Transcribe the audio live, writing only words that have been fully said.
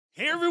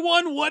Hey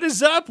everyone, what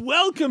is up?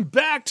 Welcome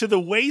back to the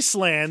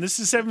Wasteland. This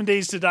is 7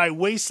 Days to Die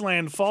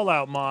Wasteland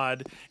Fallout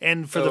mod.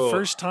 And for the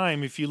first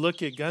time, if you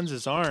look at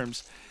Guns'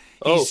 arms,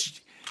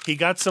 he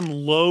got some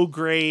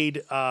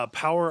low-grade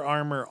power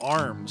armor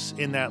arms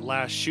in that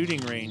last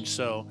shooting range,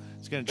 so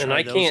it's going to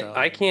try those out.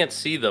 I can't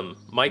see them.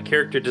 My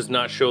character does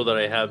not show that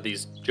I have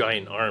these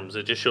giant arms.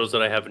 It just shows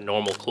that I have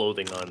normal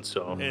clothing on,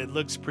 so. It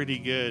looks pretty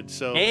good,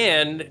 so.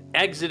 And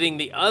exiting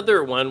the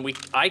other one,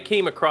 I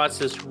came across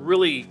this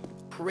really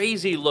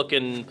crazy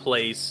looking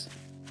place.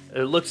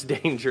 It looks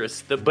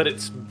dangerous, but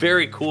it's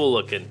very cool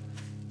looking.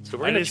 So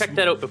we're gonna check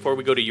that out before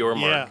we go to your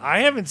mark. Yeah,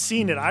 I haven't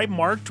seen it. I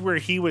marked where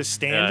he was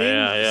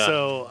standing,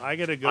 so I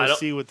gotta go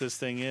see what this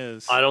thing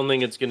is. I don't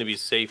think it's gonna be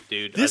safe,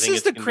 dude. This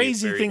is the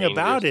crazy thing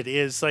about it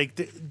is like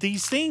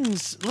these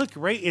things. Look,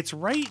 it's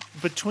right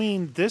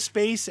between this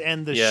base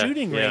and the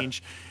shooting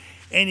range,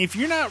 and if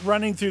you're not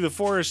running through the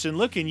forest and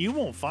looking, you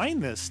won't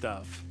find this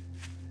stuff.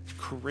 It's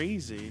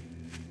crazy.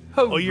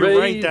 Oh, you're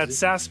right. That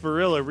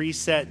sarsaparilla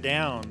reset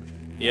down.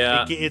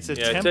 Yeah, it's a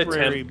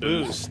temporary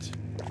boost.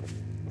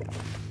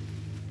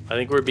 I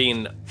think we're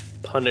being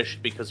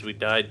punished because we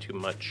died too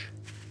much.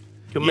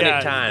 Too many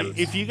times.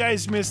 If you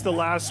guys missed the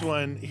last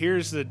one,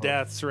 here's the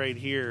deaths right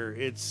here.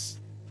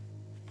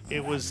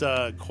 It was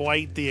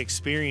quite the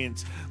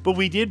experience. But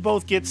we did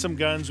both get some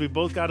guns. We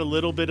both got a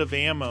little bit of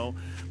ammo,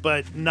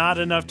 but not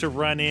enough to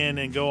run in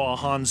and go all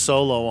Han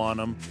Solo on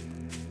them.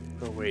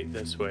 Oh, wait,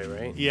 this way,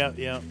 right? Yeah,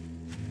 yeah.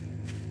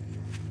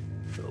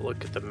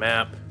 Look at the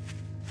map.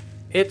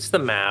 It's the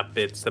map.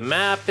 It's the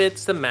map.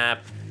 It's the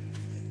map.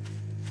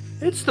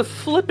 It's the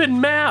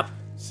flippin' map.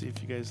 See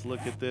if you guys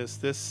look at this.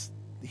 This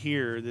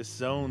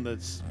zone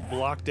that's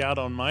blocked out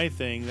on my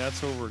thing,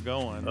 that's where we're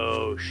going.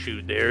 Oh,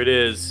 shoot. There it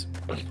is.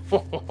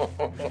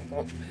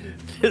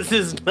 This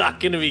is not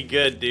going to be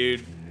good,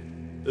 dude.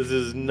 This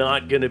is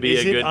not going to be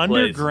a good place. Is it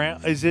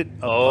underground? Is it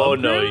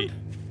above ground?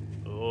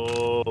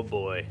 Oh,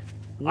 boy.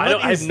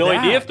 I have no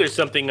idea if there's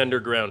something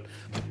underground.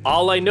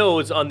 All I know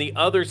is on the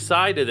other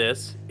side of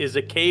this is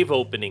a cave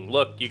opening.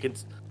 Look, you can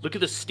look at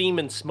the steam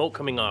and smoke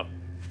coming off.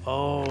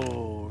 Oh,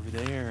 over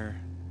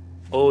there.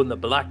 Oh, and the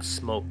black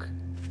smoke.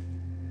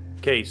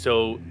 Okay,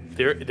 so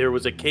there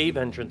was a cave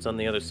entrance on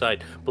the other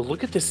side. But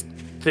look at this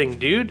thing,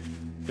 dude.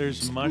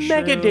 There's mushrooms.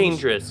 Mega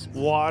dangerous.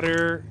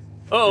 Water.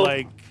 Oh.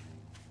 Like,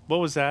 what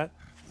was that?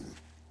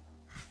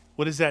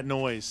 What is that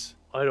noise?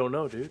 I don't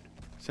know, dude.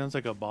 Sounds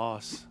like a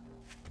boss.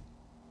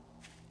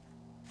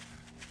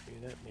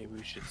 Maybe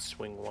we should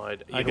swing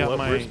wide. I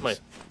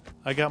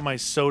got my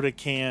soda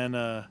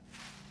can.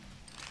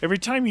 Every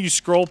time you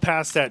scroll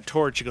past that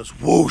torch, it goes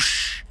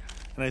whoosh,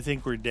 and I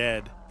think we're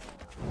dead.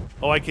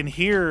 Oh, I can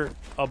hear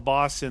a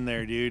boss in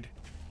there, dude.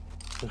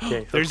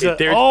 Okay.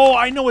 Oh,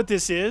 I know what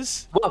this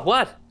is.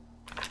 What?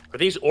 Are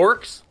these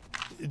orcs?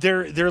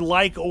 They're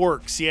like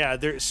orcs, yeah.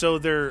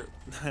 They're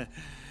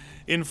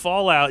in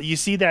Fallout. You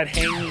see that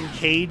hanging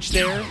cage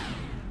there?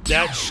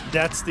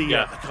 That's the.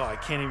 Oh, I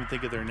can't even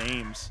think of their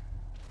names.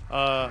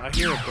 I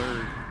hear a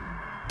bird.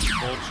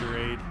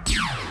 Vulture.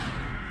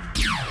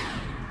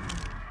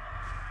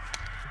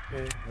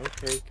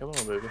 Okay, come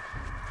on, baby.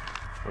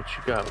 What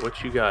you got?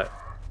 What you got?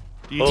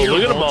 Do you hear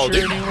look a at them all,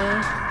 dude. anywhere?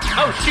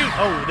 Oh, shoot!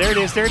 Oh, there it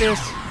is. There it is.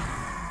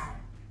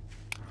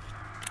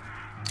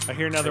 I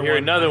hear another one.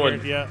 Another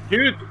one. Yeah.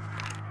 Dude,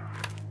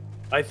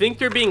 I think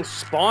they're being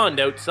spawned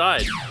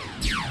outside.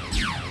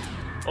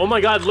 Oh my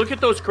God! Look at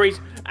those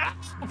crazy. Ah,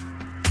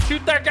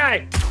 shoot that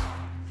guy!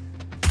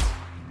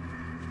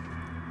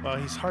 Well,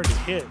 he's hard to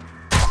hit.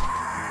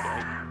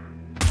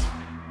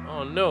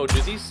 Oh no,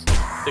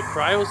 the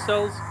cryo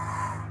cells,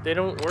 they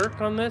don't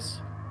work on this?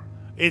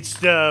 It's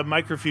the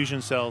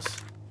microfusion cells.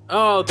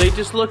 Oh, they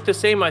just look the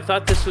same. I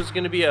thought this was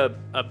going to be a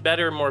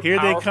better, more Here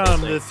powerful they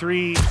come, thing. the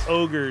 3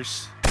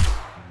 ogres.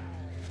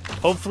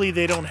 Hopefully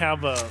they don't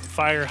have a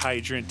fire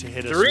hydrant to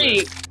hit us 3?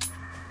 with.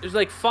 There's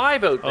like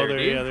 5 out there,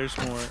 dude. Yeah, there's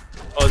more.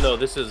 Oh no,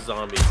 this is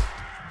zombie.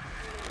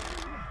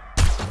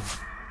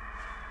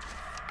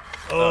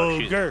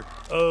 Ogre.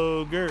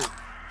 Ogre.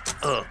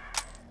 Alright,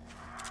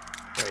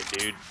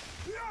 dude.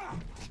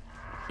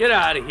 Get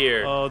out of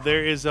here. Oh,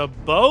 there is a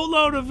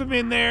boatload of them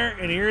in there,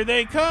 and here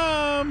they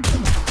come.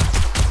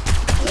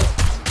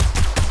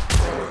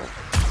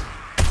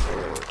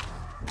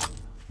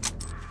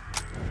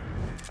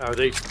 Are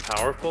they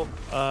powerful?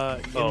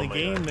 In the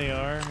game they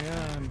are.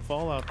 Yeah, in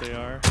Fallout they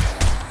are.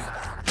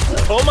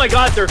 Oh my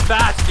God, they're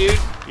fast, dude.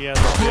 Yeah,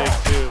 they're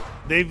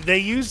big too. They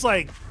use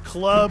like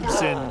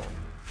clubs and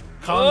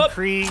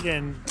concrete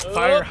and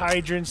fire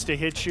hydrants to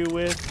hit you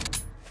with.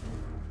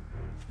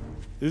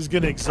 This is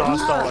gonna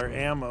exhaust all our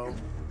ammo.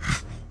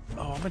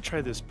 Oh, I'm gonna try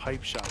this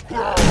pipe shot.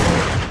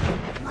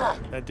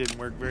 That didn't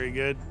work very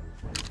good.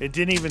 It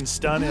didn't even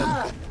stun him.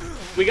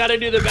 We gotta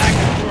do the back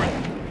and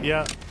forth.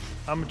 Yeah,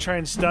 I'm gonna try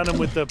and stun him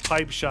with the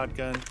pipe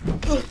shotgun.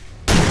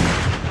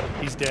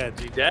 He's dead.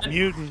 Is he dead?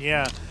 Mutant,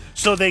 yeah.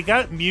 So they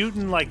got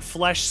mutant like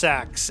flesh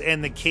sacks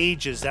and the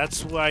cages.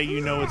 That's why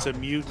you know it's a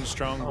mutant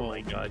stronghold. Oh my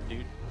God,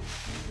 dude.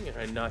 Can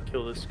I not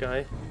kill this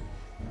guy?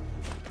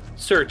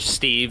 Search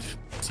Steve.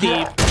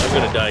 Steve, I'm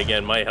gonna die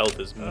again. My health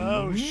is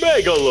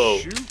mega low.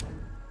 Shoot.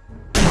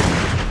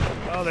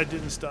 Oh, that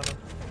didn't stun him.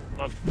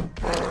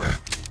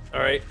 All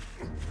right.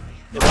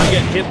 If I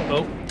get hit,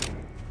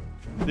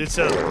 It's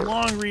a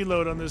long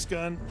reload on this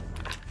gun.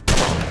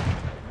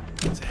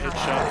 It's a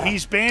headshot.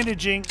 He's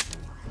bandaging.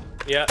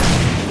 Yeah.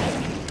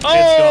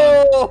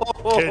 Oh!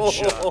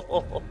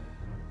 Headshot.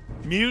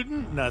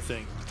 Mutant?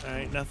 Nothing. All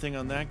right, nothing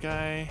on that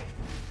guy.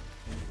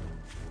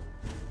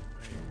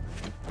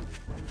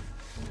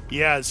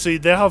 Yeah, so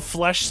they'll have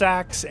flesh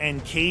sacks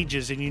and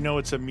cages, and you know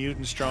it's a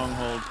mutant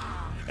stronghold.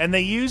 And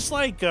they use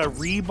like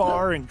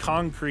rebar and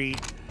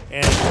concrete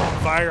and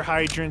fire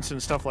hydrants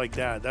and stuff like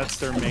that. That's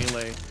their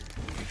melee.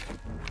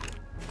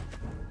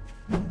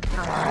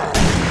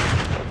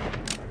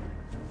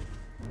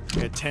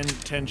 Yeah,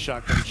 10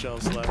 shotgun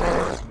shells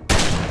left.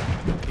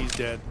 He's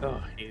dead.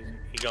 Oh, he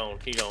gone.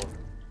 He gone.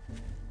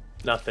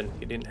 Nothing.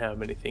 He didn't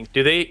have anything.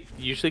 Do they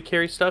usually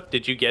carry stuff?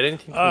 Did you get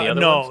anything from the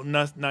other ones?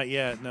 No, not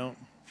yet. No.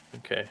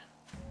 Okay.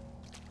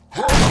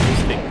 All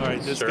right,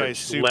 this guy's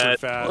super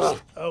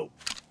fast. Oh.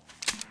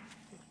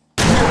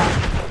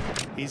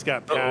 He's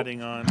got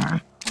padding on.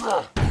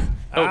 Oh,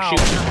 Ow.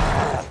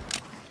 shoot.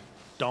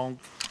 Donk.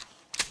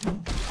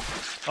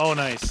 Oh,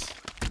 nice.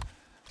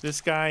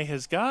 This guy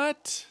has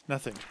got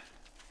nothing.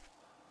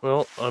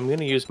 Well, I'm going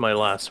to use my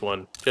last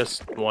one.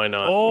 Just why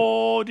not?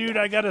 Oh, dude,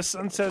 I got a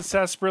Sunset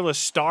Sarsaparilla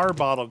Star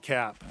bottle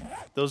cap.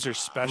 Those are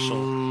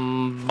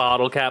special.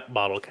 Bottle cap.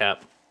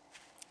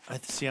 I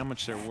have to see how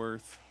much they're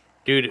worth.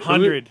 Dude,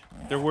 100.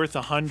 They're worth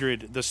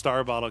 100, the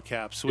Star bottle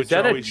caps. Which is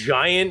that a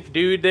giant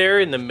dude there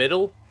in the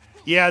middle?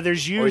 Yeah,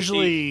 there's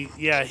usually...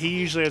 Yeah, he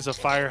usually has a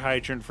fire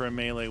hydrant for a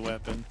melee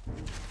weapon.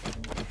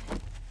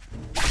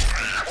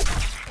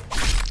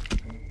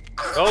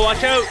 Oh,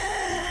 watch out!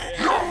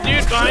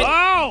 Dude, behind!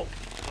 Oh!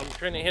 I'm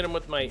trying to hit him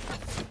with my...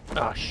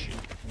 Oh, shoot.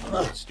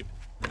 Oh, stupid.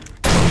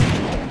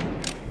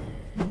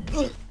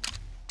 Oh.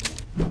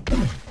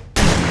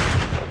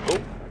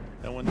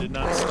 That one did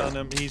not stun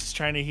him. He's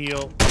trying to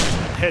heal.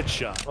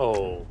 Headshot.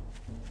 Oh.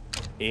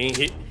 He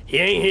ain't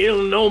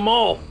healing no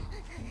more.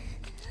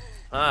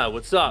 Ah,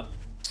 what's up?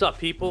 What's up,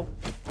 people?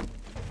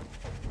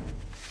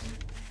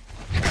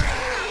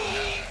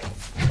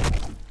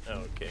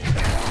 Okay.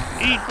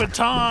 Eat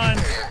baton!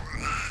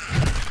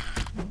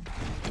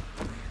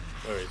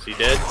 Or is he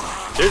dead?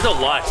 There's a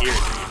lot here,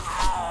 dude.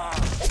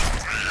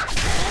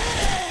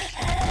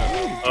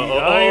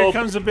 Oh, here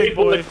comes a big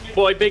boy.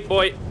 Big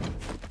boy.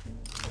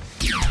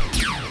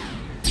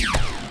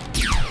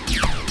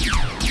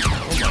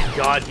 Oh my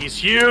god, he's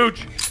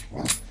huge!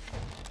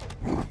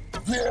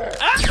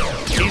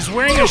 He's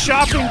wearing a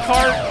shopping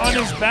cart on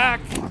his back.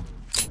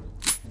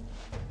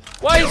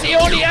 Why is he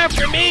only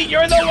after me?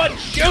 You're the one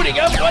shooting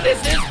him. What is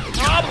his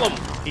problem?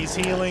 He's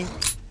healing.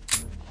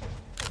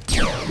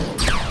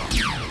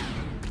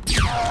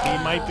 He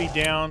might be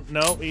down.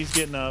 No, he's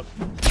getting up.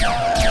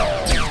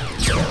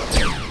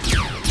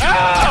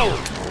 Ow!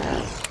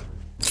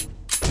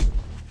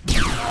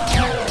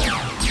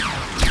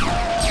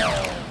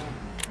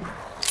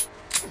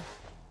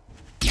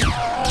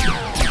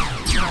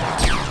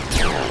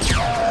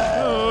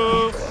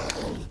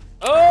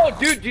 Oh,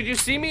 dude, did you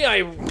see me?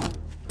 I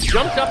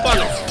jumped up on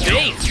his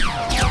face.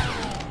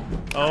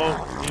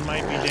 Oh, he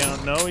might be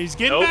down. No, he's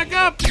getting back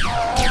up.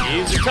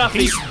 He's a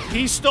toughie.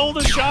 He stole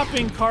the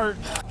shopping cart.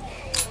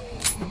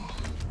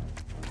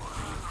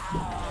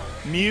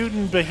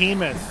 Mutant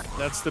Behemoth.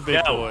 That's the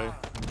big boy.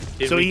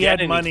 So he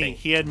had money.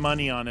 He had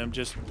money on him,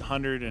 just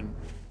 100 and...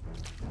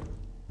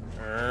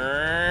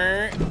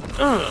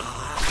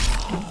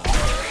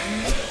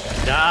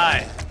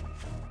 Die.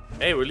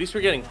 Hey, well, at least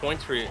we're getting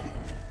points for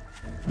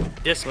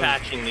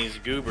dispatching these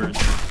goobers.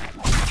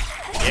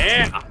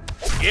 Yeah!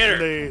 Get her!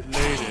 Lady.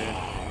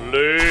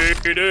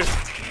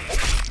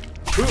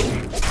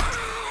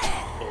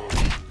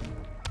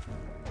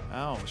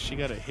 Ow, she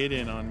got a hit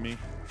in on me.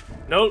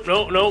 No,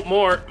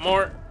 more.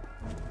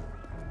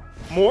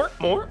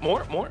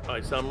 Oh,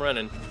 I saw him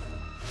running.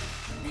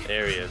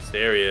 There he is.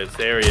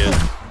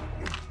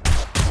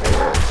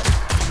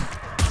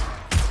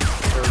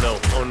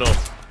 Oh no.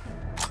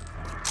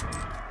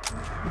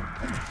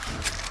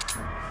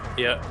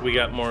 Yeah, we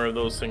got more of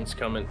those things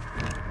coming.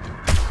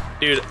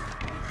 Dude.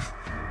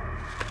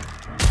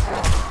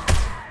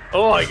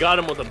 Oh, I got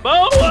him with a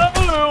bow!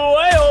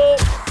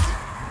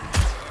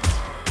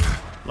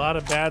 A lot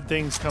of bad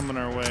things coming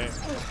our way.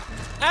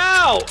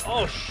 Ow!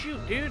 Oh,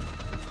 shoot, dude.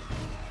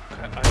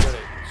 I gotta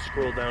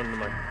scroll down to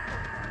my...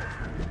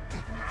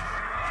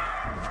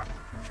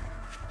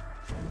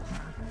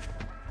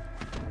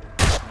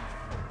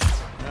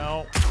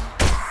 No.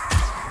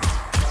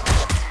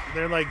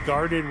 They're like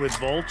guarded with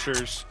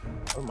vultures.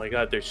 Oh my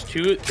god, there's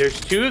two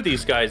of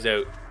these guys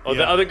out. Oh, yeah.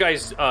 The other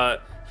guy's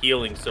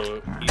healing,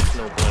 so he's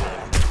no bueno.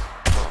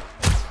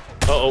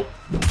 Uh-oh.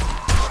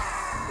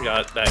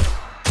 Got that.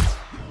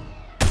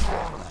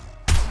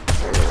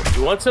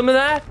 You want some of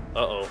that?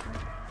 Uh-oh.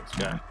 This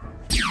guy.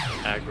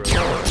 Aggro.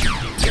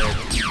 He's dead.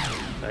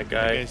 That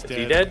guy. Is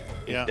he dead?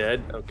 Yeah. He's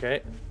dead.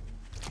 Okay.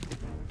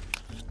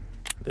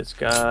 This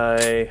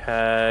guy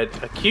had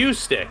a Q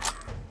stick.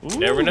 Ooh.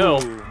 Never know.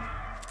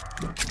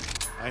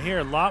 I hear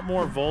a lot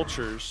more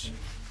vultures.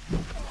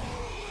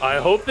 I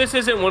hope this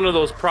isn't one of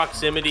those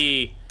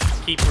proximity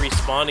keep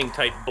respawning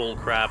type bull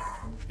crap.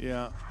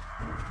 Yeah.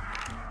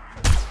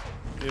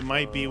 It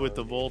might be with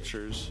the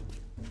vultures.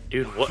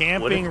 Dude, what?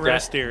 Camping what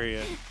rest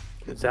area.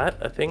 Is that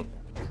a thing?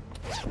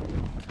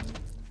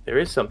 There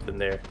is something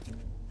there.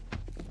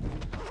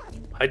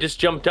 I just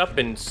jumped up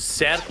and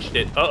searched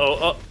it.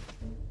 Uh-oh,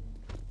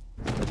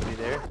 Nobody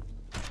there?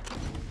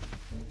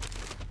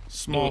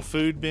 Small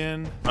food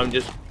bin. I'm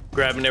just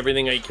grabbing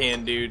everything I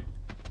can, dude.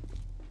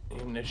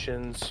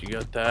 Munitions, you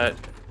got that.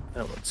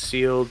 That one's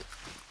sealed.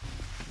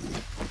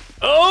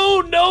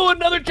 Oh, no,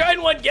 another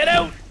giant one. Get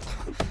out.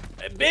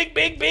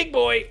 Big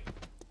boy.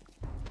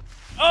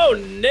 Oh,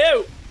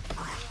 no.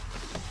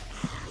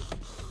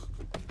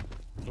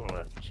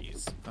 Oh,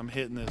 jeez. I'm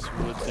hitting this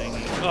wood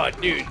thingy. Oh,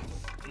 dude.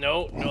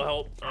 No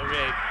help.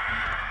 Okay.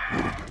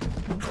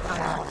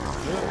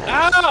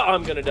 Ah,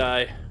 I'm gonna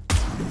die.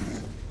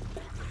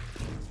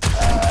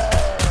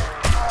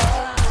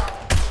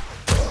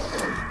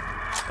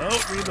 Oh,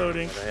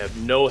 reloading. I have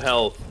no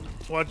health.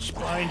 Watch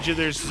behind you.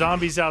 There's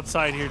zombies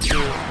outside here, too.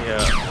 Yeah.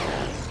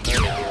 I need to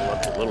heal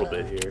up a little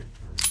bit here.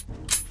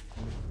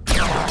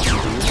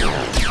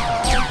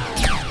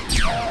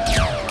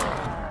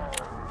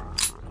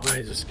 Why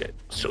is this guy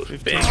so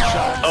big?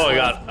 Oh, I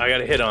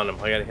got a hit on him.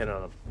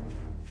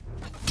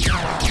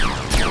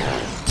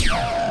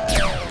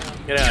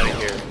 Get out of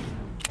here.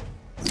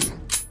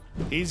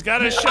 He's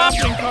got a shopping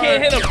cart. I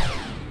can't hit him.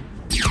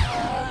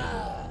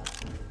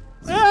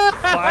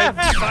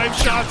 Five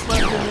shots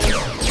left in this.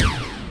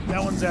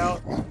 That one's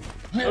out.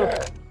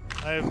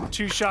 I have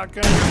 2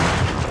 shotguns.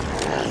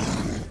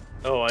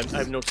 Oh, I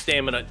have no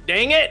stamina.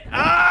 Dang it!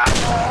 Ah!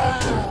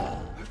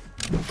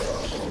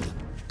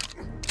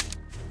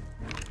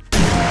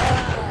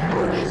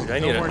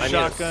 No more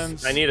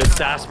shotguns. I need a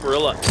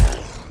sarsaparilla.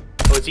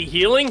 Oh, is he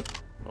healing?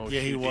 Oh,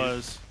 yeah, he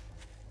was.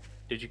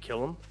 Did you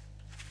kill him?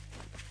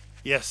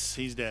 Yes,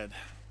 he's dead.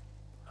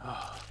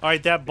 All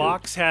right, that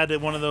box had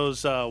one of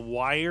those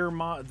wire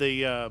mod,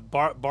 the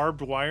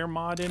barbed wire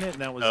mod in it,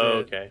 and that was it.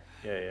 Okay.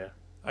 Yeah.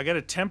 I got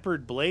a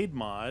tempered blade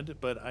mod,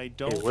 but I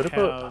don't what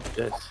have. About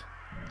this?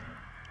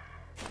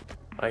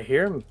 I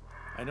hear him.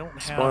 I don't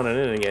have spawning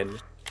in again.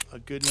 A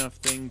good enough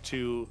thing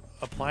to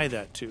apply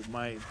that to.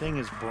 My thing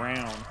is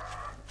brown.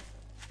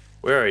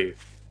 Where are you?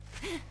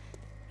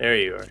 There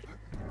you are.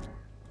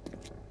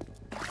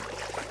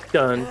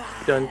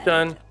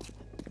 Done.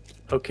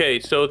 Okay,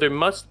 so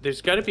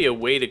there's got to be a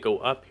way to go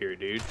up here,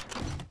 dude.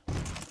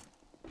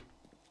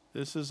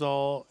 This is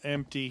all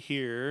empty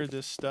here,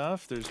 this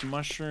stuff. There's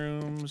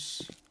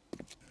mushrooms.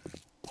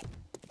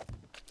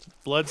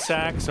 Blood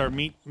sacks are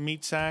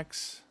meat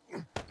sacks.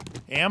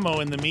 Ammo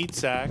in the meat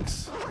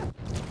sacks.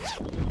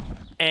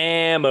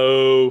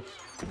 Ammo.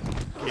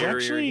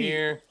 Actually,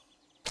 here.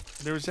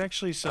 There was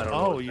actually some...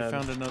 Oh, you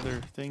found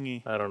another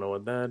thingy. I don't know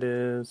what that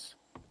is.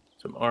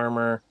 Some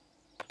armor.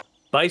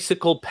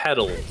 Bicycle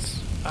pedals.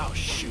 Oh,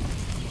 shoot.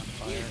 I'm on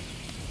fire.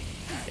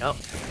 Yep,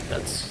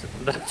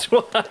 that's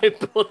why I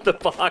built the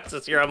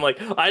boxes here. I'm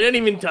like, I didn't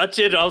even touch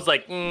it. I was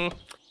like, that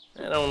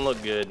don't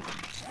look good.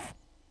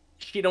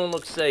 She don't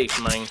look safe,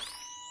 man.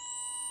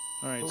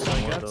 Alright, so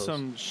I got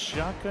some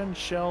shotgun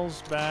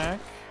shells back.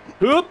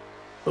 Whoop!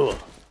 Oh.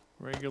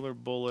 Regular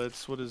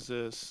bullets. What is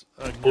this?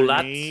 A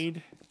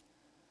grenade.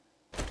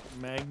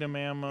 Magnum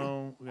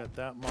ammo. We got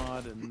that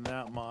mod and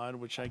that mod,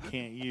 which I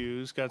can't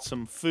use. Got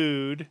some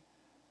food.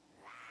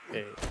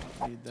 Hey,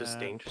 is this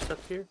dangerous up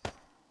here?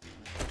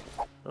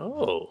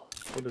 Oh,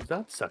 what is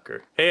that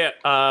sucker? Hey,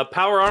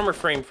 power armor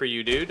frame for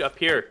you, dude. Up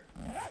here.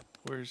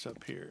 Where's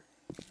up here?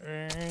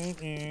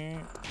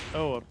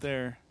 Oh, up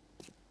there.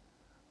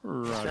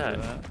 Roger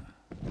that.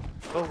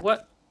 Oh,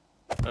 what?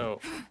 Oh,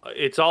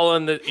 it's all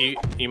in the...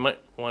 You might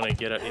want to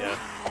get it, yeah.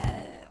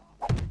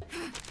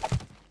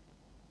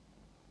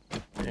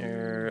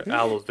 There,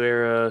 aloe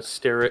vera,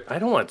 steroid... I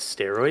don't want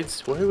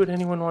steroids. Why would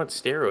anyone want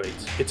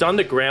steroids? It's on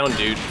the ground,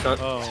 dude. It's on...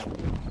 Oh.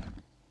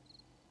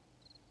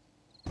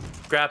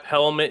 Scrap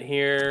helmet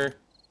here.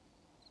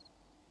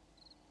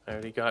 I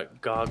already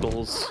got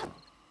goggles.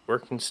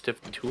 Working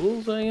stiff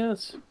tools, I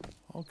guess.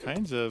 All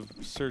kinds of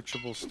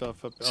searchable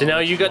stuff up there. So now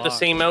you got the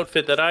same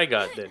outfit that I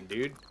got then,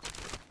 dude.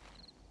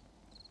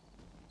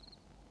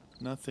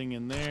 Nothing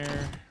in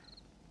there.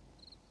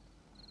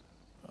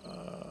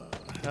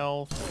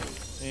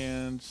 Health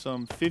and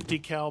some 50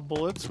 cal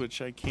bullets,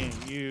 which I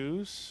can't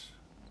use.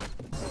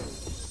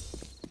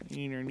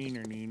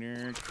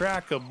 Neener.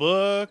 Crack a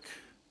book.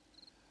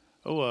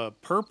 Oh, a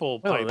purple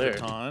pipe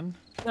baton.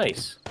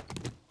 Nice.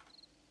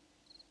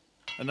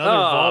 Another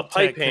vault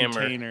pipe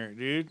container,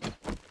 dude.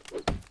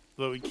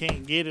 But we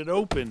can't get it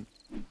open.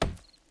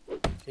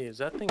 Hey, is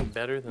that thing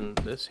better than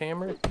this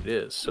hammer? It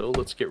is. So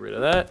let's get rid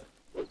of that.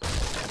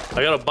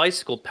 I got a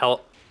bicycle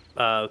pellet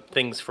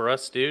things for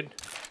us, dude.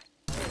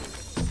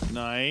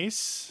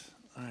 Nice.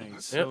 All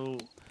right, so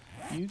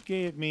you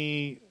gave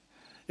me...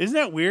 Isn't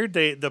that weird?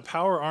 The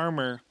power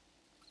armor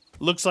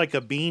looks like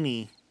a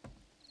beanie.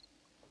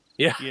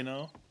 Yeah. You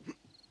know?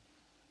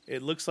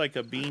 It looks like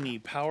a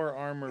beanie. Power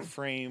armor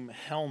frame,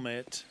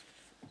 helmet,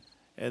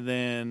 and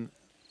then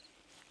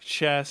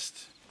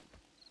chest,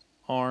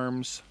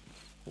 arms,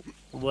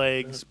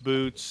 legs,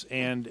 boots,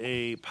 and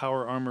a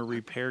power armor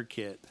repair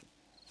kit.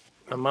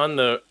 I'm on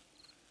the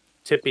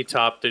tippy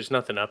top. There's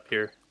nothing up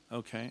here.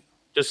 Okay.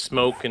 Just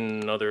smoke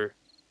and other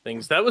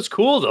things. That was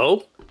cool,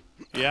 though.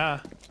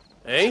 Yeah.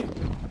 Hey?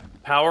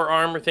 Power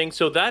armor thing.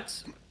 So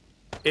that's...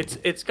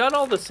 It's got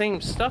all the same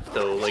stuff,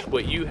 though. Like,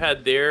 what you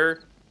had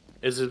there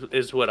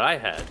is what I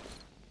had.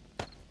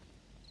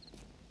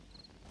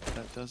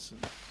 That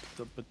doesn't...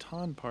 The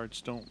baton parts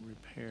don't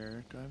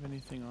repair. Do I have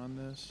anything on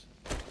this?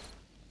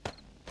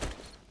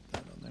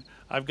 That on there.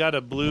 I've got a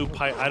blue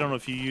pipe. I don't know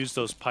if you use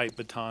those pipe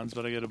batons,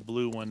 but I got a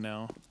blue one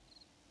now.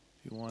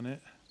 If you want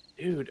it.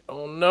 Dude,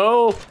 oh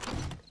no!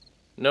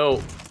 No,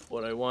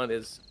 what I want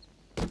is...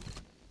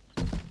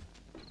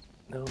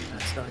 No,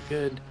 that's not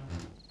good.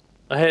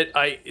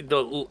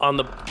 On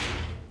the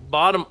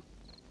bottom,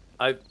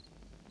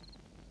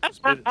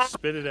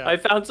 Spit it out. I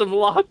found some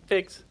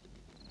lockpicks,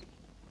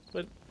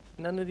 but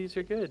none of these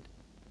are good.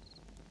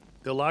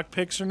 The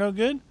lockpicks are no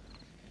good?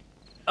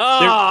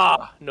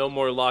 No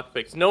more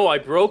lockpicks. No, I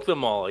broke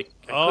them all. I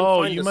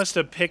oh, you must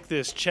have picked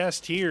this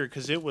chest here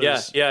because it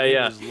was it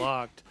was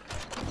locked.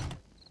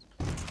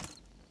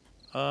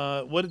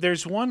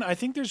 There's one. I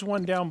think there's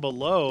one down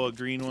below, a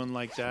green one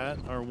like that,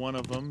 or one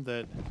of them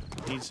that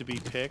needs to be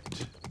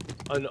picked.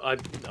 I'm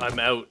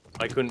out.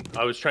 I couldn't.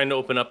 I was trying to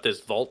open up this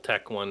Vault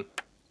Tech one,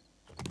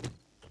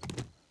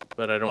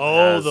 but I don't.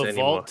 Oh, the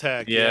Vault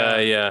Tech.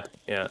 Yeah.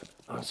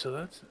 Oh, so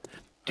that's.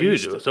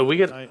 Dude, so we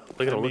gotta look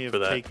for that. I may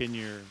have taken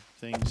your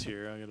things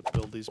here. I gotta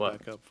build these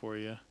back up for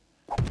you.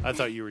 I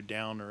thought you were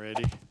down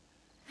already.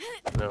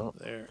 No.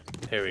 There.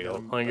 Here we go.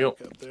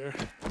 Up there.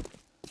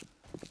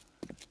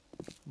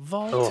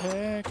 Vault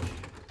Tech.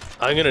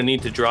 I'm gonna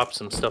need to drop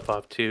some stuff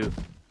off too.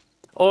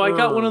 Oh, I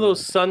got one of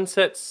those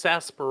Sunset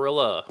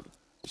Sarsaparilla.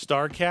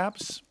 Star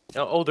caps?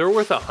 Oh, they're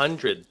worth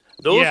 100.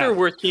 Those are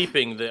worth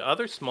keeping. The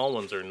other small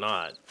ones are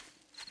not.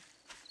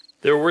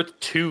 They're worth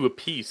 2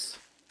 apiece.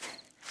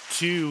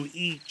 2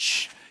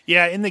 each.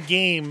 Yeah, in the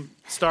game,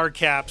 star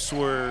caps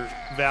were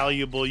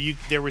valuable.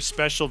 There were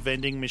special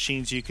vending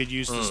machines you could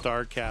use the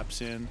star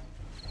caps in.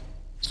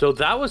 So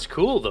that was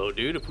cool, though,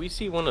 dude. If we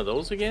see one of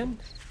those again...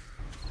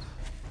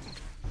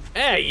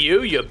 Hey,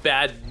 you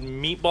bad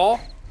meatball.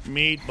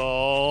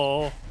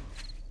 Meatball.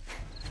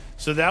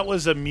 So that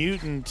was a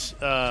mutant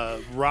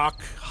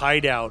rock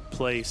hideout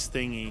place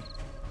thingy.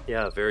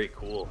 Yeah, very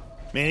cool.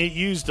 Man, it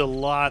used a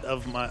lot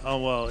of my...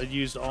 Oh, well, it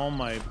used all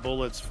my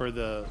bullets for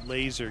the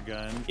laser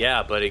gun.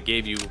 Yeah, but it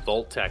gave you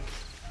Vault Tech.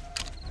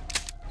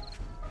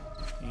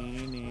 Are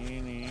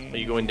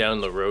you going down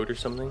the road or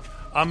something?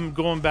 I'm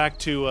going back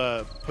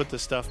to put the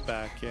stuff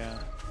back, yeah.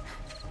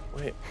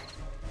 Wait.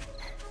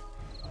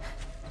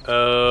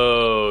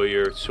 Oh,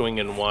 you're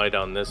swinging wide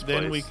on this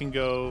place. Then we can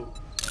go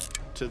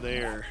to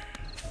there,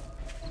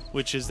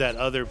 which is that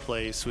other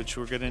place, which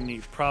we're gonna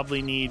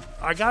probably need.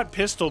 I got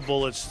pistol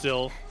bullets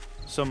still.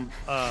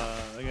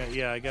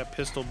 I got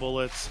pistol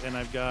bullets, and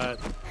I've got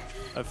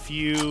a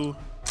few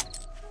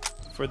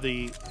for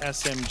the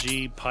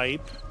SMG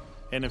pipe,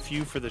 and a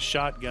few for the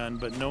shotgun,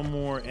 but no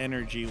more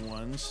energy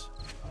ones.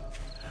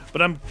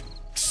 But I'm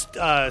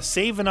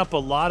saving up a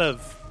lot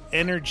of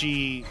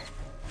energy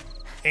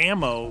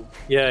ammo.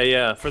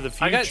 Yeah. For the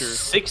future. I got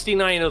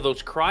 69 of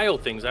those cryo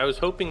things. I was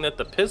hoping that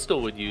the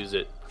pistol would use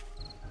it.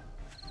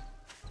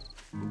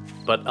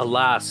 But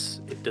alas,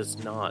 it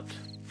does not.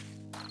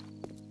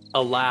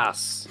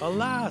 Alas.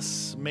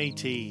 Alas,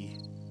 matey.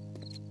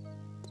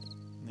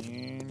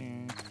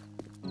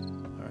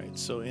 Alright,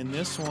 so in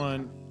this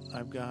one,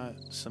 I've got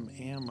some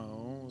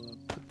ammo. I'll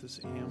put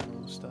this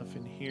ammo stuff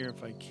in here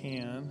if I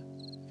can.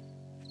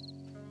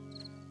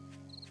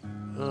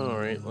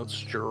 Alright, let's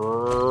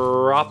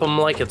drop them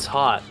like it's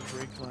hot.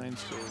 Brake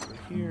lines go over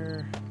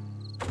here.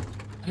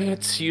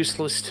 It's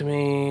useless to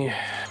me.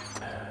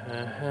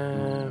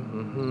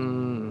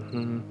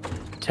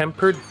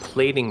 Tempered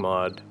plating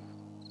mod.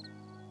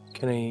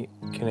 Can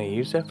I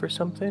use that for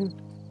something?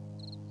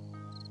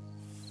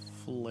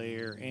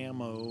 Flare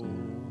ammo.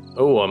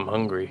 Oh, I'm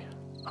hungry.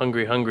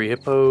 Hungry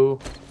hippo.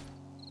 Put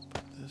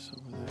this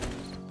over there.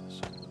 Put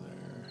this over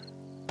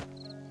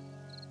there.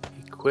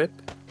 Equip.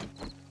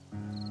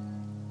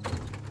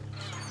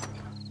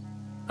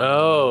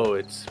 Oh,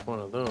 it's one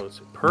of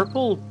those.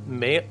 Purple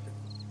mail.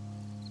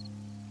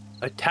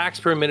 Attacks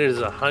per minute is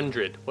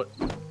 100. What?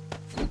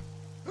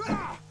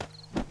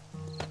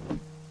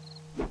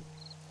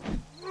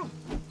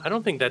 I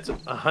don't think that's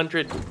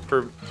 100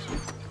 per...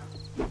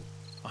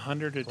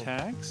 100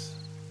 attacks?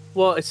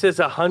 Well, it says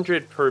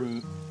 100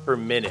 per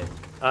minute.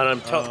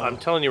 And I'm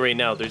telling you right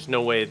now, there's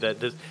no way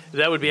that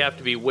that would have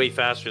to be way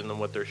faster than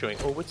what they're showing.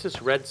 Oh, what's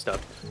this red stuff?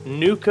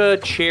 Nuka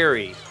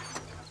Cherry.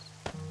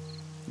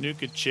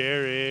 Nuka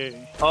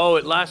Cherry. Oh,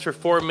 it lasts for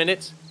 4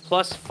 minutes,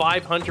 plus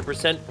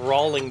 500%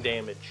 brawling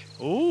damage.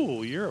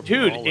 Ooh, you're a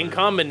dude, brawler. In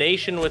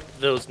combination with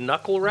those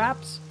knuckle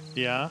wraps?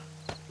 Yeah.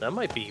 That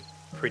might be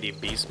pretty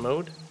beast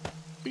mode.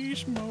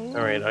 Beast mode.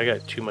 All right, I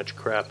got too much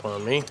crap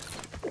on me.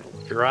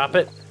 Drop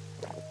it.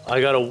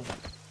 I got a...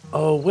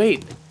 Oh,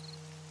 wait.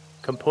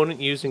 Component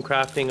used in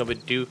crafting of a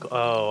Duke.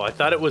 Oh, I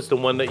thought it was the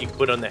one that you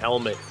put on the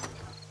helmet.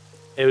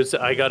 It was.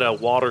 I got a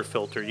water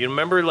filter. You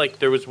remember, like,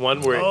 there was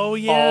one where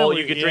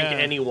you could drink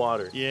any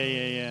water.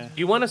 Yeah. Do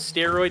you want a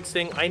steroids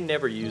thing? I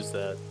never use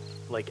that,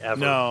 like, ever.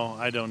 No,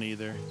 I don't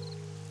either.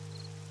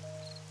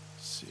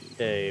 Let's see.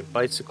 Okay,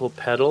 bicycle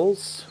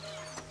pedals.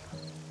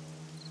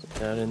 Put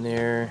that in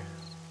there.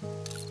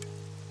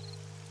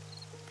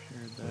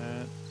 Repair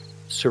that.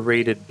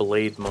 Serrated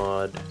blade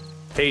mod.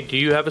 Hey, do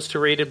you have a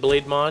serrated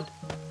blade mod?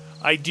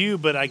 I do,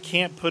 but I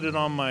can't put it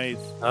on my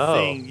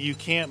thing. You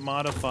can't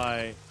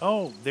modify.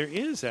 Oh, there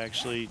is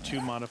actually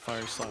 2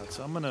 modifier slots.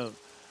 I'm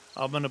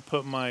gonna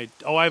put my.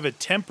 Oh, I have a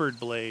tempered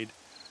blade.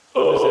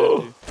 What does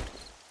that do?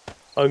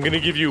 I'm gonna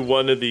give you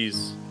one of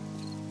these.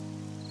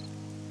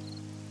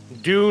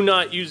 Do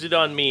not use it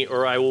on me,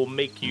 or I will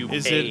make you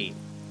pay.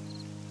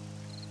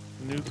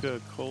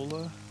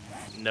 Nuka-Cola?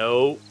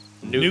 No,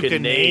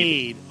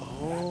 Nuka-Nade.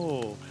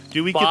 Oh,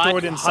 dude, we can throw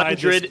it inside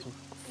this.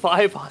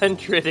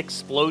 500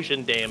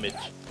 explosion damage.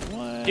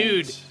 What?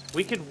 Dude,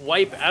 we could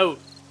wipe out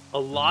a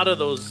lot of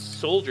those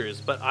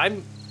soldiers, but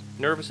I'm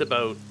nervous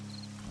about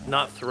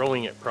not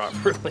throwing it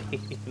properly,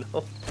 you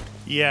know?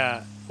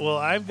 Yeah, well,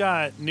 I've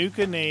got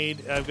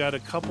Nuka-Nade, I've got a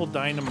couple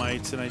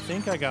dynamites, and I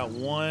think I got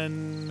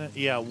one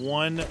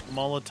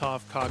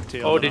Molotov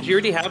cocktail. Oh, did you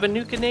already have a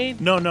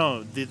Nuka-Nade?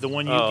 No, the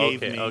one you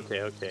gave me.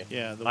 Okay.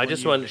 Yeah, I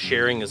just want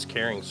sharing is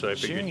caring, so I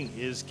figured... Sharing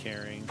is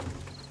caring.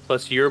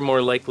 Plus, you're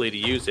more likely to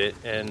use it,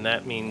 and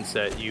that means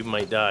that you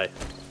might die.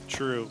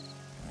 True.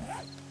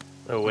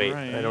 Oh, wait.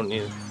 Right. I don't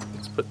need...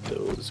 Let's put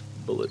those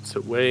bullets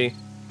away.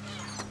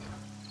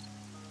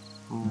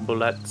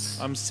 Bullets.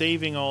 I'm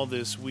saving all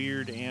this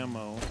weird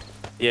ammo.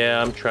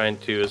 Yeah, I'm trying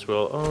to as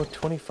well. Oh,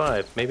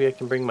 25. Maybe I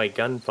can bring my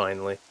gun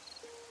finally.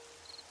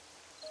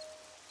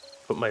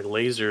 Put my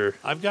laser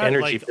I've got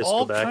energy like pistol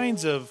all back.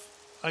 kinds of...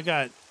 I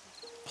got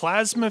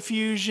plasma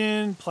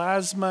fusion,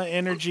 plasma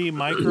energy,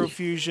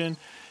 microfusion...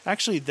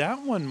 Actually,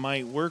 that one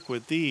might work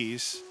with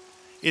these.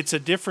 It's a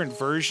different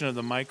version of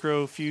the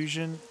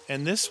microfusion.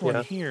 And this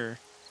one here.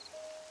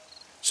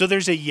 So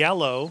there's a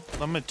yellow.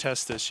 I'm going to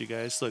test this, you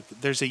guys. Look,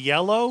 there's a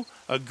yellow,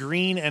 a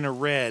green, and a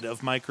red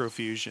of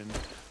microfusion.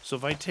 So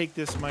if I take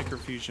this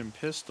microfusion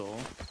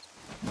pistol...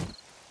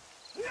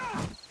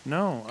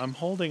 No, I'm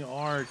holding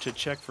R to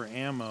check for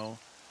ammo.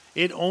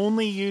 It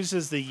only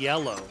uses the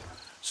yellow.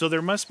 So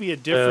there must be a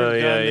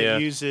different gun that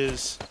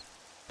uses...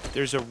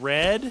 There's a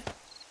red...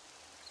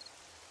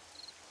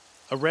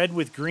 A red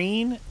with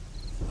green,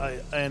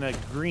 and a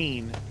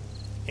green,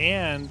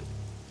 and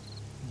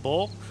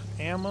bulk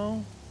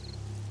ammo.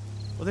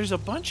 Well, there's a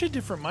bunch of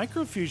different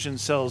microfusion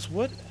cells.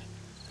 What?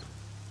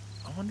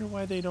 I wonder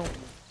why they don't...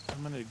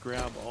 I'm going to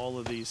grab all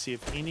of these, see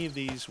if any of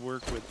these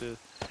work with the...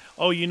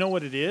 Oh, you know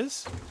what it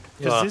is?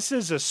 Because this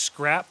is a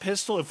scrap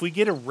pistol. If we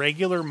get a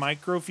regular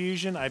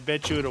microfusion, I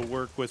bet you it'll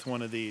work with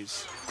one of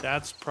these.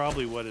 That's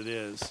probably what it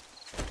is.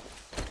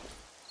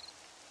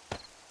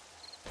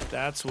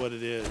 That's what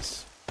it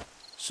is.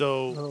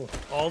 So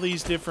all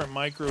these different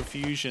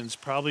microfusions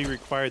probably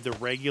required the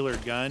regular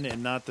gun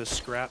and not the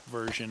scrap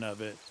version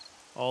of it.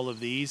 All of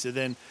these. And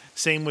then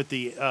same with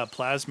the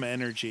plasma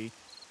energy.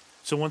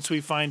 So once we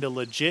find a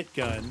legit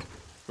gun,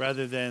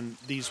 rather than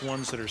these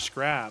ones that are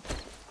scrap,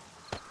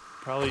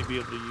 probably be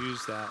able to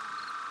use that.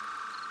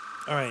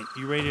 All right,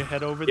 you ready to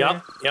head over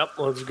there? Yep,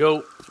 let's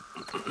go.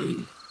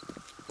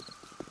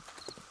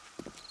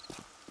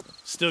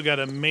 Still got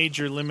a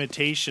major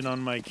limitation on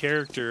my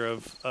character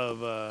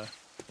of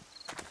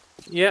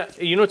Yeah,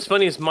 you know what's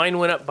funny is mine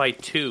went up by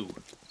 2.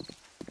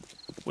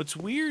 What's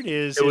weird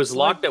is... It was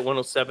locked at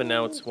 107,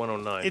 now it's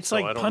 109. It's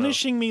like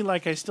punishing me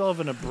like I still have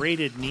an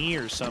abraded knee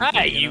or something,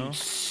 Ah, you know?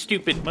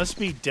 stupid... Must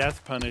be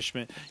death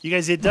punishment. You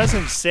guys, it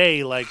doesn't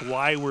say, like,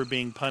 why we're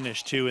being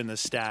punished, too, in the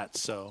stats,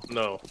 so...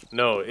 No.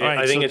 Right,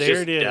 I think so it's there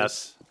just it is.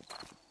 death.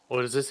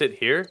 What, is this it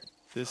here?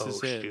 This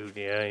is it. Shoot.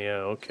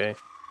 Yeah, okay.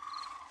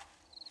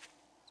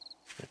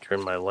 I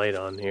turn my light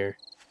on here.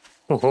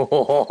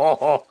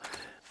 Well,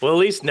 at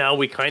least now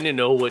we kind of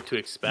know what to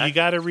expect. You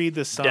got to read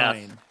the sign.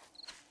 Death.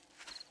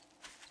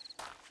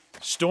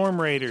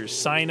 Storm Raiders,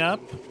 sign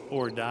up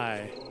or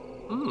die.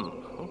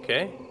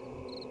 Okay.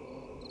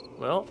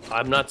 Well,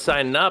 I'm not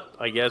signing up.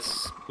 I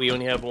guess we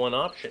only have one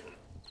option.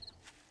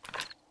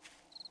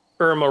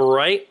 Irma,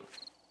 right?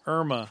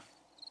 Irma.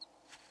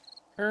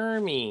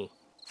 Hermie.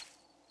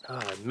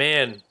 Ah,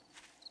 man.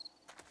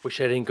 Wish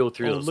I didn't go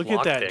through those Look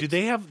at that. picks. Do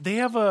they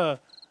have a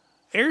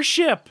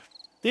airship?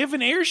 They have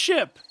an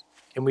airship.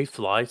 Can we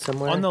fly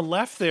somewhere? On the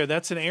left there,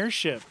 that's an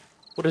airship.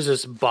 What is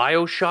this,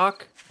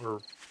 Bioshock? Or...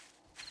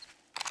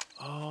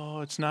 Oh,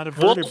 it's not a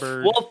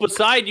vertibird. Wolf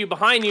beside you,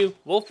 behind you.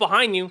 Wolf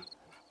behind you.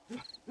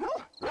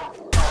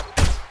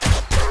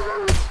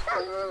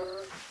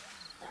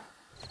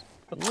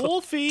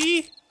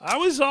 Wolfie! I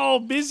was all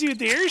busy with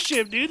the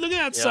airship, dude. Look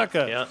at that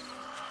sucker. Yeah.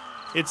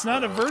 It's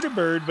not a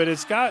vertibird, but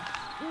it's got...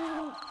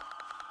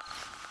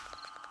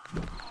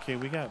 Okay,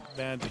 we got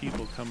bad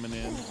people coming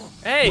in.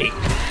 Hey!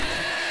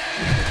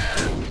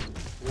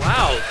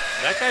 Wow,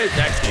 that guy is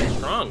actually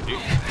strong, dude.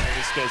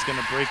 This guy's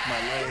gonna break my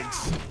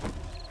legs.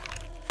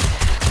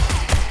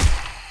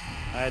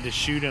 I had to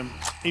shoot him.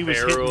 He was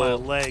hitting my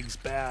legs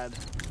bad.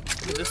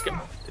 Look at this guy.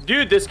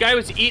 Dude, this guy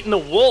was eating the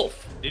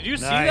wolf. Did you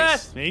see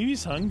that? Maybe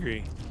he's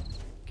hungry.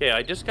 Okay,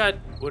 I just got,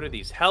 what are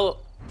these? Health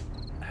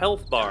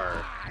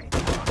bar.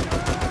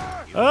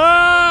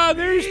 Ah,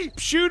 there's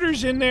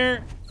shooters in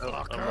there.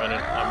 Oh, I'm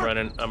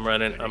running.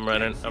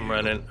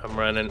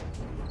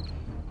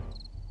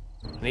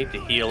 I need to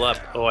heal up.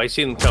 Oh, I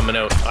see them coming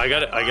out. I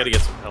gotta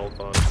get some health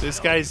on. This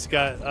guy's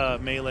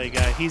got melee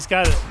guy. He's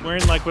got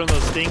wearing like one of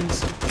those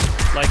things,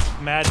 like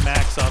Mad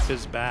Max off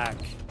his back.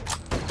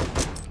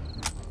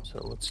 So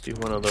let's do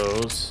one of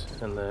those,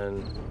 and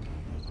then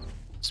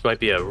this might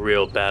be a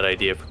real bad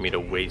idea for me to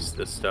waste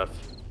this stuff.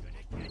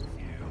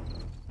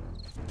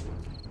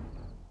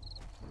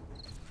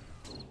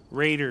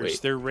 Raiders.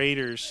 Wait. They're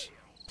raiders.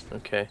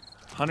 Okay.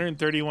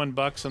 131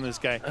 bucks on this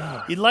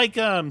guy. He like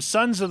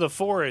Sons of the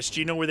Forest,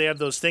 you know, where they have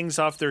those things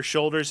off their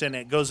shoulders and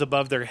it goes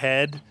above their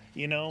head,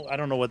 you know? I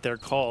don't know what they're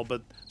called,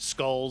 but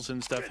skulls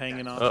and stuff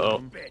hanging off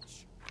of them.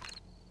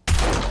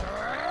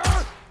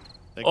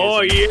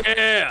 Oh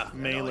yeah!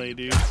 Melee,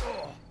 dude.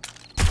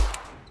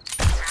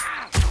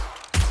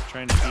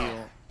 Trying to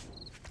heal.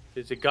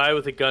 There's a guy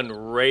with a gun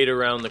right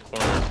around the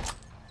corner.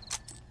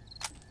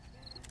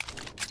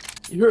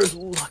 You're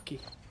lucky.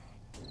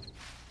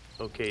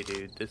 Okay,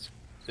 dude, this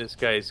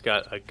guy's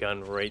got a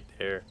gun right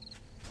there.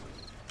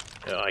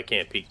 Oh, I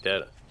can't peek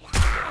that.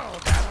 Ow,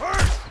 that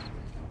hurt!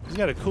 He's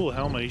got a cool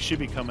helmet. He should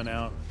be coming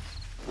out.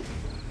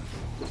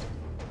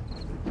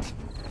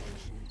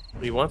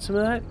 You want some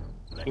of that?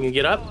 Can you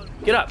get up?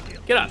 Get up!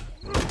 Get up!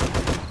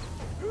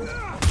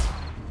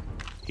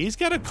 He's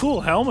got a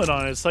cool helmet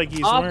on. It's like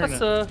he's wearing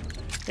a...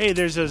 Hey,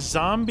 there's a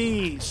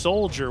zombie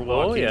soldier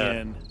walking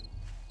in.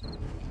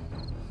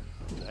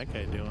 What's that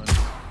guy doing?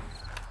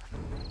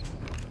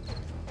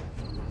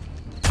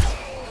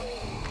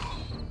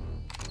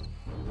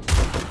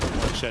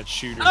 That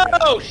shooter.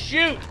 Oh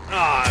shoot!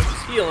 Ah, I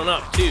was healing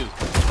up too.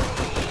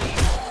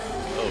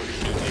 Oh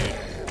shoot,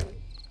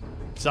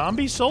 dude.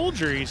 Zombie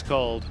soldier, he's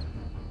called.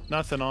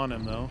 Nothing on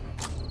him though.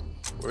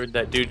 Where'd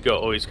that dude go?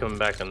 Oh, he's coming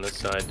back on this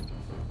side.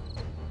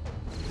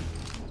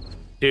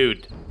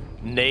 Dude,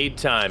 nade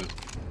time.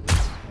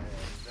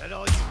 Is that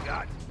all you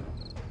got?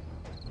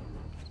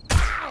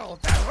 Ow,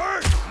 that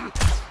hurt!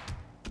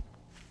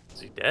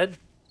 Is he dead?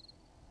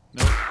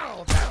 Nope.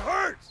 Ow, that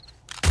hurts!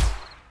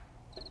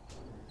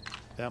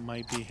 That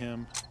might be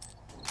him.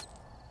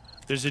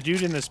 There's a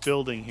dude in this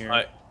building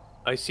here.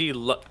 I see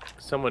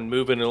someone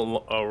moving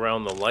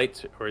around the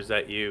lights, or is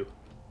that you?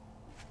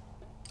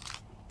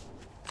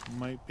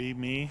 Might be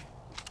me.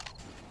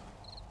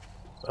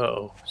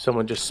 Uh-oh,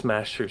 someone just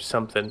smashed through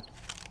something.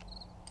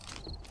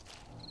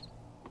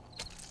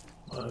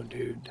 Oh,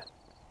 dude.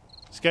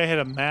 This guy had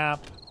a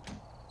map.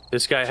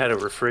 This guy had a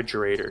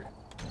refrigerator.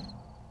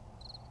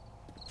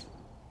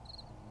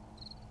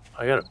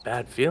 I got a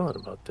bad feeling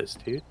about this,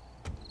 dude.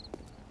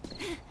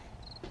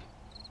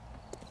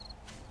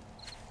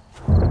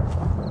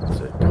 It's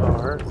a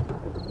car.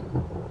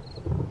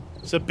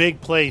 It's a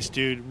big place,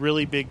 dude.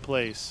 Really big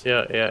place.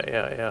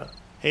 Yeah.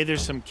 Hey,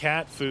 there's some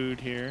cat food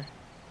here.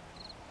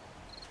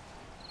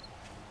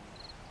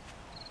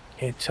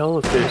 Can't tell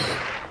if there's...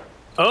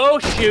 Oh,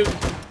 shoot!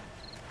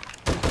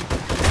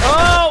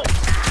 Oh!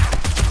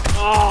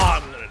 Oh,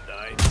 I'm gonna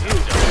die.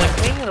 Dude, I'm like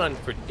hanging on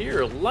for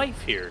dear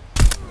life here.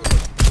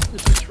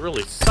 This is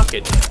really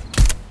sucking.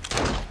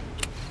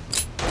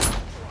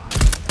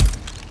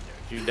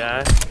 Did you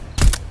die?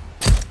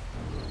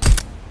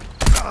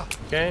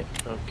 Okay.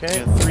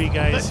 Got 3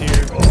 guys here.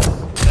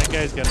 That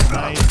guy's got a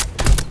knife.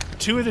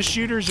 2 of the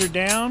shooters are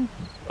down.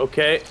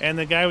 Okay. And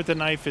the guy with the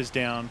knife is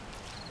down.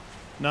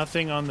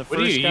 Nothing on the first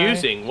guy. What are you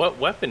using? What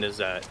weapon is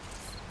that?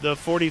 The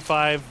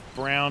 45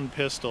 Brown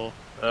pistol.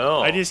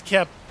 Oh.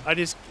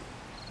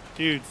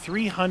 Dude,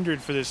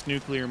 300 for this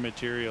nuclear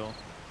material.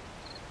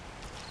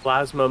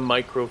 Plasma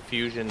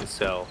microfusion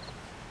cell.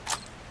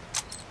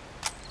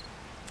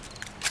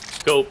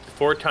 Scope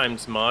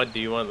 4x mod. Do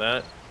you want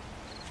that?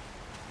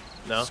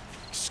 No.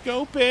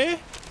 Scope, eh?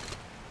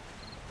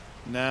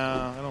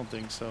 No, I don't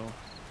think so.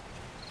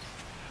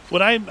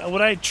 What I'm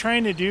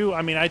trying to do,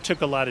 I mean, I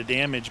took a lot of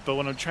damage, but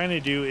what I'm trying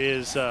to do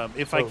is,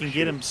 if I can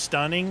get him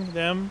stunning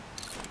them,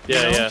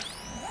 yeah,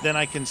 then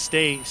I can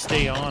stay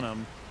on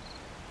them.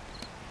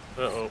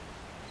 Uh-oh.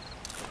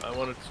 I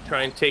wanted to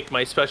try and take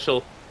my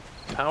special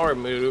power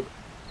move.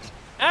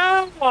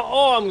 Ow!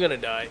 Oh, I'm gonna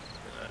die.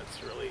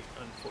 That's really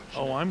unfortunate.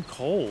 Oh, I'm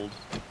cold.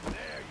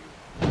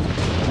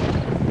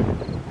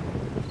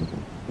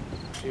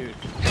 Dude.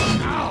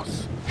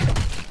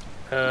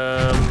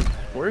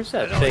 Where's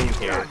that thing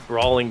here?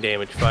 Brawling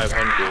damage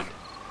 500.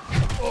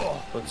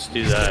 Let's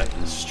do that.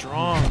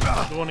 Strong.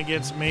 Going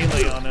against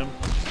melee on him.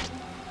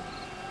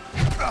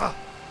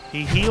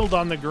 He healed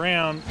on the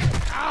ground.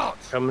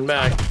 Coming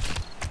back.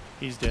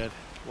 He's dead.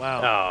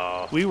 Wow.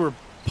 Oh. We were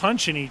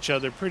punching each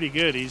other pretty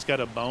good. He's got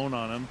a bone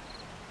on him.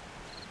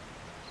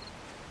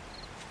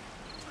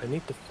 I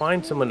need to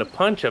find someone to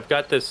punch. I've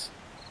got this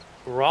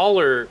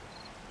brawler.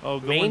 Oh,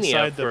 go mania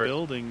inside the for-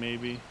 building,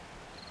 maybe.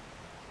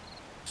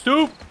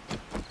 Stoop!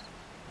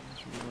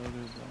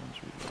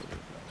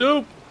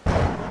 Stoop!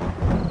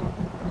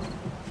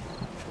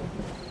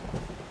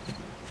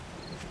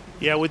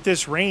 Yeah, with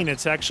this rain,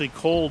 it's actually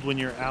cold when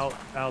you're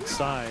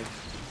outside.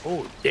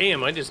 Oh,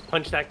 damn, I just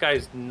punched that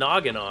guy's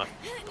noggin off.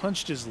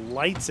 Punched his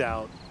lights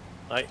out.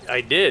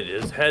 I did.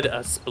 His head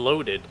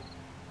exploded.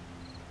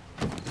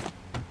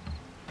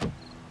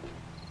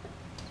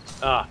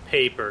 Ah,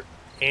 paper.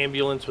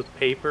 Ambulance with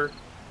paper.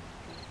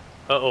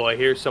 Uh-oh, I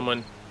hear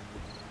someone.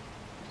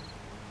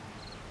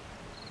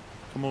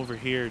 Come over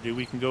here, dude.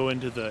 We can go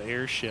into the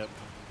airship.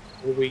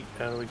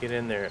 How do we get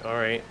in there? All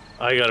right.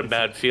 I got a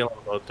bad feeling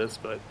about this,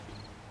 but...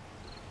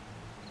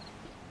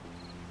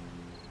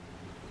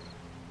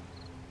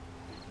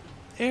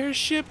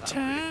 Airship I'm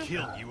gonna time.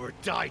 kill you or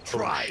die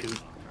trying.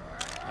 shoot.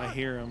 I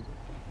hear him.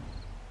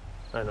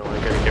 I know, I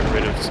gotta get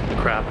rid of some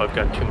crap. I've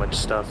got too much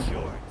stuff.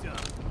 You're done.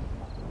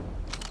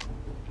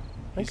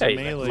 He's That a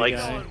guy melee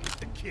likes- guy. On with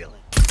the killing.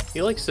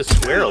 He likes to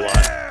swear a lot.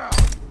 Yeah!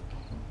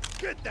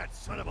 Get that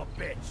son of a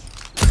bitch.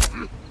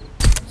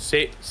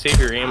 Save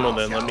your ammo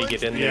then, let me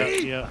get in Yeah, there.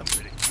 yeah. I'm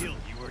gonna kill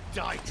you or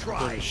die Got a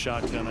trying.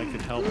 shotgun. I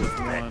could help with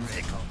one.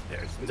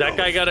 Does that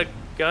guy got a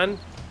gun?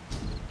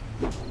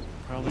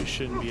 Probably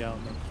shouldn't be out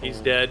in the cold. He's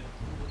dead.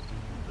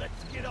 Let's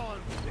get on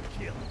with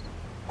the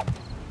killing.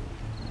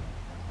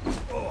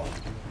 Oh.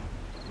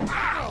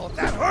 Ow,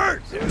 that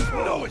hurts! There's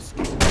no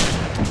escape.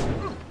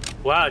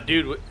 Wow,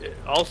 dude,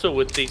 also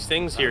with these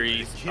things here,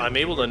 I'm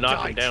able to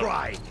knock him down.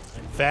 Trying.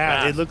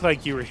 Fast. It Fast. looked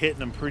like you were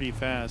hitting him pretty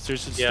fast.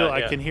 There's still. I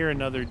yeah. can hear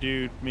another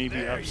dude, maybe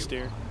There you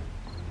upstairs.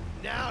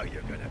 Now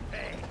you're gonna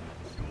pay.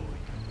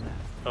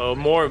 Oh,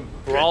 more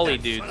brawly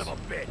Get that dudes. Son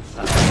of a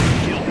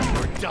bitch. Kill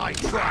you or die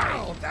trying.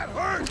 Ow, that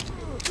hurts!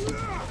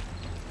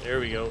 There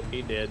we go,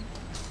 he did.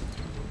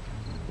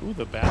 Ooh,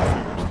 the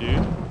bathrooms,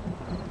 dude.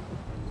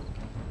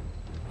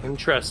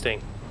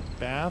 Interesting.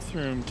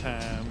 Bathroom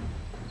time.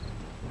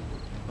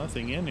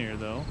 Nothing in here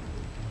though.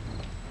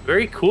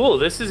 Very cool.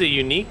 This is a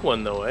unique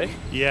one, though, eh?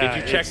 Yeah.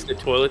 Did you check it's- the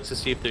toilets to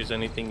see if there's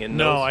anything in those?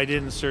 No, I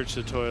didn't search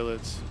the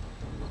toilets.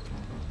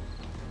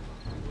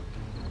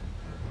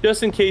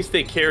 Just in case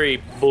they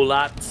carry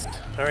bullets.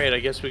 All right, I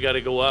guess we got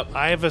to go up.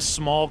 I have a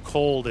small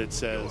cold, it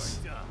says.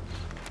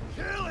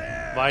 Kill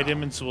him!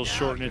 Vitamins will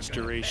shorten its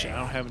duration. I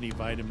don't have any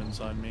vitamins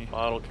on me.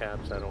 Bottle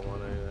caps. I don't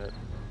want any of that.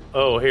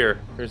 Oh,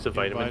 here's the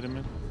vitamin.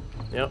 Vitamin?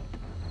 Yep.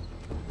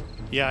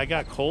 Yeah, I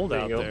got cold There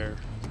you out go. there.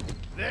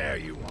 There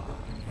you are.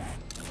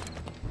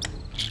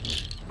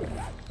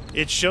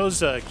 It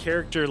shows a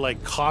character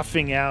like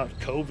coughing out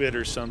COVID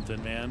or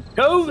something, man.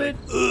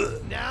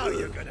 COVID. Now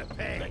you're gonna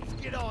pay. Let's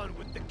get on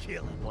with the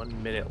killing.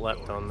 1 minute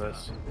left on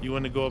this. You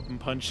want to go up and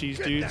punch these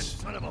Get that dudes?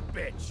 son of a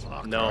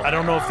bitch. No. I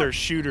don't know if they're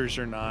shooters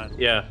or not.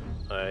 Yeah,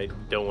 I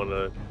don't want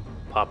to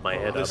pop my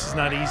head up. This is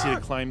not easy to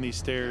climb these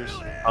stairs.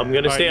 I'm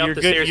gonna All stay right, up you're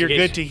the good. stairs. You're in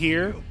good case- to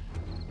hear.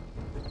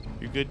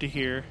 You're good to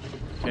hear.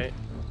 Okay.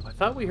 I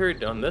thought we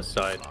heard on this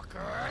side.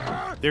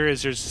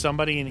 There's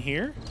somebody in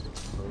here.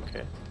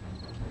 Okay.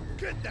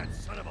 Get that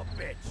son of a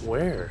bitch.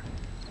 Where?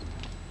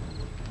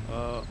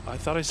 I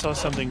thought I saw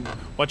something.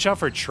 Watch out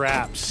for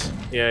traps.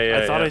 Yeah.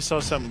 I thought yeah. I saw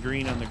something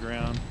green on the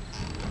ground.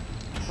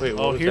 Wait,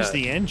 what Oh, was here's that?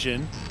 the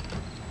engine.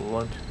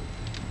 What?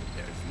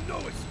 There's no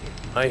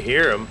escape. I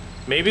hear them.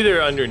 Maybe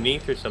they're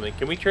underneath or something.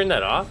 Can we turn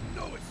that off?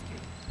 No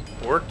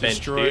escape. Workbench,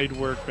 Destroyed dude.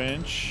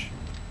 workbench.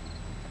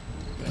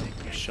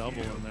 Got a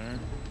shovel in there.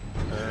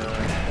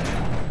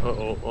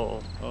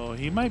 Uh-oh. Oh,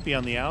 he might be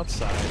on the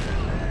outside.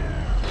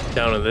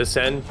 Down on this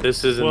end.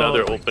 This is Well,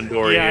 another open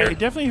door Yeah, I here.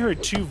 definitely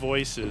heard two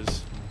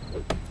voices.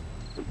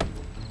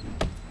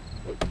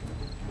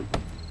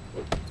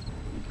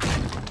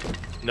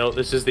 No,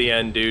 this is the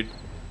end, dude.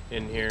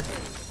 In here.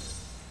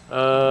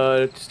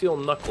 Steel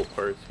knuckle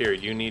parts. Here,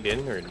 you need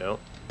in or no?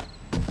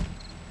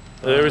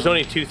 There was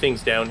only two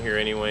things down here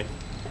anyway.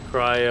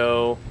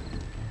 Cryo.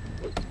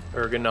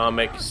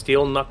 Ergonomic.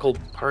 Steel knuckle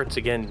parts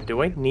again.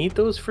 Do I need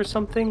those for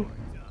something?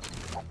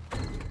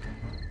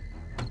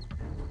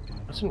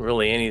 Wasn't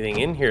really anything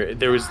in here.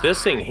 There was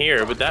this thing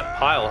here, but that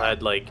pile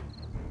had like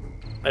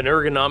an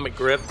ergonomic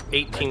grip,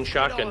 18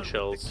 shotgun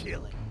shells.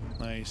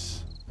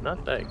 Nice.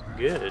 Not that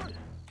good.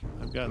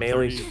 I've got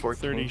Melee's 30,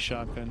 14. 30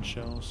 shotgun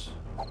shells.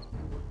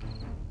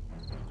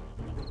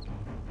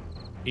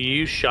 You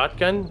use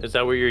shotgun? Is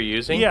that what you're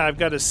using? Yeah, I've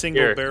got a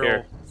single Here, barrel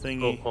here.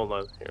 thingy. Oh, hold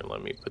on. Here,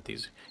 let me put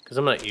these, because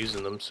I'm not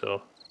using them,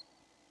 so.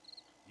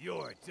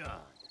 You're done.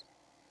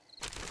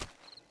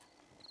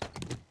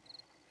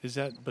 Is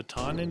that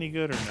baton any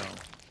good or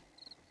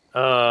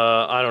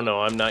no? I don't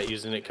know. I'm not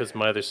using it because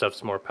my other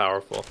stuff's more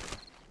powerful.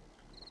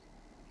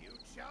 You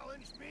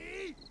challenge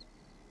me?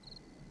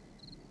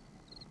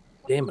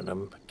 Damn it,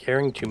 I'm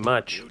carrying too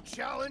much. You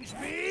challenge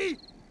me?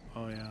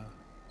 Oh yeah.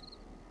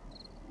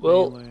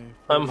 Well, Melee,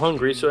 I'm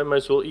hungry, so I might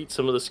as well eat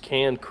some of this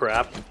canned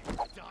crap.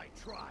 Die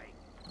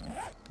trying.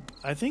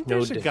 I think No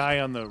there's a diff- guy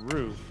on the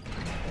roof.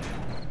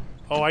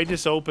 Oh, I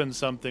just opened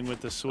something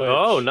with the switch.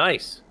 Oh,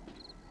 nice.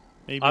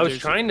 Maybe I was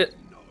there's trying to.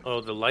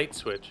 Oh, the light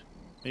switch.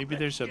 Maybe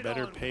there's a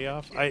better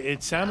payoff.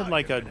 It sounded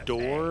like a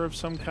door of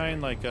some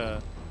kind, like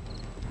a...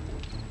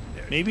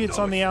 Maybe it's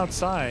on the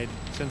outside,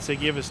 since they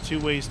give us 2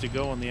 ways to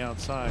go on the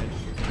outside.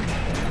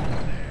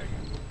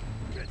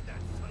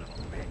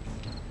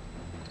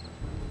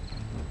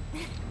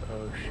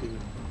 Oh, shoot.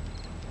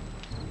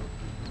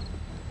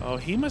 Oh,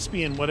 he must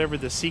be in whatever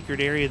the secret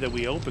area that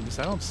we opened, because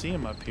I don't see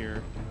him up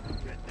here.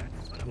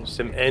 There's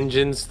some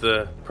engines,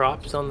 the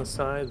props on the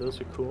side,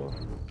 those are cool.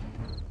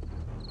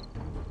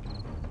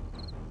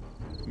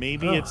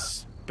 Maybe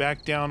it's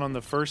back down on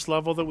the first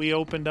level that we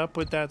opened up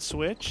with that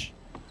switch.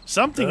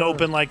 Something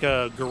opened like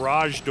a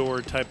garage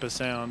door type of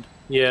sound.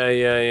 Yeah,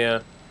 yeah, yeah.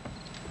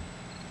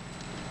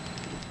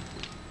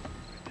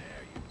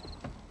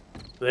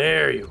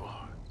 There you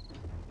are.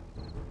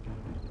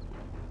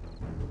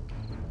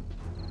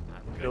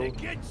 I'm gonna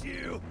get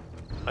you.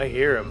 I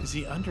hear him. Is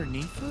he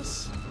underneath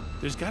us?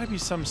 There's got to be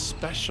some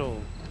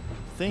special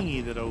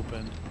thingy that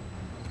opened.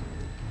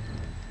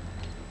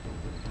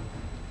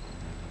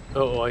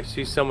 Oh, I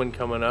see someone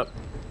coming up.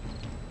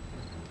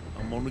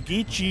 I'm gonna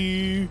get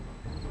you.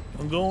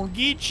 I'm gonna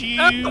get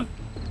you.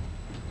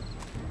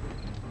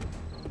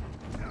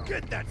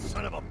 Get that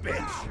son of a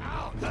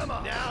bitch. Come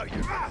on. Now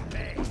you're gonna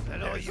pay.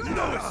 And all you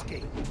no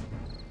escape.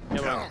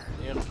 Come on.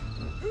 Yeah.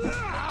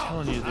 I'm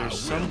telling you, there's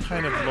some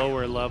kind of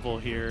lower level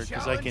here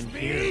because I can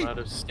hear. Out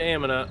of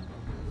stamina.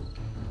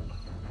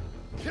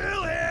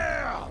 Kill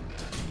him.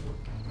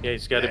 Yeah,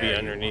 he's got to be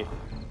underneath.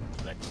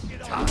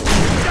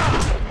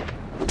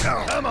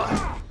 Come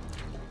on.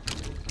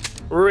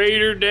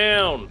 Raider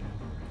down.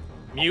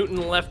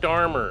 Mutant left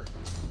armor.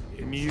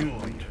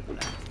 Mutant.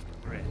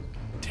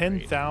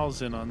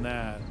 10,000 on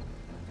that.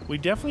 We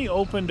definitely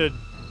opened a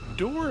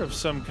door of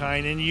some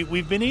kind, and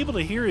we've been able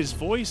to hear his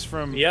voice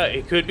from. Yeah,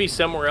 it could be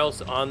somewhere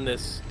else on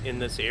this in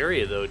this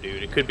area though,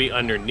 dude. It could be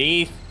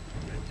underneath.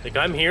 Like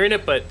I'm hearing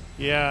it, but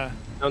yeah,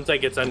 sounds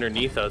like it's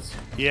underneath us.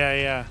 Yeah,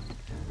 yeah.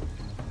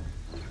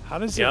 How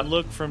does it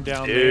look from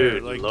down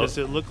Dude, there? Like, does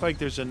it look like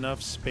there's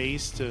enough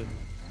space to?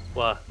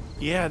 What?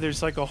 Yeah,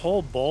 there's like a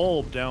whole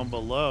bulb down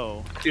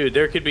below. Dude,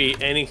 there could be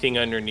anything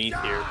underneath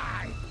here.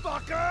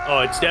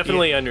 Oh, it's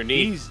definitely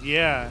underneath.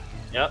 Yeah.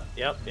 Yep.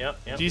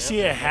 Do you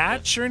see a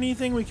hatch or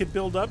anything we could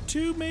build up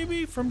to,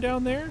 maybe, from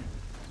down there?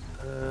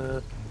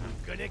 I'm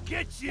gonna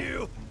get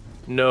you.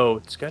 No,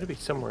 it's got to be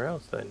somewhere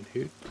else then,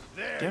 dude.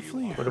 There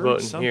Definitely What heard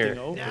about in something here?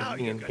 open.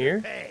 Anything in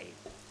here?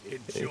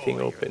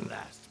 Anything open?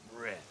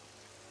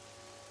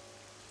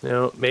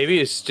 No,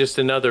 maybe it's just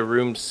another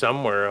room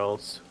somewhere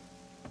else.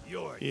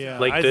 Yeah,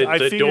 Like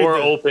the door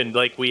opened,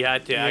 like we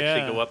had to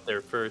actually go up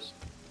there first.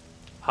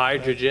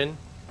 Hydrogen.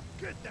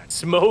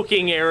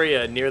 Smoking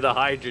area near the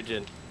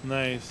hydrogen.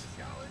 Nice.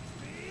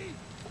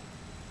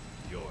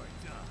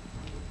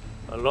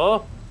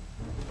 Hello?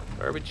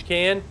 Garbage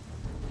can?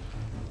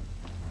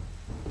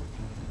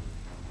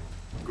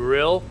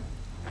 Grill?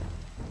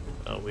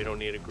 Oh, we don't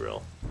need a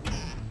grill.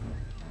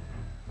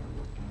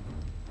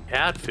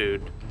 Cat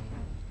food.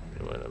 You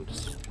know what, I'm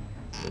just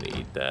gonna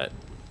eat that.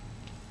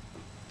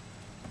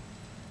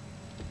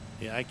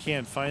 Yeah, I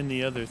can't find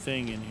the other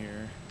thing in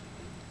here.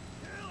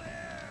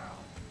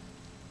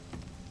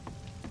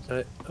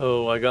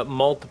 Oh, I got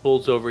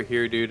multiples over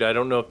here, dude. I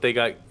don't know if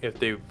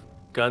they've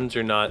guns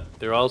or not.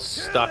 They're all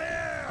stuck.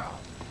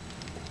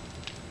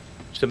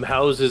 Some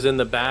houses in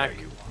the back.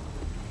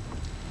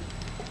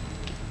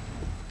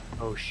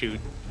 Oh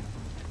shoot.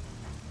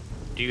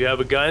 Do you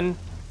have a gun?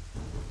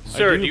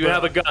 Sir, do you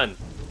have a gun?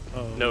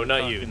 Oh, no,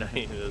 not you. Not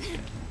you.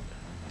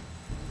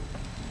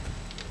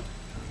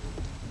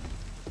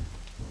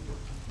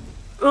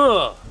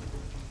 Ugh.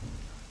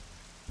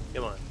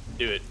 Come on.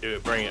 Do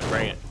it. Bring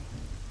it.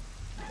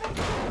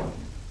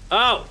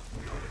 Oh!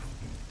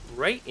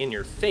 Right in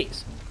your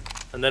face.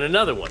 And then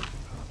another one.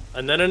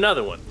 And then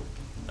another one.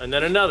 And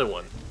then another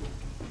one.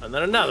 And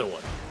then another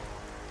one.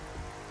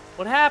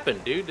 What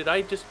happened, dude? Did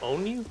I just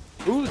own you?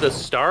 Ooh, the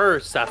star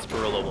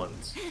sarsaparilla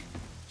ones.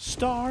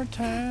 Star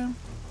time.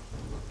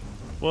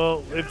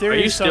 Well, if there Are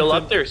is you still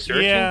something, up there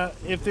searching? Yeah,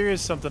 if there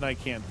is something, I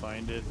can't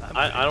find it.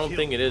 I don't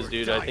think it is,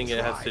 dude. I think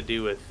it has to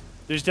do with...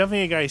 There's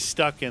definitely a guy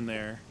stuck in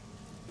there.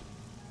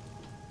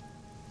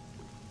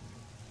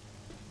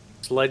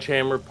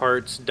 Sledgehammer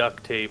parts,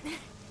 duct tape.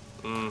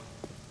 I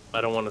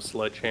don't want a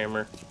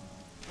sledgehammer.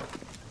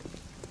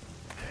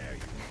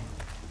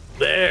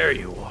 There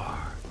you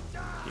are.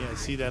 Yeah,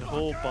 see that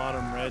whole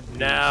bottom red piece?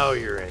 Now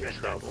you're in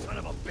trouble. Son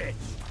of a bitch.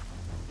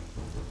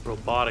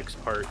 Robotics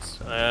parts.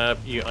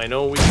 I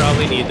know we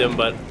probably need them,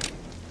 but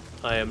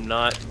I am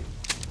not...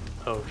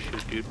 Oh,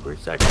 shoot, dude.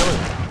 Where's that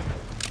going?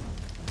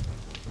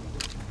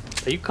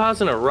 Are you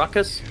causing a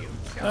ruckus?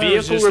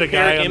 Vehicle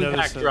repair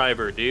impact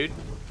driver, dude.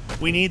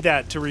 We need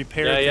that to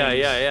repair things.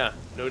 Yeah.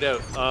 No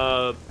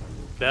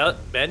doubt.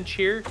 Bench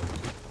here?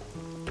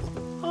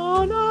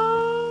 Oh,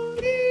 no!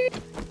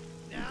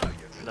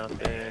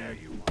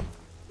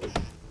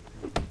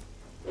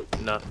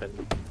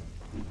 Nothing.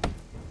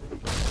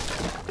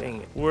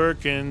 Dang it.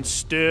 Working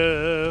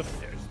stiff.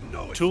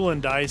 Tool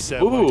and die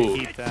set. Want to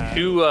keep that.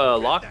 2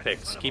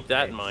 lockpicks. Keep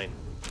that in mind.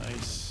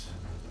 Nice.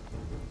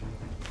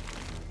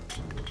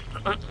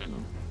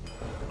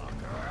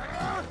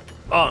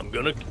 I'm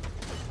gonna...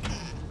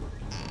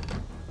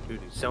 Dude,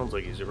 he sounds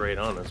like he's right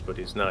on us, but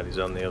he's not. He's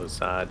on the other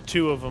side.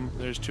 Two of them.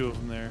 There's two of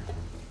them there.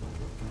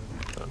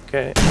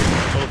 Okay.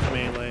 Both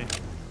melee.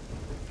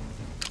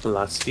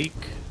 Plastique.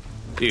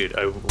 Dude,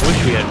 I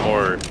wish we had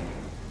more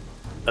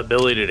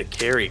ability to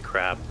carry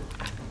crap.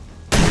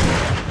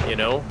 You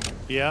know?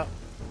 Yeah.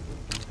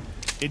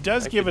 It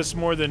does give us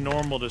more than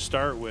normal to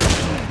start with.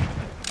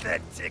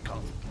 That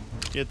tickled.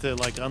 You have to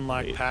like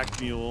unlock Pack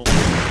Mule.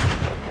 Alright,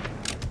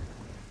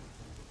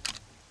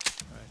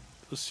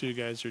 those two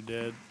guys are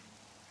dead.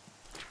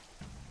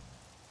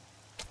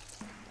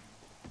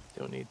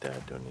 Don't need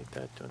that, don't need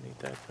that, don't need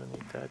that, don't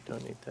need that,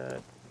 don't need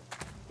that.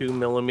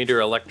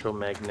 2mm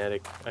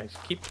electromagnetic. I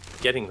keep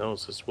getting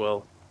those as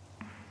well.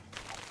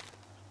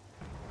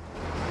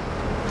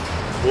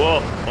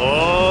 Whoa!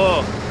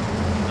 Oh!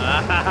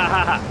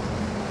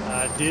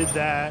 I did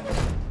that.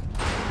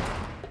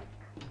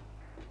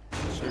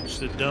 Search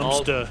the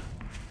dumpster.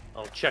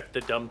 I'll check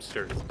the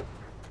dumpster.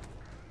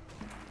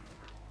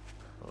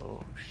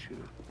 Oh,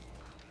 shoot.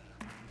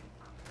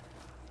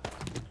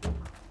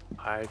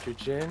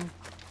 Hydrogen.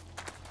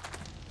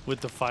 With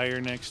the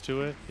fire next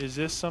to it. Is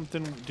this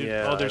something?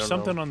 Yeah, oh, there's I don't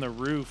something know. on the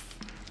roof.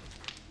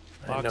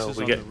 I know. Boxes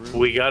on the roof.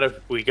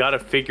 We gotta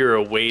figure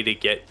a way to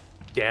get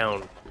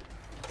down.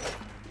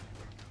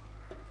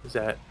 Is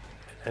that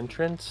an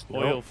entrance?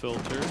 Oil Nope.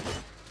 filter. Take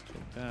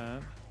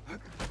that.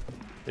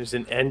 There's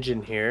an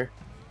engine here.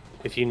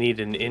 If you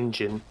need an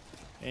engine.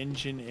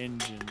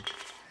 Engine.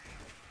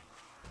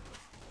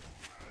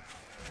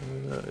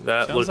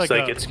 That Sounds looks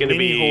like a it's gonna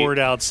mini be. horde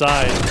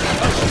outside.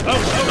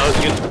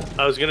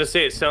 I was gonna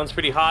say it sounds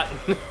pretty hot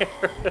in there.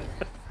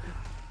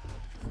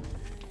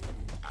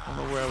 I don't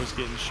know where I was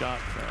getting shot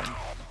from.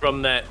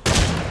 From that.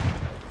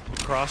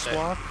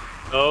 Crosswalk.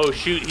 Oh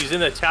shoot, he's in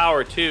the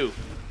tower too.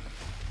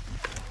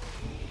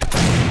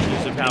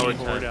 There's a Tower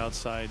mini horde time.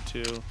 outside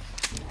too.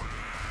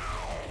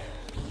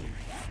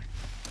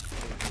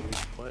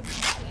 What?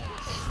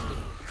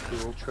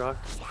 Fuel truck.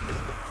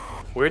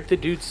 Where'd the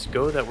dudes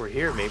go that were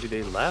here? Maybe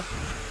they left?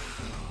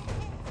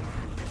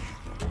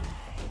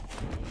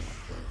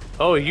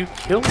 Oh, you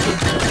killed them.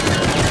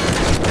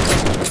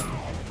 I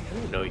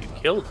didn't know you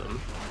killed them.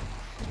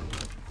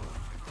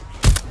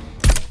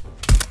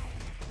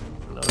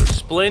 Another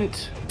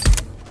splint.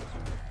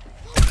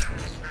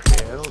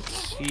 Okay, I don't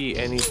see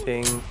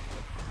anything.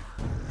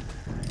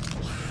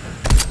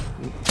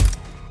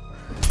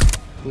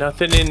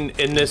 Nothing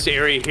in this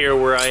area here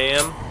where I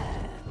am.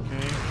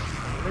 Okay.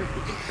 I wonder if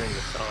we can turn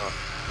this off.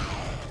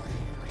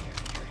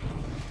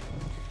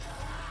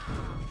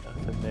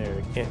 Nothing there.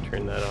 I can't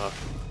turn that off.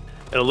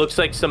 And it looks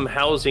like some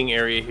housing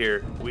area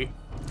here.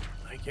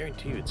 I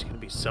guarantee you it's gonna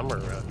be summer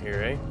around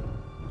here, eh?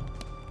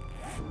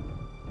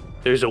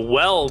 There's a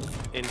well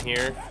in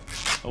here.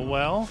 A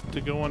well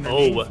to go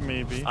underneath,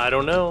 maybe. I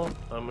don't know.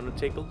 I'm gonna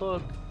take a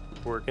look.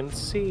 We're gonna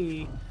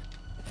see.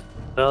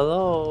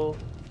 Hello.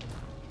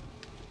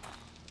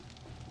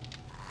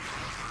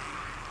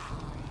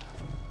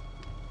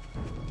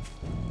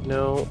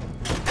 No.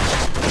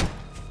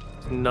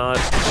 Not.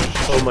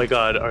 Oh my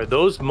god, are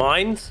those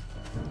mines?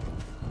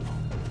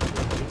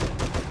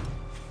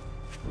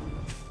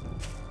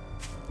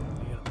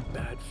 I got a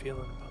bad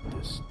feeling about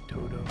this,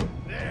 Toto.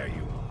 There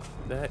you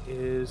are. That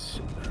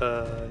is,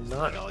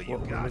 not all what you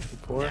we're got. looking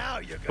for. Now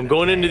you're I'm gonna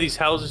going into pay. these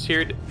houses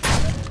here.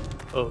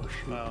 Oh,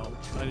 shoot. Wow,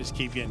 I just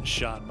keep getting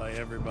shot by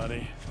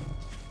everybody.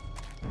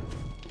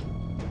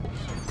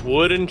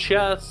 Wooden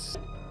chests.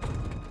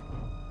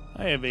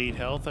 I have 8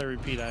 health. I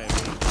repeat, I have 8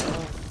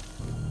 health.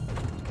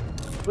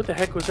 What the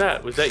heck was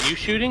that? Was that you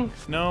shooting?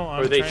 No,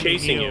 I'm Or are they trying to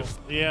chasing heal.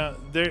 you? Yeah,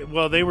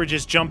 they were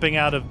just jumping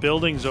out of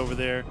buildings over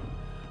there.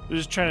 We're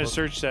just trying to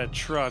search that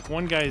truck.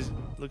 One guy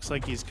looks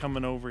like he's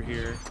coming over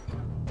here.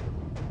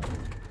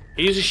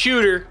 He's a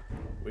shooter.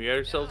 We got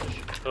ourselves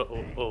a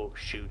oh,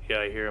 shoot. Yeah,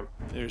 I hear him.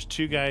 There's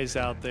 2 guys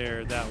out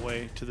there that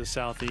way to the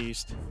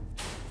southeast.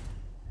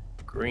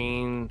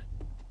 Green.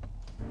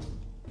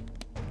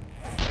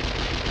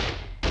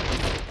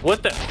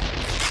 What the?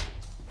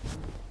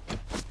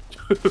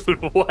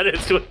 Dude, what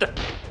is with the?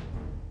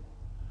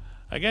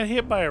 I got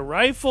hit by a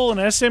rifle, an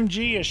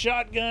SMG, a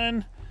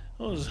shotgun.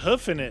 I was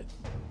hoofing it.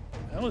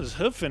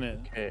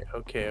 Okay.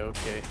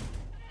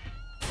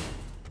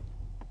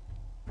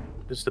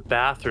 This is the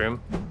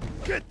bathroom.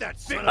 Get that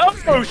son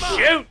of a Oh,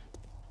 shoot!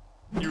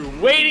 You were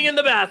waiting in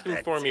the bathroom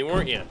for me,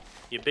 weren't you?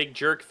 You big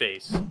jerk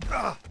face.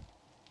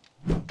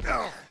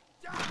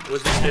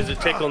 Is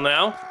it tickle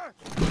now?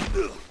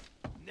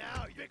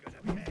 Now you're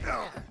gonna pay.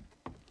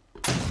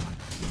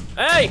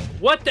 Hey,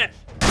 what the?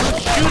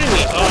 Who's shooting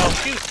me? Oh,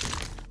 shoot.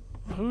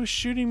 Who's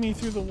shooting me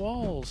through the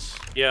walls?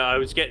 Yeah, I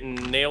was getting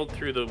nailed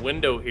through the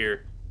window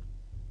here.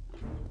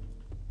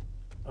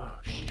 Oh,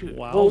 shoot.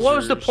 Well, what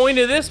was the Wowzers. point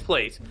of this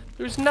place?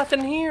 There's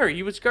nothing here.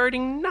 He was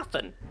guarding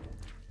nothing.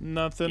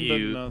 Nothing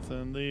You but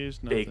nothing.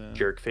 There's nothing. Big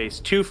jerk face.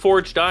 2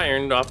 forged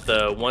iron off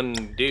the one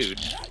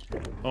dude.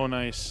 Oh,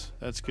 nice.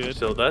 That's good.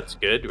 So that's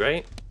good,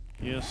 right?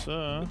 Yes,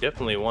 sir.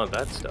 Definitely want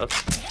that stuff.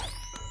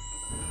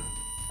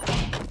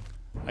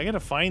 I gotta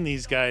find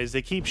these guys.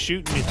 They keep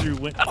shooting me through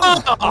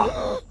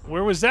windows.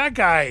 Where was that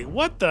guy?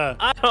 What the?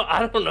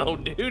 I don't know,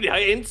 dude.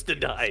 I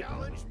insta-died.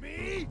 Challenge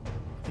me?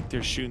 I think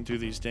they're shooting through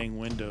these dang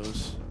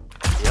windows.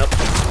 Yep.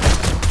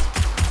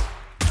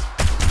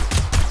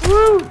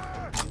 Woo!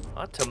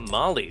 Hot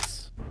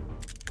tamales.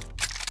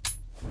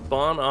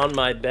 Spawn on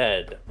my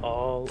bed.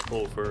 All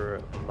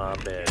over my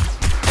bed.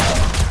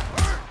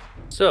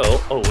 So,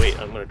 oh wait,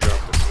 I'm gonna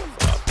drop this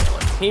stuff off while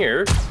I'm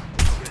here.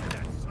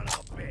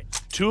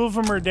 Two of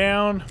them are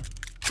down.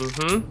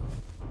 Mm-hmm.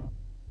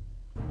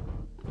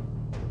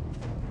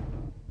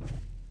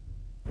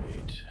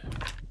 Wait.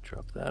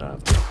 Drop that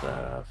off, drop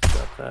that off,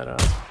 drop that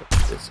off,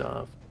 drop this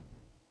off.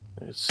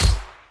 There's...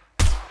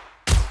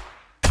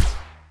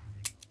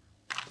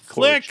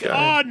 Click!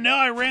 Oh no,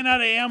 I ran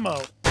out of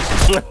ammo.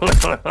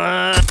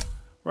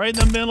 Right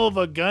in the middle of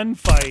a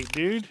gunfight,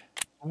 dude.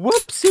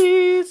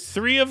 Whoopsies!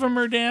 3 of them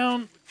are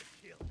down.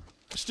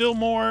 Still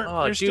more.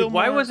 Oh, There's dude, still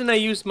why more. wasn't I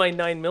using my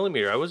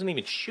 9mm? I wasn't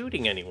even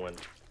shooting anyone.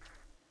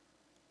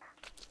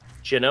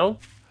 Gino?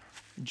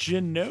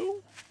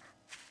 Gino?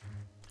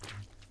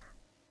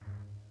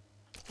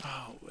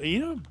 Oh, you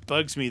know what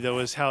bugs me, though,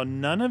 is how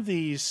none of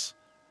these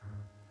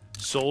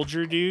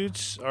soldier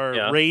dudes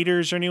or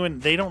raiders or anyone,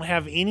 they don't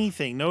have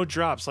anything. No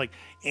drops. Like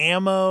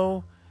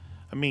ammo.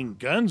 I mean,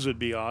 guns would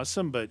be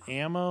awesome, but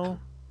ammo...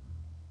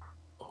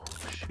 Oh,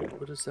 shoot,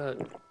 what is that?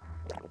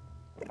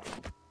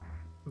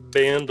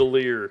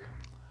 Bandolier.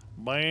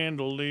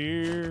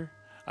 Bandolier.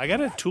 I got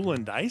a tool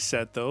and die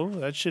set, though.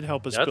 That should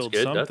help us build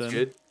something. That's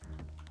good.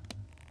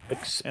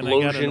 And I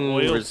got an Explosion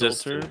oil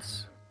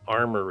resistance.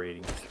 Armor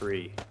rating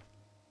 3.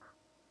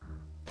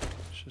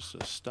 It's just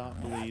a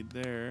stop bleed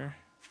there.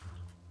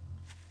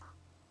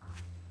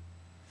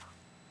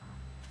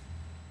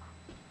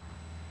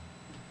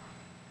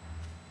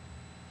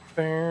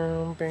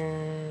 Bam,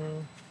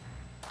 bam.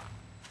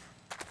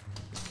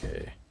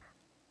 Okay.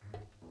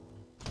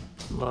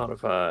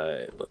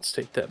 Modify. Let's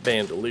take that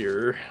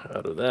bandolier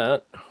out of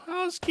that.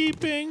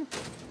 Housekeeping.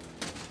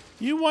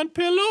 You want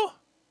pillow?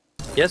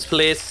 Yes,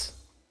 please.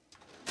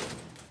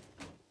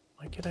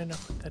 Why could I not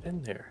put that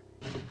in there?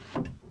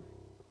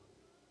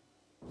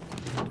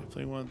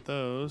 Definitely want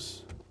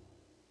those.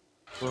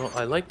 Well,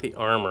 I like the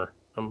armor.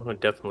 I'm gonna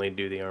definitely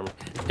do the armor.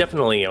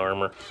 Definitely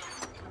armor.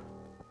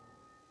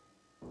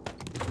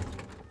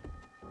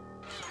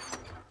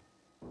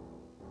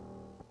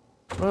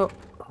 Well,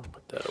 I'll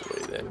put that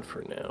away then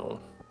for now.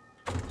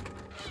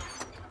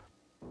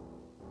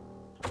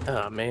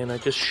 Ah, man, I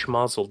just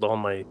schmozzled all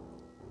my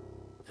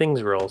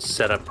things were all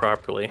set up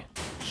properly.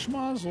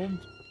 Schmozzled.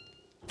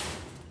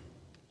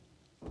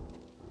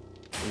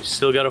 You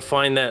still gotta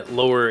find that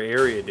lower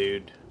area,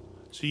 dude.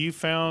 So you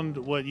found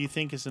what you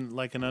think is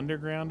like an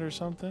underground or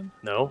something?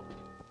 No?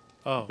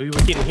 Oh. We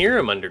can hear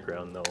him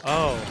underground, though.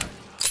 Oh.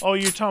 Oh,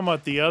 you're talking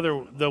about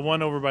the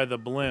one over by the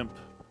blimp.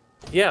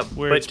 Yeah,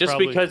 Where but just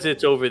because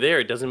it's over there,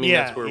 it doesn't mean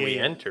that's where we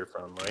yeah. enter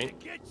from, right?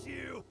 Get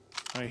you.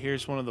 All right,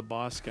 here's one of the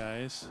boss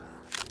guys.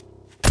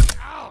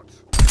 Out.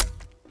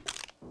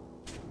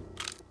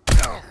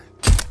 Oh,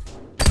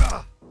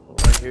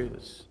 I hear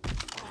this.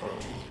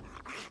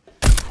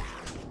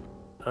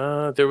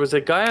 Oh. There was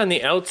a guy on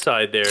the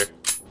outside there.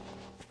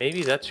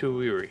 Maybe that's who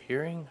we were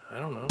hearing? I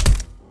don't know.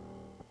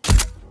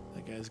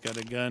 That guy's got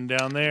a gun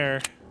down there.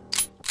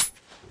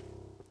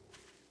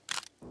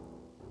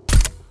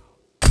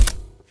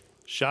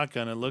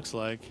 Shotgun, it looks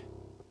like.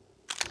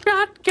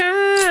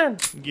 Shotgun!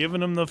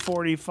 Giving him the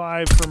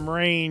 45 from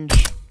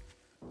range.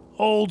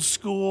 Old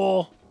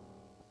school.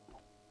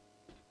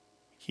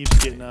 Keeps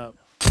getting up.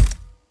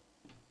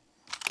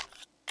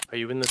 Are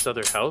you in this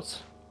other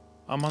house?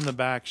 I'm on the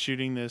back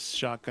shooting this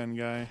shotgun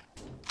guy.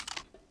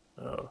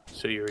 Oh,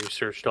 so you already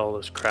searched all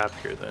this crap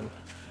here then?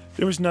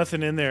 There was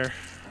nothing in there.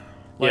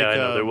 Yeah, I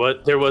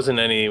know. There wasn't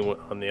any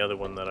on the other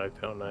one that I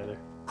found either.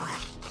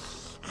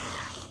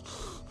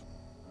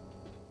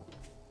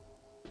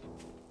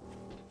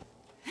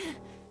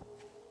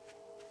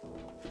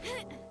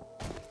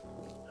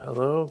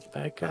 Hello,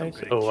 bad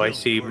guys? Oh, I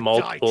see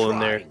multiple in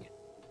there.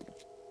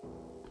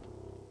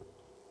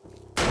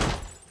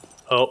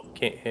 Oh,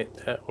 can't hit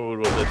that. What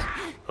was this?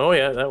 Oh,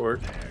 yeah, that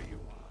worked.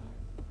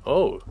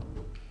 Oh,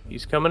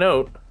 he's coming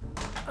out.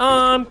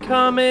 I'm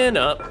coming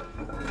up.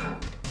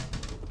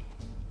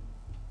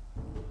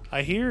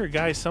 I hear a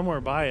guy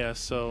somewhere by us,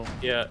 so...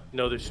 Yeah,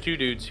 no, there's 2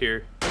 dudes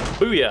here.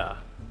 Booyah!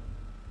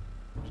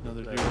 There's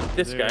another dude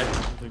This there guy.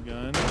 with a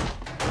gun.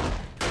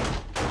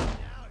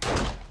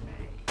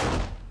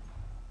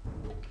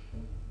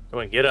 Come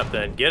on, get up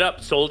then. Get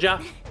up, soldier.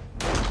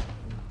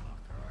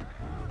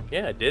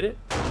 Yeah, I did it.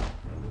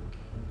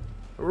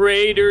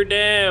 Raider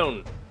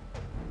down.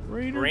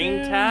 Raider Brain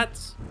down.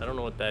 tats? I don't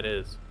know what that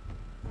is.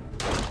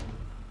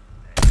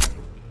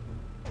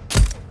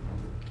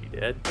 He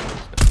dead?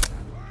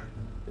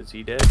 Is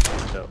he dead?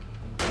 No.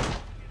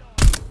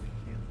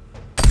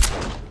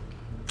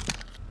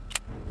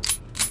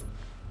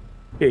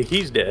 Okay,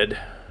 he's dead.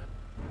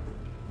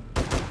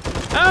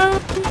 Ah!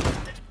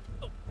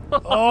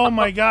 Oh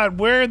my god,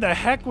 where the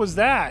heck was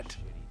that?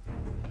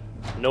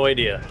 No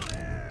idea.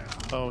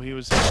 Oh, he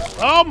was...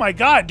 Oh, my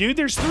God, dude.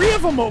 There's 3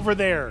 of them over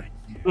there.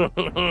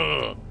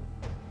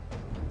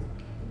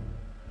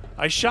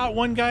 I shot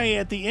one guy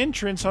at the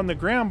entrance on the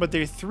ground, but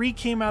there 3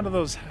 came out of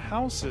those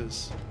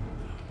houses.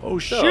 Oh,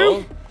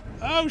 shoot.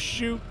 Oh,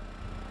 shoot.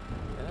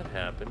 That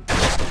happened.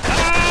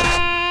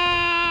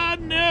 Ah,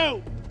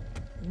 no.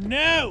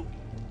 No.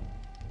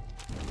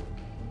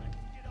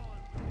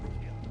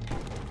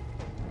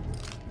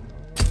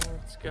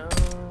 Let's go.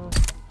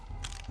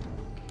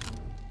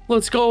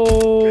 Let's go.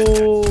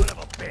 Good, that son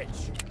of a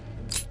bitch.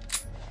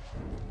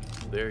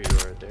 There you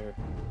are, there.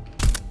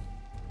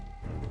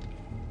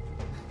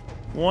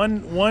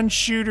 One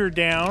shooter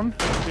down.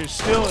 There's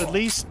still at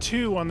least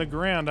 2 on the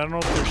ground. I don't know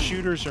if they're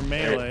shooters or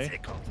melee.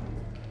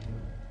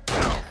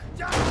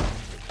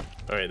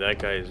 Alright, that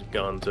guy is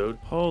gonzoed.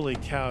 Holy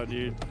cow,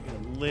 dude.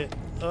 Lit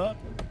up.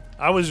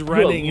 I was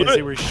running as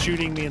they were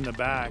shooting me in the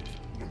back.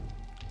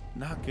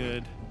 Not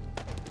good.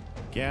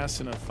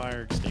 Gas and a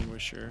fire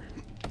extinguisher.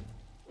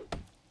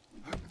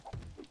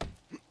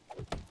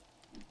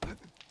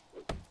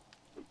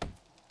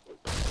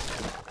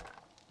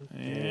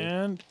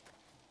 And...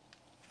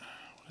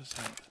 what is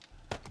that?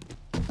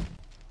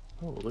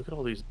 Oh, look at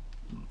all these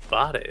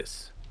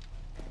bodies.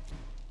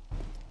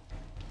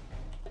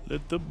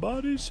 Let the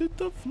bodies hit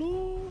the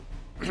floor.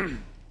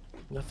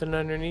 Nothing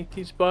underneath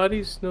these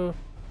bodies? No.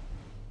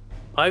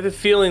 I have a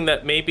feeling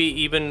that maybe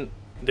even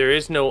there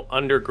is no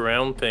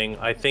underground thing.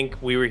 I think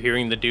we were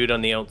hearing the dude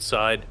on the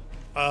outside.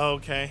 Oh,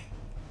 okay.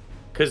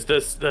 Because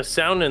the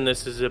sound in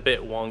this is a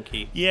bit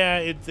wonky.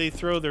 Yeah, they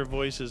throw their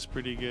voices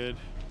pretty good.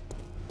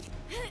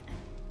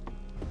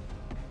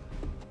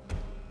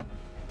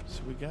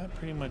 So we got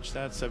pretty much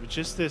that stuff. It's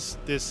just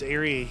this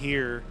area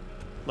here,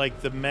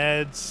 like the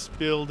meds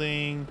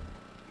building.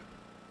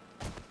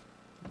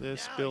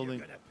 This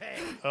building.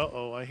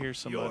 Uh-oh, I hear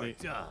somebody.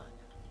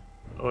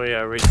 Oh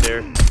yeah, right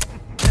there.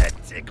 That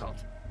tickled.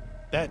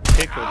 That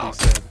tickled, he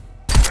said.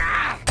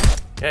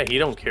 Yeah, he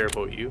don't care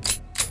about you.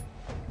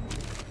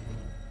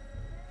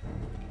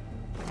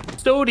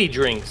 Sody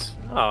drinks.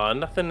 Aw,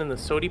 nothing in the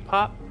sody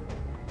pop.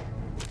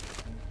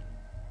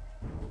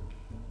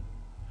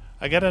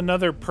 I got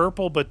another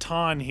purple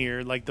baton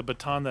here, like the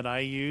baton that I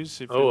use.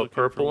 If Oh, a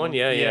purple one?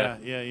 Yeah, yeah.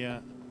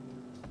 Yeah.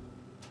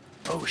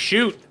 Oh,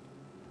 shoot.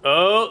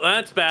 Oh,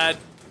 that's bad.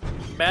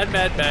 Bad.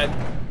 There's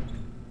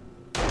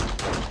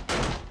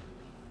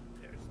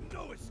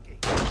no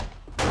escape.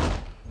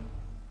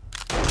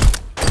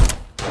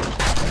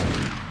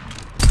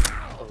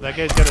 That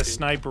guy's got a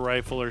sniper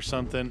rifle or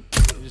something.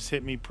 He just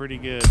hit me pretty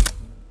good.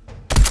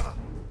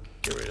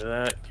 Get rid of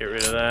that. Get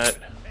rid of that.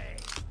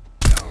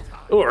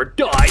 Or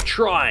die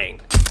trying.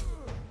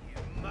 You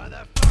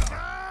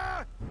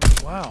motherfucker!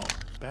 Wow,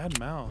 bad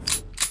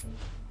mouth.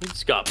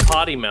 He's got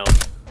potty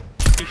mouth.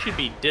 He should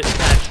be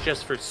dispatched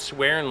just for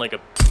swearing like a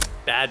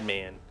bad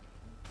man.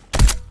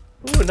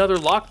 Ooh, another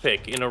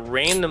lockpick in a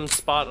random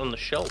spot on the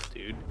shelf,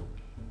 dude.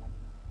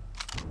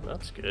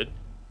 That's good.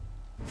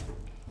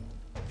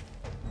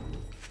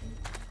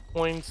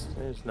 Points.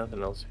 There's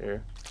nothing else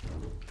here.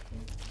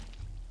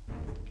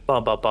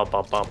 Well,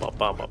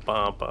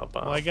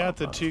 I got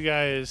the 2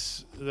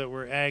 guys that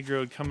were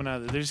aggroed coming out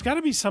of there. There's got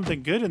to be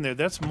something good in there.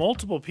 That's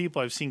multiple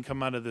people I've seen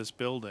come out of this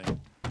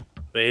building.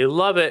 They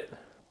love it.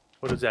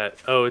 What is that?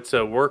 Oh, it's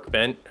a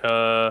workbench.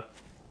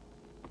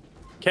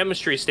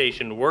 Chemistry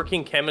station.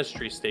 Working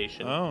chemistry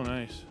station. Oh,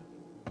 nice.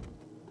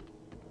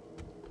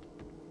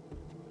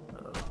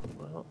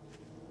 Well,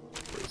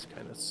 this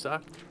kind of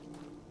sucked.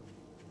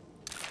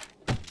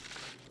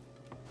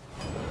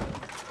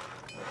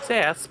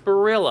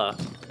 Sarsaparilla.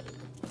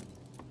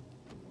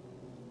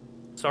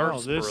 Wow,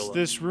 Sarsaparilla.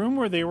 this room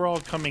where they were all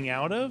coming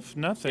out of?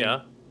 Nothing.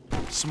 Yeah.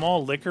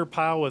 Small liquor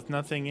pile with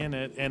nothing in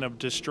it and a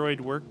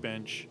destroyed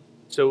workbench.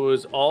 So it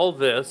was all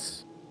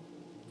this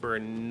for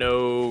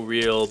no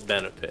real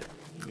benefit.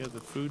 You got the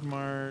food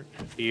mart.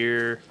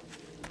 Beer.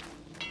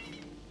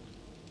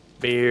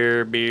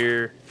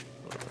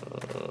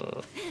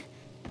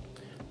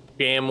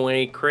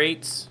 Jamway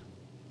crates.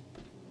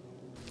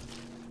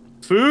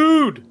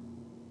 Food!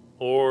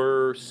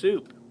 Or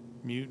soup.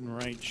 Mutant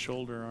right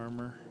shoulder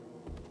armor.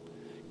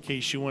 In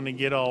case you want to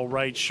get all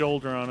right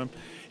shoulder on them.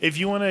 If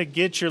you want to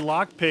get your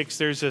lockpicks,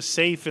 there's a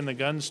safe in the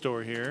gun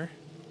store here.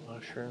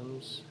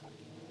 Mushrooms.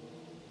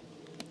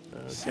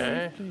 Okay.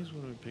 Safe, please,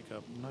 what do we pick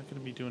up? I'm not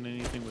going to be doing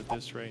anything with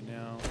this right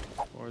now.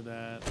 Or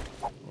that.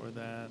 Or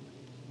that.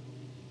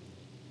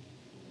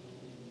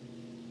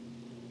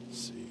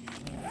 Let's see.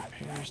 Any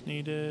repairs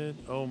needed?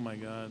 Oh my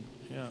god.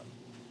 Yeah.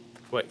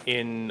 What,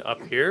 in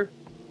up here?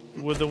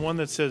 With the one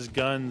that says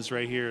guns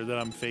right here that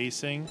I'm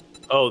facing.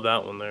 Oh,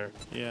 that one there.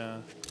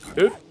 Yeah.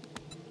 Good.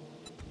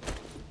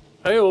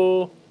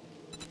 Hey-oh.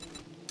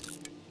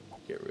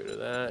 Get rid of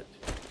that.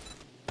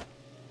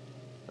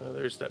 Oh,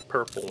 there's that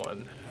purple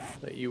one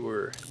that you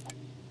were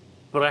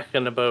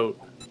bragging about.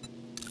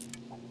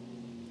 I'm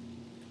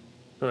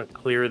gonna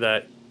clear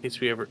that in case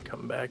we ever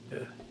come back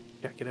to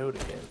check it out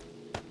again.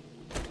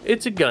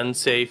 It's a gun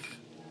safe.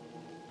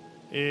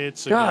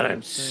 It's a God, gun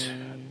I'm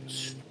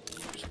safe.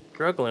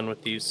 struggling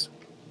with these.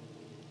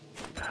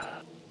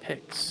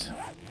 picks. I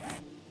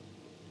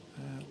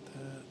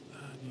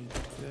need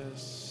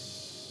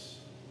this.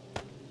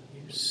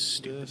 You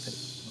stupid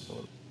This.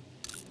 thing.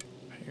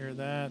 Repair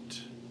that.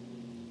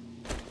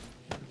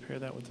 Repair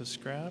that with the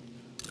scrap.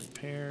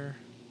 Repair.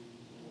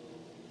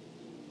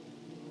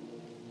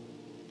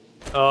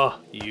 Oh,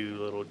 you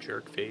little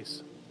jerk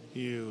face.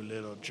 You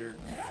little jerk.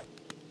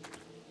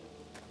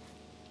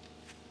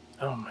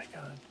 Oh my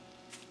god.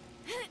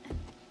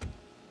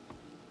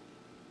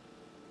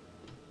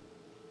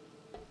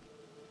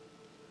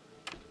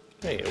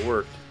 Hey, it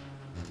worked.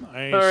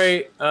 Nice. All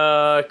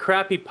right,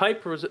 crappy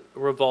pipe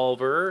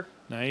revolver.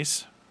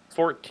 Nice.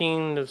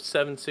 14 of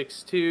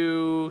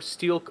 7.62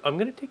 steel. I'm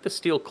gonna take the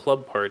steel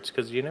club parts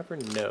because you never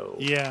know.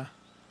 Yeah.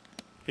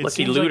 It Lucky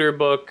seems looter like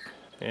book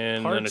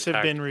and parts then a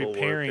have been tactical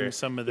repairing warfare.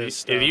 some of this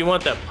If stuff. you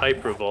want that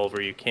pipe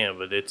revolver, you can,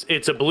 but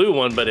it's a blue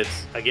one, but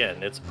it's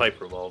a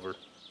pipe revolver.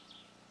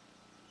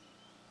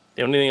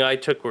 The only thing I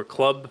took were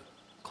club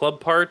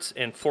parts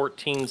and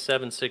 14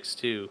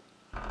 7.62.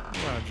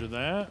 Roger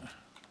that.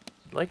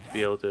 I'd like to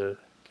be able to.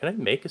 Can I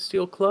make a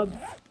steel club?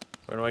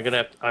 Or am I gonna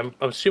have to, I'm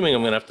assuming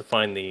I'm gonna have to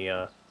find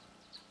the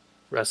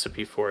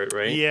recipe for it,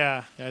 right?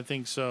 Yeah, I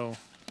think so.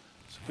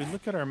 So if we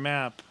look at our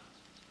map,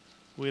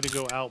 we got to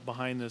go out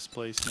behind this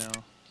place now.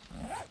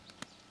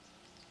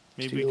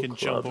 Maybe Steel we can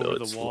jump club, over though,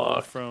 the it's wall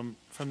locked. from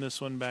this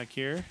one back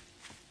here.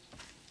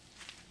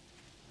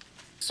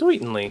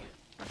 Certainly.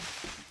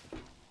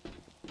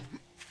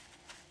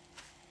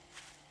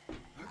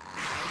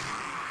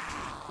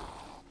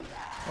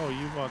 Oh,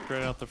 you walked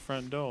right out the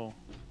front door.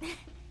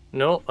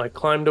 No, I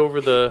climbed over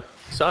the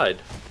side.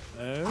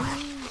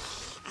 Oh.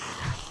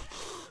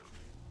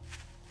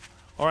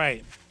 All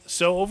right.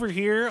 So over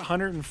here,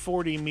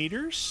 140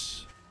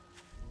 meters.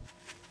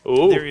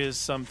 Oh. There is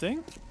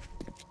something.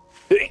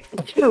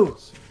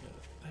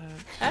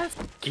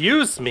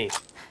 Excuse me.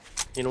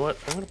 You know what?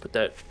 I'm gonna put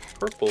that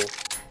purple.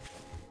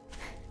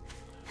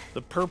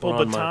 The purple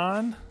On my-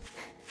 baton.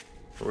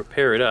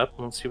 Repair it up.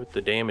 Let's see what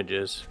the damage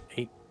is.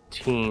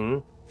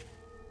 18.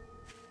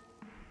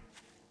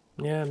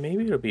 Yeah,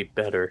 maybe it'll be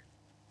better.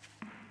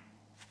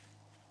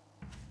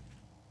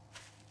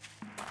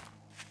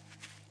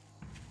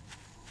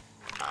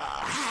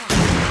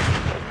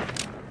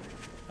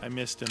 I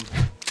missed him.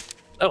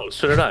 Oh,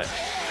 so did I.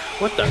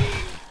 What the?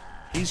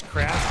 He's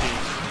crafty.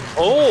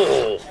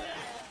 Oh!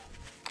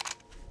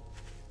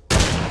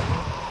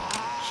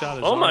 Shot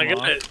his Oh my arm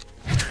off. god!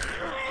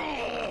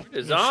 Where did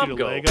his Shoot arm a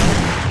go? leg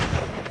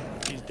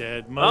off. He's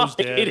dead. Mo's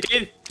Oh, dead. he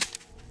did.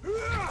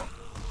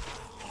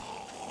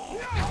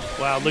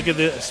 Wow, look at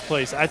this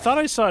place. I thought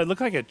I saw it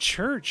looked like a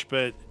church,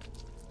 but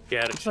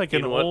Yeah, it's like you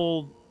an know what?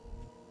 old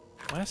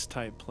West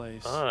type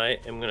place. I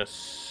am gonna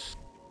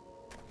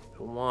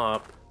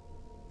swap.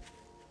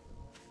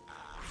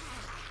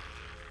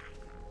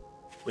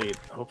 Wait,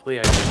 hopefully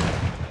I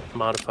can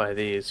modify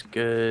these.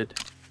 Good.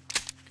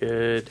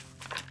 Good.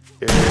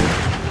 Good.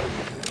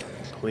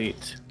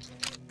 Complete.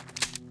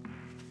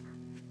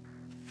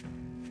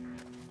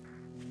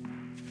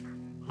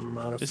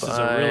 Modify. This is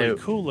a really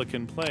cool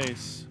looking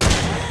place.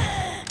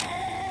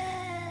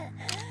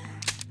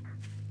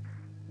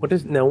 What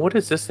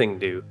does this thing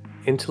do?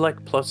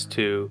 Intellect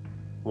 +2,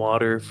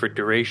 water for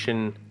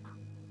duration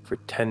for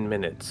 10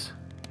 minutes.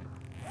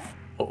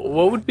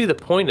 What would be the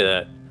point of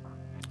that?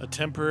 A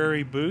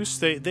temporary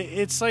boost.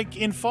 It's like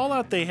in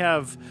Fallout they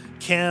have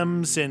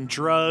chems and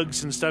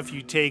drugs and stuff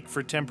you take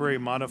for temporary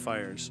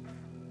modifiers.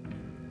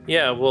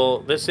 Yeah, well,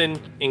 this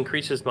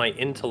increases my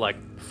intellect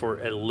for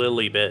a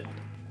lily bit.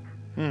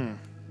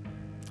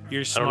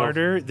 You're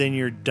smarter, then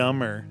you're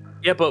dumber.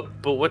 Yeah, but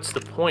what's the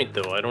point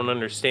though? I don't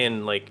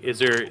understand. Like, is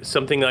there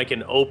something that I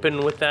can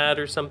open with that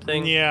or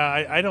something?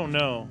 Yeah, I don't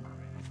know.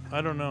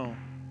 I don't know.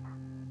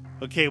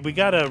 Okay, we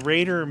got a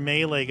raider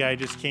melee guy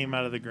just came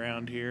out of the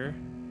ground here.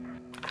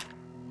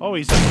 Oh,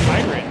 he's a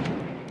pirate.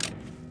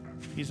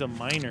 He's a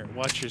miner.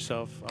 Watch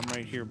yourself. I'm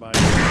right here by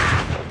you.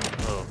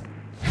 Oh.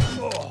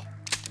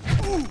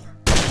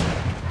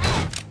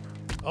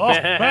 Oh,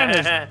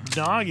 man, his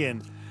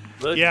noggin.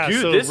 Look, Yeah,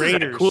 dude, so this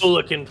raiders. is a cool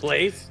looking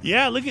place.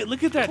 Yeah, look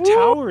at that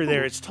tower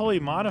there. It's totally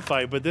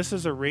modified, but this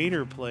is a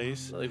raider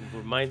place. Like,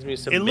 reminds me of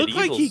some It looked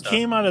like medieval he stuff.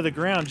 came out of the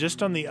ground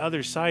just on the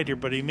other side here,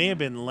 but he may have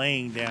been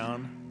laying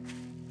down.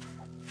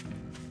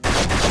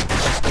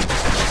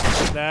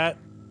 That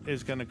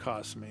is going to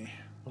cost me.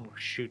 Oh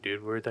shoot,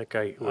 dude, where'd that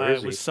guy? Where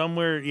is It was he?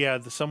 somewhere, yeah,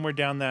 somewhere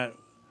down that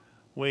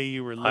way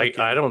you were looking.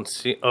 I don't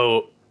see.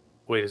 Oh,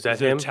 wait, is that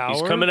there a him? He's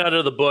tower? coming out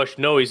of the bush.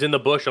 No, he's in the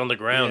bush on the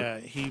ground. Yeah,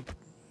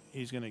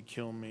 he's going to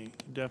kill me.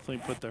 Definitely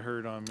put the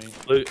hurt on me.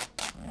 Look,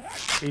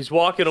 he's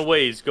walking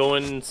away. He's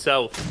going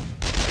south.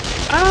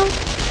 Oh,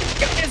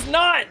 it's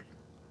not.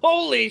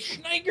 Holy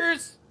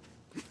schneigers!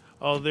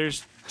 Oh,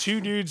 there's two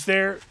dudes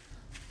there.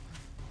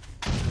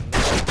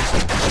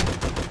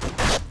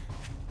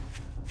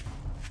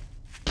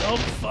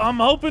 Oh, I'm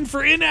hoping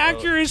for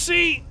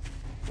inaccuracy.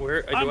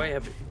 Where do I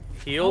have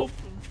heal?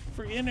 Hoping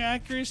for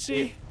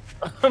inaccuracy.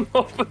 I'm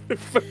hoping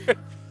for.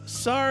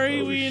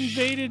 Sorry, Oh, we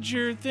invaded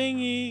your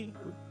thingy.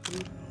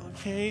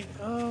 Okay.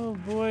 Oh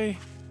boy.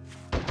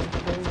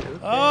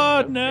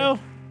 Oh, no.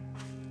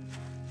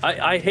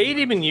 I hate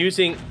even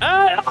using...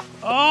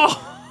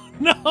 Oh,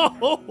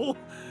 no.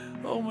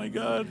 Oh, my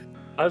God.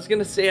 I was going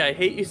to say, I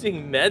hate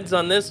using meds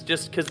on this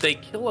just because they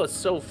kill us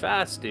so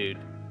fast, dude.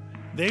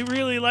 They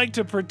really like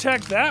to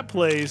protect that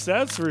place,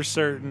 that's for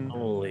certain.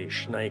 Holy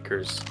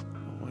schnikers.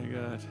 Oh, my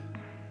God.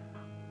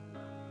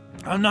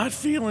 I'm not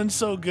feeling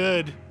so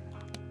good.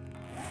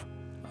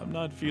 I'm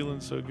not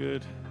feeling so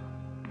good.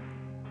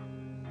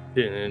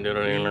 Hey,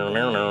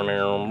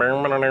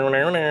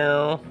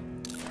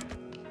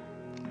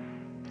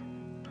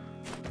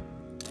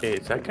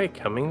 is that guy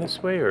coming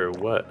this way or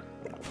what?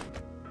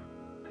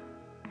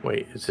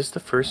 Wait, is this the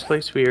first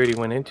place we already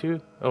went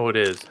into? Oh, it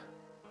is.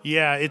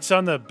 Yeah, it's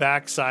on the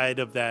back side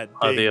of that.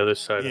 On the other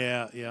side.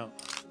 Yeah, yeah.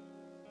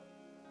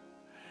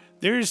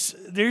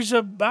 There's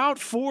about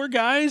 4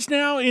 guys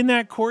now in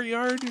that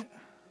courtyard,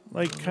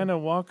 like kind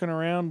of walking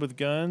around with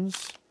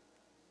guns.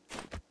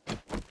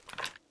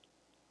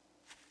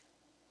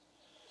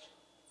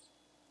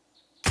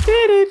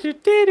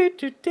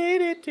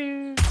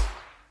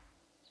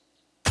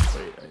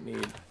 Wait, I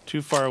need...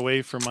 Too far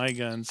away for my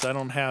guns. I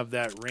don't have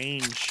that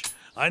range.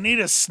 I need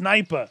a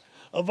sniper.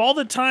 Of all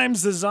the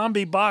times the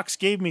zombie box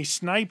gave me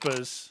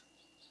snipers.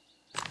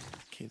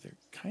 Okay, they're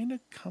kind of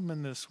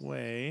coming this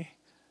way,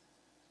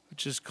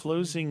 which is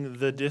closing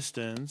the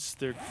distance.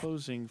 They're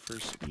closing for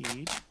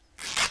speed.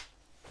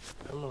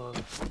 Come on.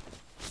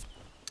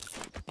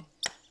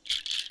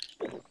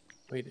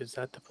 Wait, is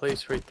that the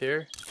place right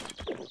there?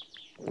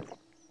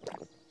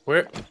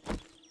 Where?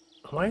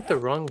 Am I at the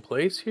wrong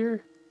place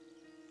here?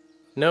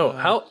 No,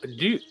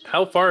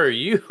 how far are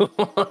you?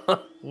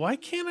 Why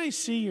can't I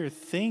see your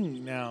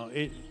thing now?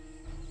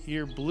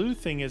 Your blue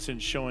thing isn't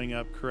showing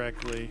up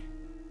correctly.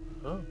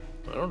 Oh,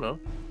 I don't know.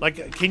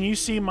 Like, can you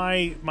see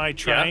my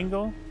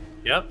triangle?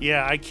 Yep.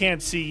 Yeah, I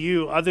can't see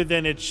you other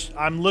than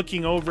I'm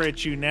looking over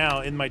at you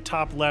now. In my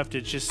top left,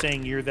 it's just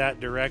saying you're that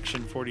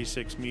direction,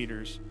 46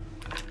 meters.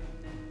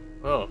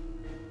 Oh.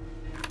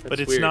 But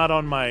it's weird. not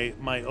on my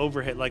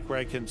overhead, like where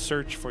I can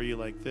search for you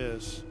like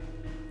this.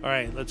 All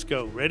right, let's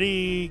go.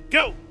 Ready,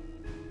 go!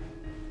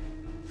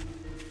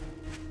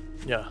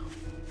 Yeah.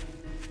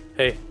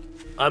 Hey,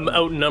 I'm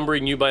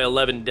outnumbering you by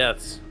 11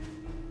 deaths.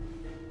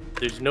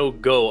 There's no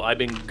go. I've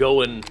been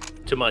going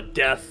to my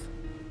death.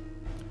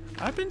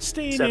 I've been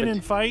staying in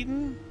and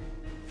fighting.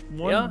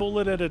 One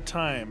bullet at a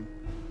time.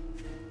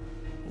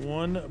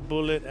 One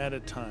bullet at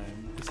a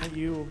time. Is that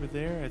you over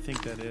there? I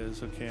think that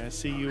is. Okay, I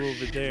see you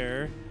over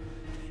there.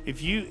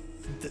 If you...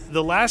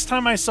 The last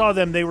time I saw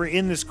them, they were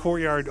in this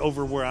courtyard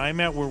over where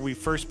I'm at, where we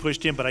first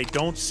pushed in, but I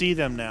don't see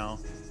them now.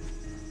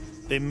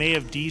 They may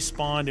have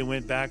despawned and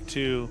went back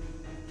to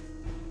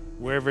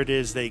wherever it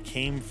is they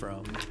came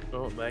from.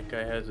 Oh, that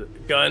guy has a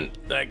gun.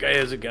 That guy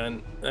has a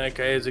gun. That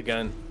guy has a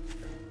gun.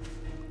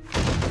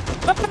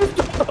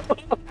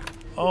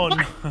 Oh,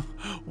 no.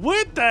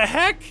 What the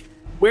heck?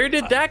 Where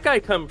did that guy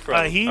come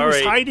from? He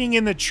was hiding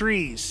in the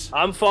trees.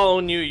 I'm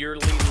following you. You're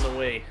leading the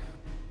way.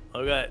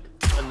 I got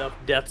enough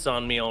deaths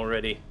on me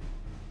already.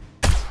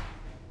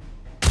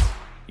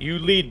 You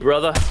lead,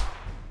 brother.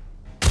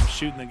 I'm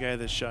shooting the guy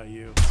that shot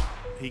you.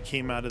 He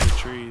came out of the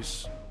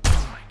trees.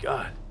 Oh my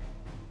god.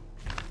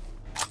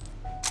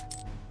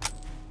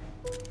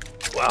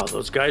 Wow,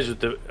 those guys with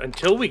the...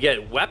 Until we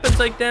get weapons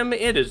like them,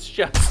 it is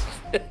just...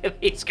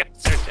 These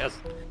guys are just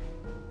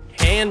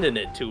handing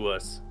it to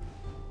us.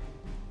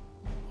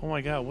 Oh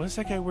my god, what is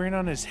that guy wearing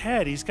on his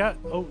head? He's got...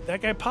 Oh,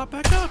 that guy popped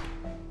back up.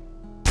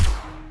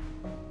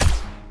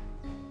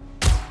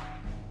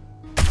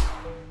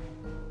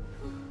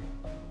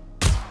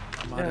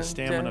 I'm out of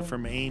stamina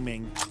from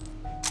aiming.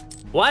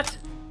 What?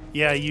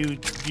 Yeah, you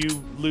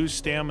lose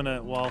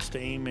stamina whilst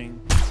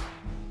aiming.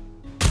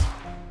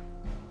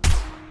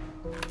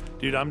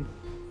 Dude, I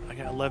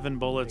got 11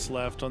 bullets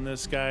left on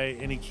this guy,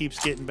 and he keeps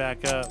getting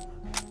back up.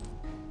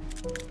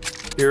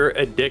 Pure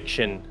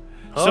addiction.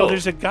 So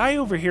there's a guy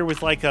over here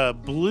with like a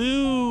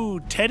blue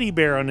teddy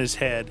bear on his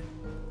head.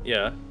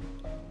 Yeah.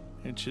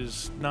 Which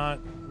is not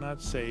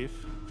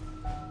safe.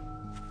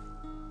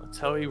 That's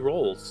how he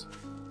rolls.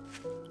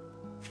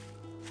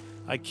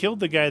 I killed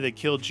the guy that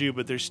killed you,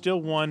 but there's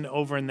still one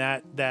over in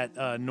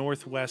that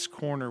northwest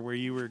corner where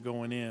you were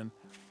going in.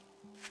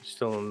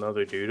 Still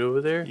another dude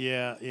over there?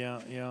 Yeah.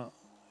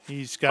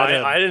 He's got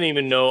I didn't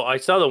even know. I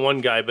saw the one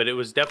guy, but it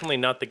was definitely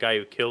not the guy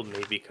who killed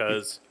me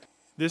because...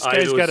 This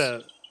guy's got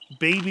a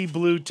baby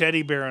blue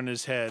teddy bear on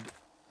his head.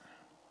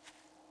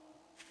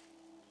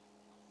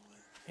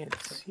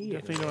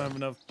 Definitely don't have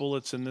enough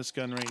bullets in this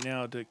gun right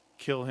now to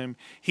kill him.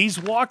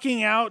 He's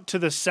walking out to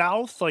the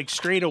south, like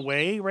straight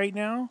away right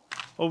now,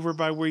 over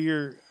by where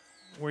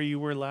you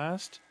were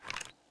last.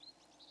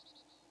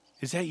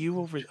 Is that you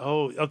over?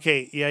 Oh,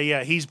 okay,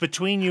 yeah. He's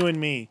between you and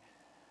me,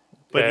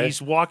 but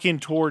he's walking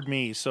toward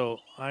me, so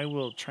I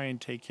will try and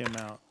take him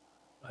out.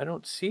 I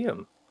don't see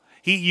him.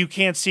 You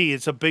can't see.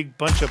 It's a big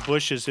bunch of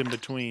bushes in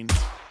between.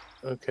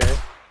 Okay.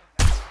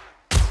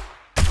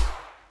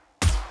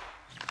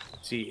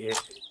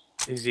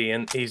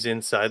 He's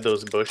inside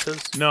those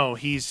bushes? No,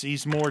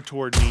 he's more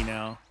toward me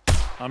now.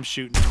 I'm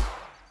shooting him.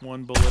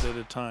 One bullet at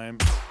a time.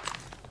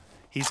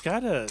 He's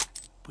got a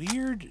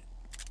weird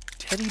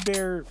teddy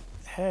bear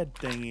head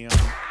thingy on.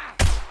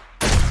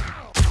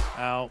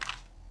 Ow.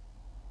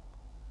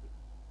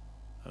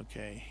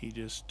 Okay, he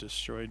just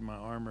destroyed my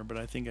armor, but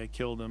I think I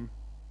killed him.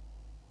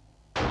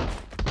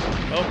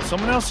 Oh,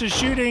 someone else is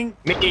shooting.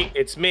 Me,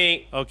 it's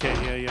me.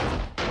 Okay,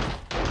 yeah.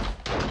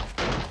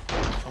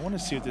 I want to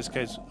see what this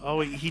guy's... Oh,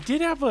 he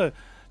did have a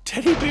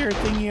teddy bear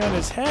thingy on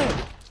his head.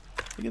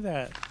 Look at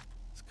that.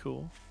 It's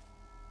cool.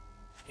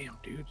 Damn,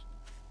 dude.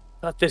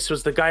 Thought this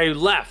was the guy who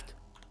left.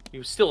 He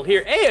was still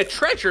here. Hey, a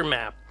treasure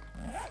map.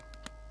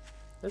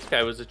 This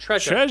guy was a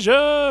treasure.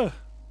 Treasure!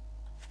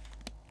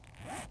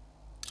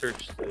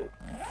 Search the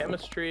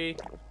chemistry.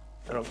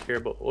 I don't care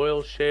about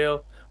oil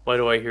shale. Why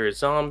do I hear a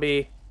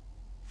zombie?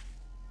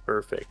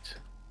 Perfect.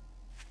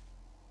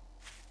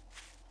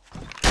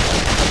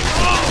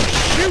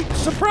 Oh, shoot!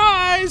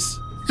 Surprise!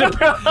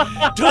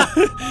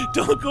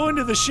 don't go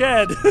into the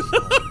shed.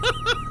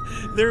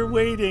 They're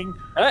waiting.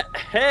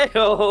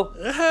 Hey-oh!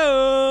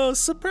 Oh,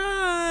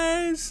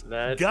 surprise!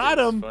 That got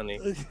him.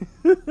 Funny.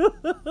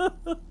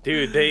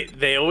 Dude,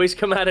 they always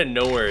come out of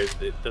nowhere.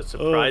 The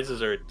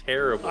surprises are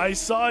terrible. I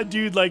saw a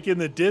dude like in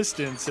the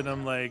distance, and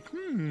I'm like,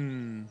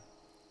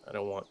 I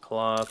don't want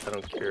cloth. I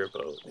don't care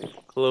about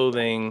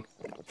clothing.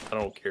 I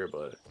don't care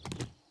about it.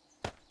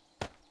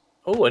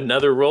 Oh,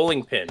 another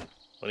rolling pin.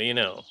 What do you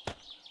know?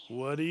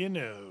 What do you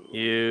know?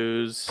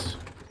 Use.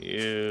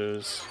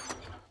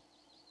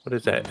 What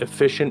is that?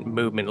 Efficient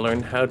movement.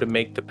 Learn how to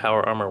make the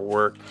power armor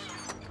work.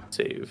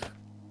 Save.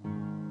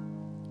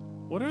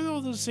 What are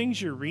all those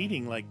things you're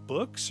reading? Like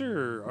books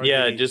or?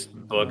 Yeah, just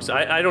books.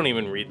 I don't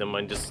even read them.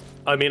 I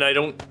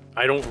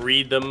don't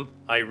read them.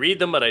 I read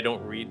them, but I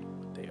don't read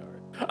what they are.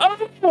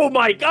 Oh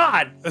my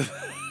God!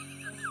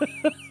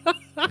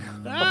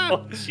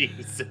 Oh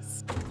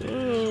Jesus.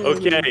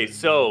 Okay,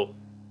 so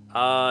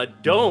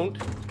don't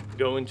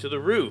go into the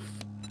roof.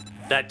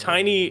 That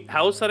tiny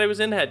house that I was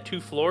in had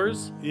 2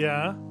 floors.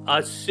 Yeah.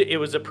 It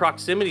was a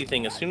proximity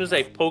thing. As soon as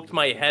I poked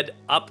my head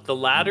up the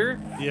ladder,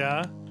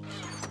 yeah.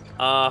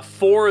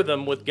 4 of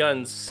them with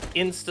guns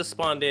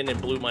insta-spawned in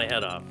and blew my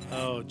head off.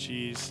 Oh,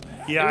 jeez.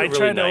 Yeah, I really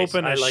tried to nice.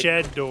 open a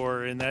shed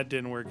door, and that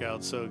didn't work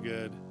out so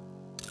good.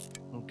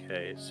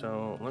 Okay,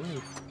 so let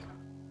me...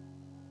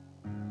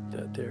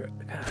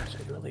 Gosh,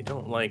 I really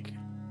don't like...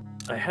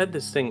 I had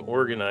this thing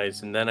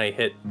organized, and then I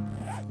hit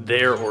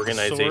their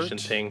organization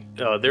thing.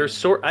 Their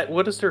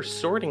what is their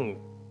sorting?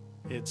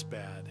 It's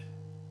bad.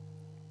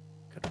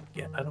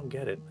 I don't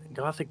get it.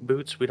 Gothic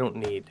boots, we don't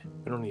need.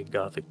 We don't need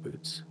Gothic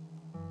boots.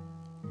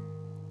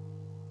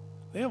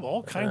 They have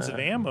all kinds of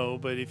ammo,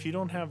 but if you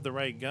don't have the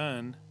right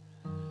gun...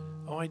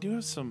 Oh, I do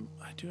have some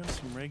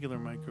regular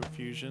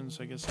microfusions.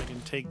 I guess I can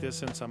take this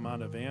since I'm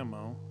out of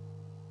ammo.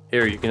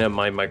 Here, you can have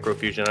my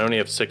microfusion. I only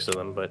have 6 of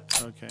them,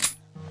 but... Okay.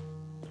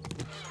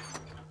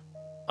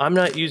 I'm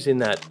not using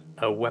that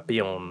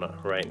weapon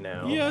right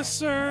now. Yes,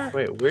 sir.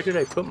 Wait, where did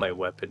I put my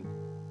weapon?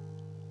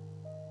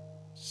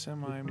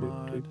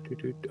 Semi-mod.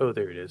 Oh,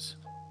 there it is.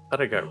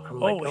 Thought I got...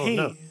 hey,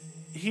 no.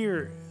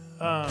 Here.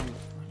 I'm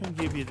gonna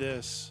give you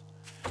this.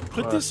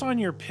 Put this on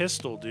your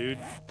pistol, dude.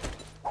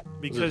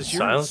 Because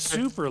you're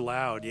super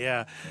loud,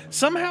 yeah.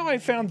 Somehow I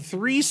found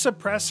 3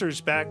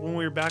 suppressors back when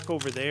we were back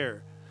over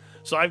there.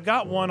 So I've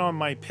got one on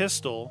my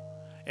pistol,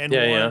 and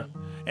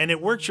and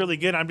it works really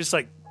good. I'm just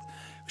like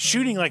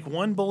shooting like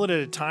 1 bullet at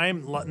a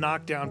time,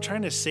 knocked down,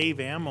 trying to save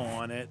ammo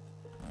on it.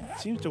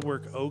 Seems to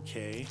work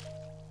okay.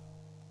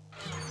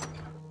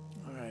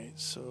 All right,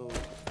 so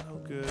no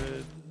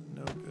good,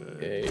 no good.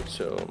 Okay,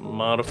 so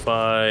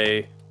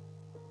modify,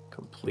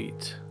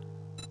 complete.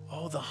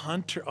 Oh, the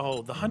hunter.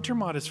 Oh, the hunter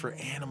mod is for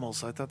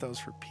animals. I thought that was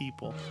for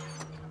people.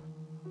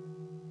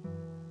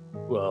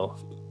 Well,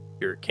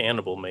 you're a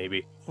cannibal,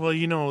 maybe. Well,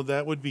 you know,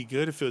 that would be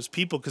good if it was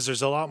people, because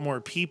there's a lot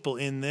more people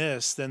in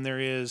this than there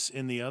is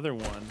in the other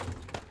one.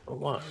 Oh,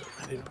 what?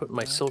 I didn't put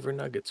my silver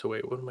nuggets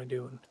away. What am I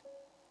doing?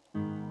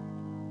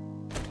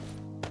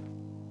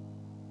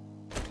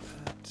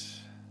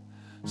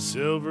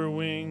 Silver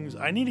wings.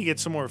 I need to get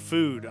some more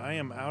food. I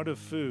am out of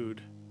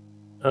food.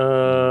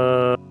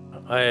 I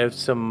have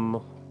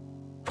some...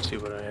 Let's see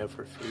what I have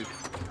for food.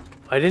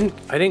 I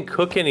didn't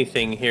cook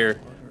anything here.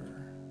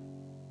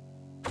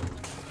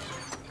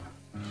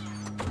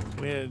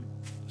 We had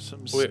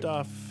some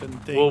stuff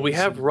and things. Well, we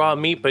have raw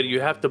meat, but you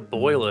have to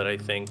boil it, I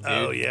think, dude.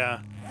 Oh, yeah.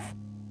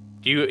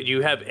 Do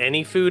you have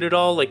any food at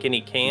all? Like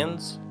any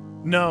cans?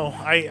 No,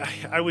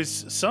 I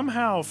was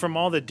somehow, from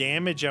all the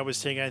damage I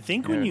was taking, I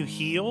think when you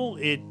heal,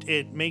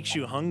 it makes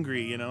you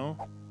hungry, you know?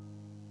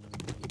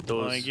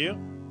 Thank you.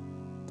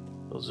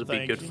 Those would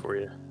be good for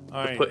you.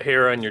 All right. Put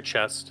hair on your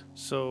chest.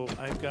 So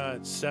I've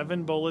got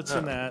 7 bullets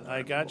in that.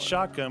 I got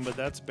shotgun, but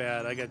that's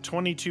bad. I got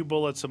 22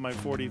 bullets of my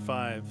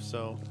 45,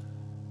 so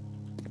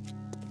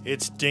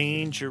it's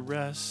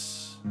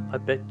dangerous. I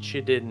bet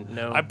you didn't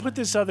know. I put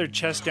this other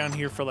chest down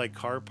here for like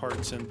car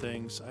parts and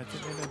things. I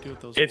think what did I do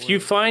with those? If you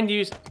find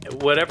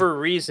whatever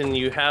reason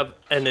you have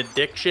an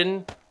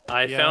addiction,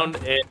 I found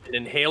an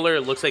inhaler.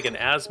 It looks like an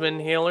asthma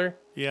inhaler.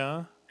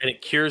 Yeah. And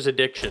it cures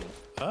addiction.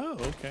 Oh,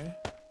 okay.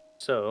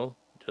 So,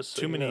 just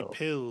so Too you many know.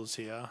 pills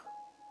here.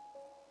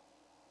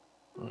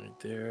 Right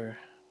there.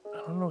 I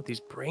don't know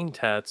these brain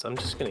tats. I'm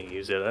just gonna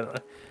use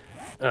it.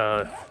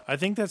 I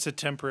think that's a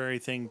temporary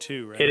thing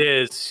too, right? It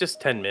is. It's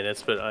just 10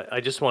 minutes, but I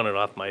just want it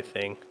off my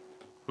thing.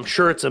 I'm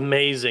sure it's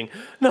amazing.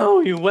 No,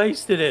 you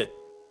wasted it.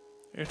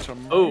 It's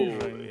amazing. Oh,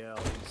 yeah,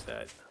 I'll use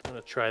that. I'm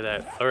gonna try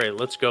that. All right,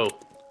 let's go.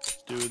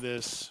 Let's do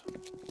this.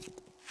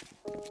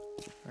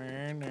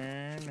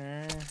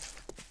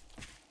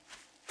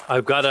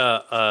 I've got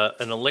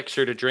an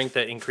elixir to drink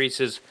that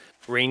increases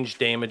range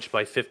damage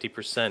by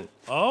 50%.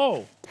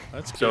 Oh,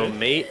 that's good. So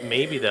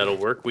maybe that'll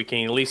work. We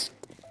can at least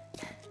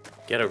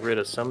get rid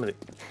of some of the...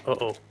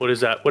 Uh-oh, what is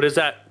that? What is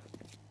that?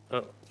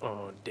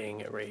 Oh,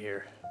 dang it, right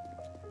here.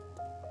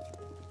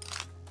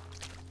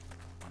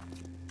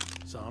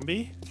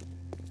 Zombie?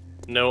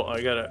 No,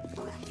 I got a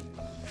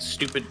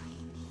stupid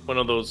one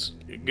of those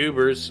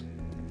goobers.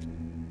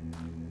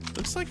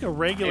 Looks like a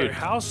regular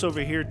house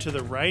over here to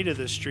the right of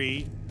the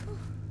street.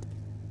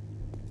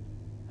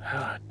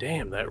 Ah,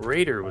 damn, that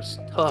raider was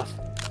tough.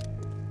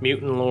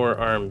 Mutant lower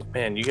arms.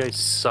 Man, you guys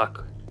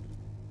suck.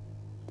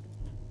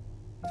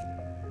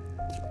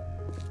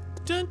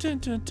 Dun dun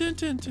dun dun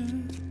dun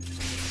dun.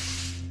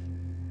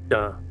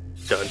 Dun,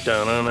 dun,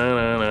 dun, dun,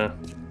 dun, dun.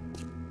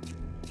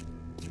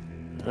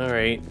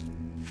 Alright.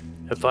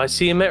 If I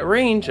see him at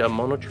range, I'm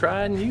gonna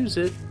try and use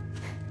it.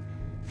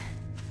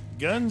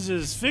 Guns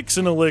is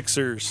fixing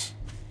elixirs.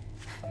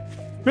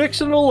 Mix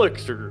an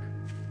elixir.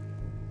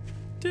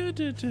 Dun,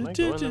 dun, dun, Am I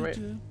dun, going the dun, right-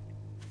 dun.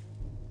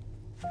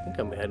 I think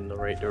I'm heading the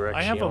right direction.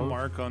 I have a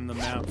mark on the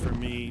map for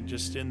me,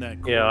 just in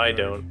that corner. Yeah, I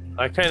don't.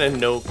 I kind of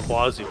know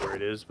quasi where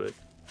it is, but...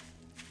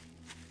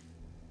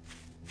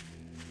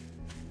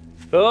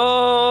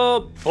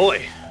 Oh,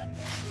 boy.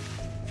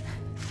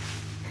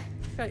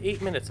 I got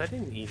 8 minutes. I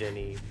didn't eat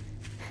any...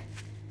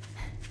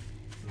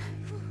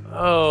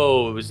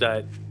 Oh, it was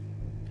that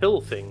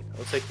pill thing. I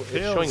was like, it's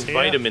showing Pills, yeah.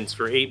 vitamins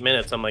for 8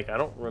 minutes. I'm like, I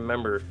don't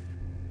remember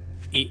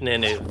eating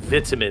any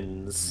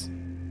vitamins.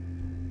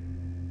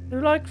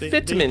 They're like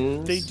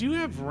vitamins. They do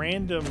have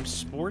random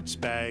sports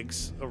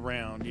bags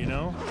around, you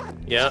know?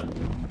 Yeah.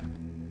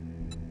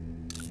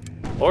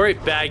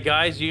 Alright, bad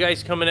guys. You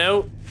guys coming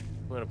out?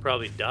 I'm gonna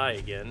probably die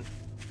again.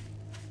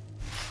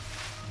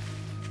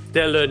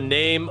 The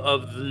name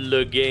of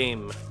the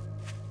game.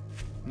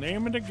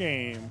 Name of the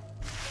game.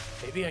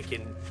 Maybe I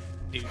can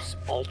do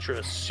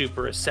ultra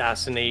super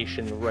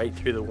assassination right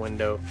through the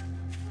window.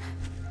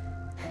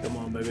 Come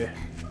on, baby.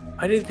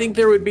 I didn't think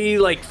there would be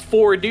like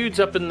 4 dudes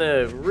up in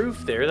the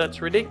roof there.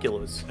 That's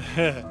ridiculous.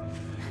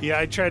 Yeah,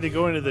 I tried to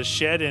go into the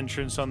shed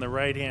entrance on the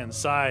right-hand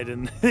side,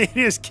 and they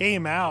just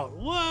came out.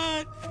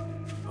 What?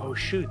 Oh,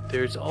 shoot.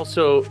 There's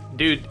also...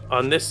 Dude,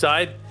 on this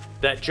side,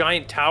 that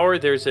giant tower,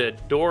 there's a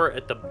door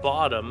at the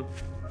bottom.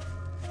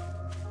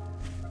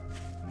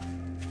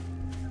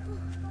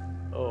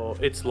 Oh,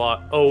 it's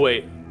locked. Oh,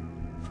 wait.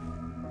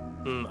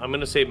 I'm going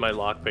to save my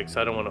lockpicks.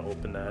 I don't want to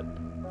open that.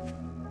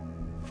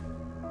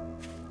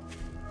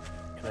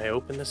 Can I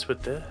open this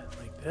with the...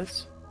 like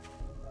this?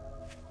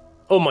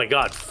 Oh, my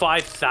God.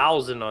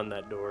 5,000 on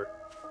that door.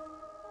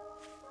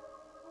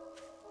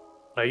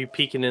 Are you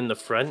peeking in the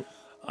front?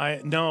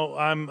 No,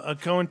 I'm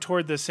going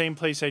toward the same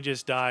place I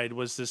just died,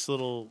 was this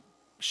little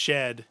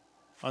shed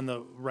on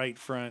the right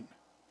front.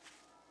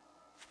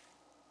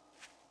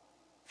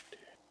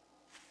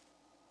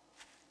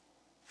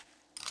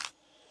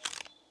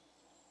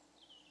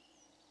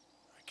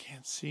 I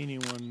can't see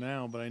anyone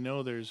now, but I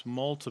know there's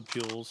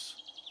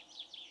multiples.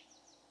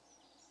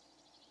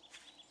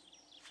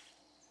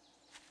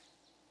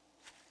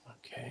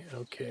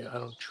 Okay, I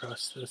don't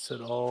trust this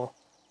at all.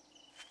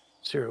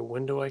 Is there a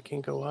window I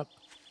can go up?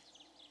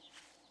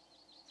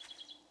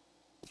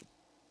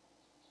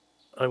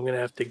 I'm gonna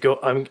have to go.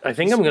 I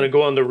think I'm gonna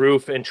go on the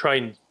roof and try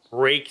and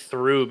break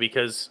through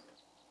because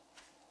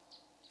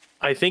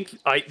I think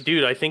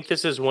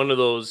this is one of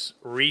those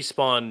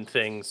respawn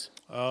things.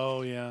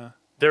 Oh yeah.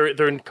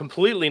 They're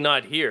completely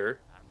not here.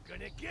 I'm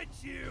gonna get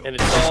you. And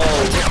it's all.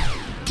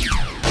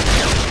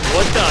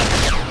 What the?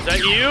 Is that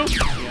you?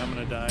 Yeah, I'm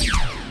gonna die.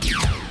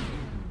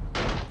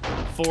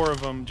 4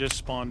 of them just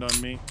spawned on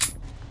me.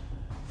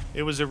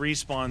 It was a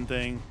respawn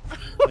thing,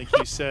 like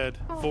you said.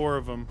 4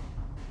 of them.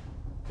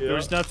 Yeah. There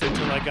was nothing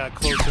till I got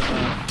close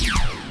enough.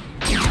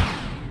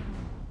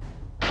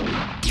 Can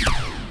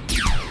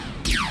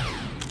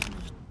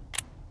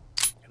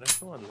I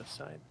go on this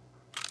side?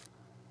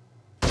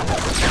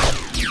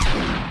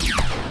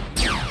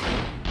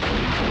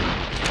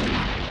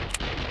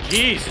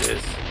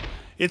 Jesus!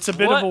 It's a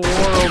bit of a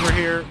war over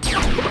here.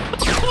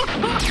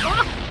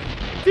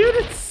 Dude,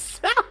 it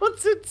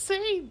sounds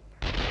insane!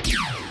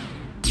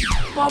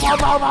 Bow, bow,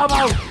 bow, bow,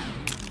 bow.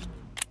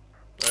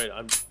 Alright,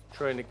 I'm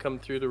trying to come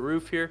through the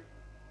roof here.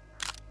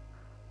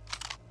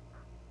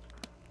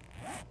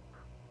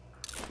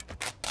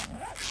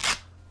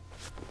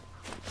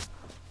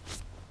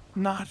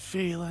 Not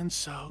feeling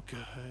so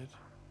good.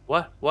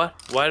 What?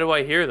 Why do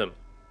I hear them?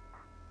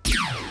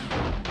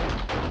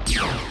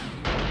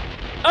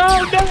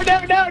 Oh,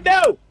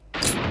 no!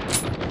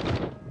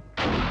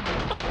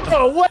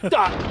 Oh, what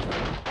the?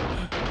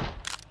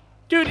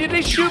 Dude, did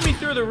they shoot me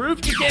through the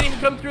roof? You can't even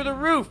come through the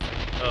roof.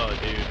 Oh,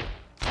 dude.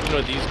 You know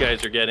what these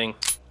guys are getting?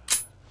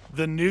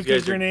 The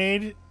nuke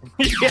grenade?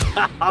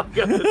 Yeah, I'm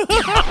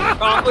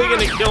probably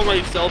gonna kill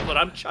myself, but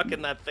I'm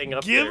chucking that thing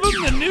up Give there.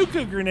 him the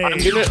nuke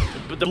grenade.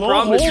 But the Blow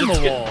problem a hole in is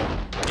the wall.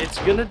 it's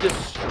gonna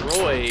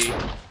destroy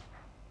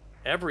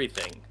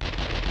everything.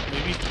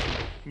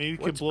 Maybe you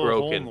could What's blow a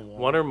hole in the wall.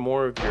 One or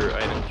more of your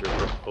items are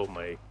broken. Oh,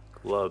 my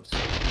gloves.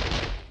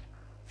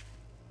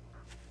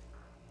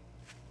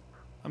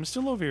 I'm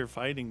still over here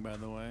fighting, by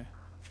the way.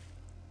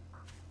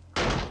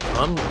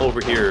 I'm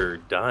over here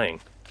dying.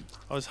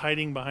 I was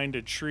hiding behind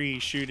a tree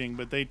shooting,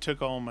 but they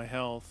took all my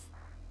health.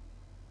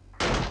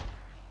 That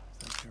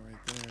guy right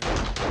there.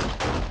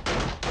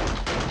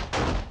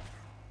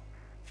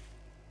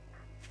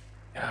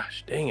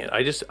 Gosh, dang it.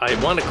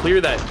 I want to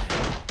clear that.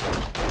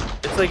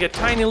 It's like a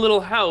tiny little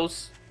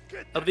house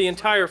of the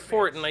entire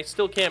fort, and I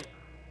still can't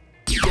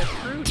get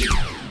through.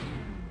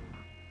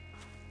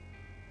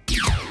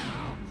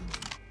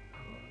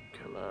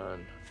 Come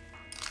on.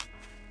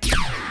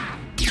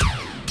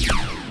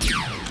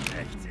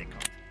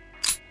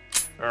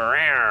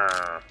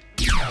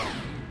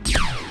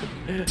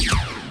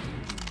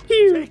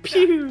 Pew,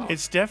 pew.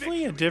 It's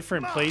definitely a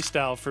different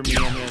playstyle for me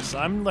in this.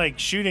 I'm like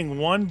shooting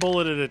one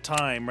bullet at a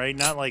time, right?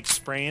 Not like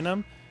spraying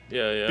them.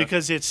 Yeah, yeah.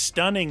 Because it's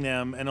stunning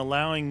them and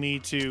allowing me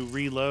to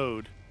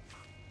reload.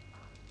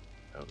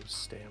 Oh,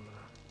 stamina.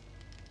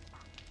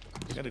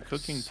 Got a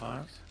cooking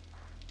pot.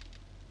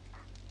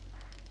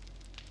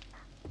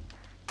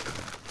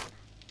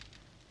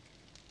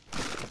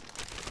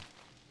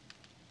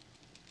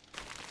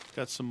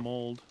 Got some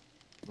mold.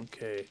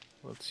 Okay,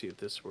 let's see if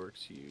this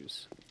works.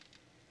 Use.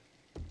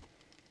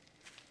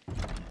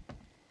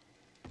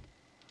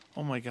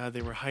 Oh my god,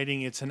 they were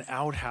hiding. It's an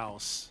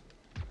outhouse.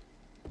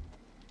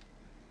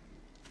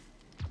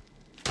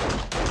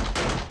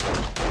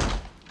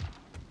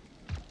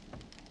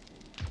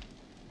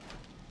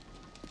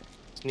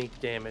 Sneak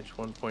damage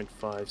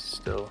 1.5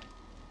 still.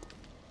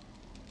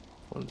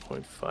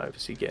 1.5.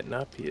 Is he getting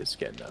up? He is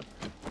getting up.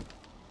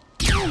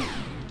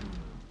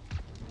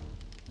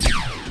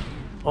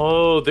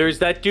 Oh, there's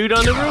that dude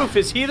on the roof.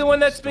 Is he the one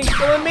that's been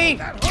killing me?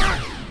 That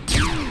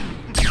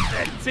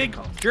big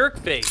jerk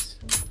face.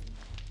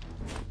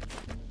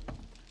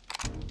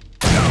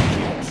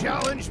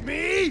 Challenge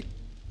me?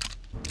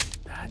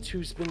 That's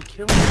who's been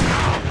killing me.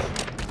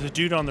 The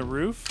dude on the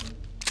roof?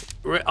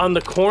 Right on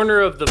the corner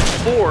of the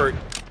fort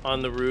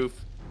on the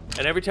roof.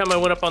 And every time I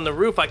went up on the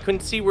roof, I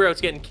couldn't see where I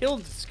was getting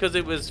killed because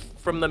it was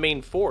from the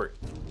main fort.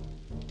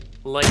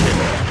 Like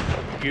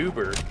a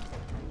goober.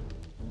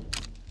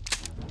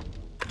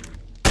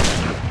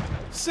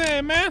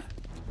 Say, man,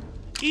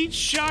 eat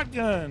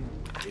shotgun.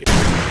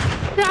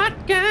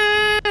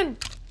 Shotgun!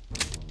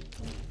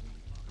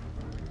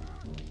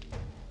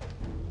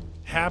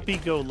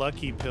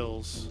 Happy-go-lucky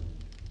pills.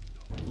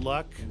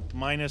 Luck,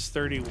 minus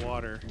 30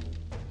 water.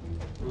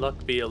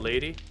 Luck be a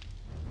lady.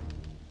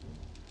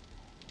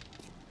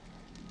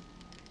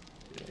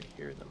 Did I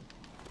hear them?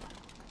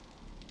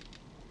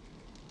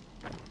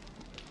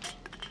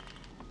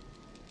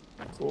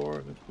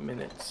 Four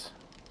minutes.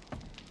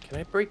 Can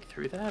I break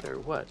through that or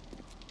what?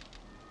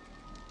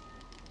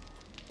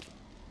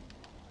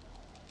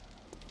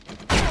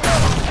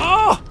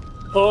 Oh!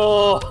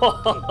 Oh!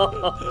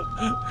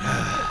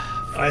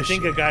 I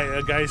think a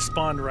guy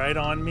spawned right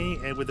on me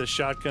and with a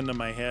shotgun to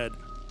my head.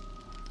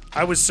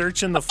 I was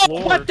searching the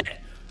floor. What the?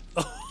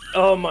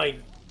 Oh my!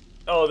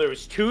 Oh, there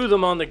was two of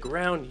them on the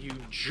ground. You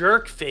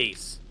jerk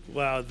face!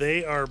 Wow,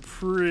 they are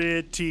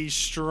pretty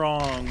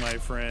strong, my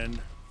friend.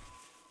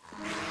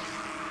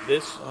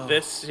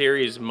 This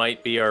series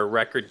might be our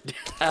record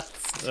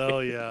deaths. Oh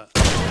yeah.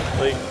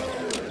 Like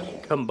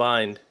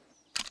combined.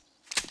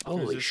 There's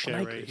Holy this guy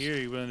shnikers. right here.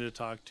 He wanted to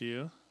talk to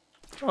you.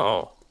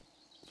 Oh.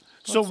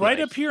 So That's right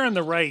nice. up here on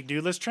the right,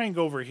 dude. Let's try and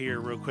go over here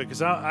real quick,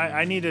 cause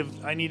I need to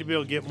be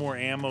able to get more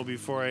ammo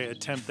before I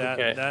attempt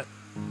that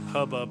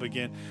hubbub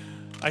again.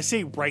 I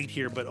say right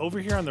here, but over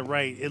here on the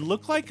right, it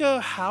looked like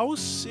a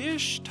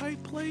house-ish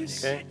type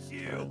place. Okay.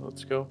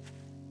 Let's go.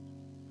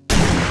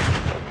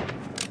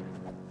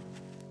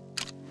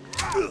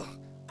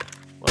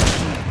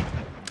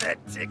 That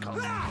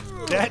tickled.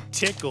 That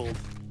tickled.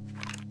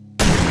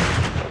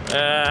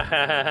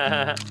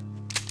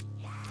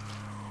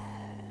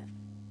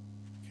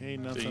 Okay,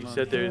 So nothing you on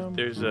said him.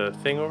 there's a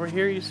thing over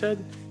here, you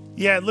said?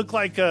 Yeah, it looked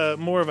like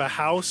more of a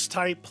house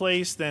type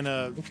place than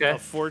a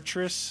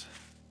fortress.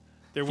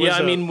 There was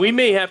I mean, we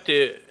may have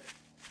to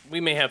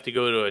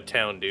go to a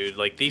town, dude.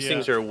 Like, these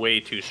things are way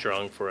too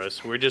strong for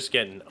us. We're just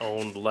getting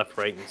owned left,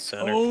 right, and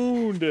center.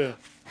 Owned.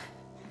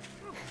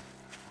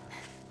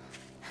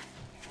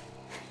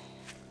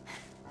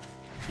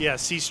 Yeah,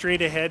 see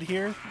straight ahead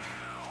here?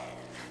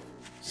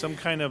 Some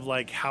kind of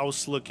like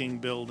house-looking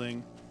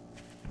building.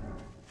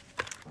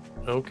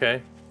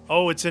 Okay.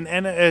 Oh, it's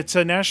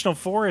a national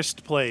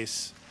forest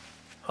place.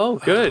 Oh,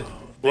 good.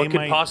 What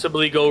could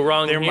possibly go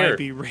wrong there here? There might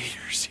be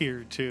raiders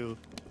here too.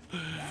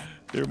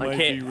 There might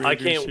be raiders I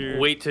can't here.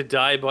 wait to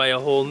die by a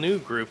whole new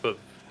group of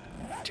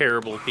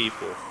terrible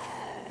people. All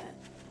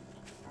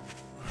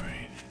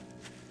right.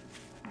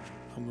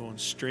 I'm going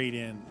straight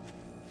in.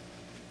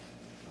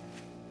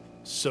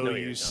 So No,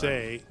 you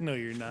say. No,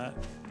 you're not.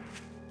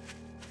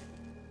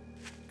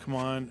 Come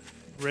on.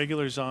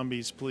 Regular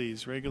zombies,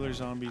 please. Regular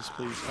zombies,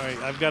 please. All right,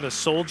 I've got a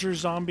soldier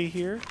zombie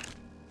here.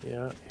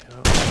 Yeah.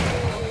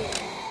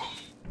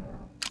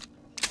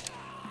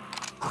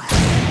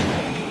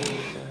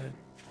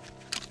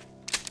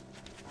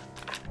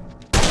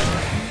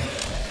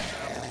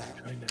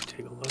 Trying to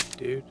take a look,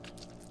 dude.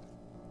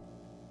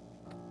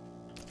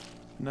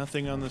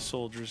 Nothing on the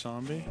soldier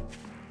zombie.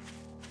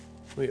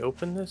 Can we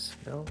open this?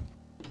 No.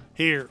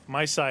 Here,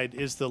 my side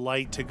is the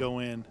light to go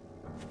in.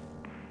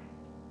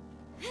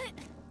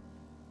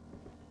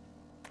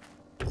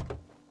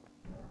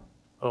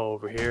 Oh,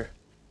 over here.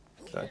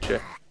 Gotcha.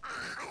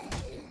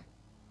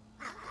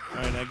 All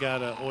right, I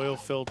got an oil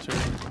filter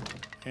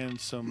and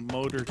some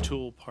motor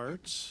tool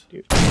parts.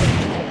 Dude.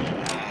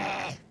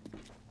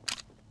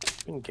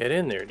 You can get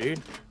in there,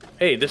 dude.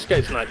 Hey, this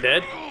guy's not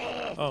dead.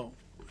 Oh,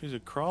 he's a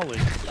crawly.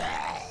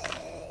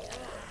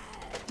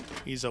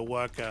 He's a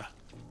worker.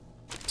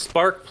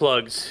 Spark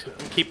plugs.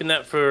 I'm keeping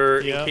that for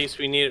in Yep. case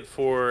we need it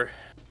for...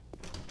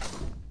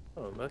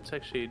 Oh, that's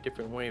actually a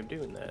different way of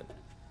doing that.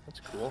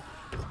 That's cool.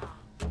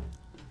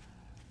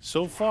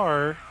 So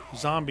far,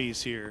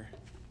 zombies here.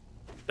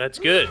 That's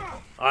good.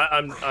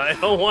 I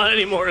don't want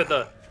any more of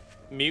the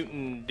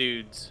mutant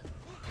dudes.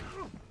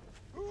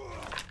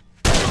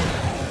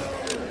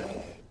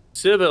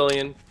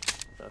 Civilian.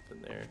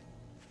 Nothing there.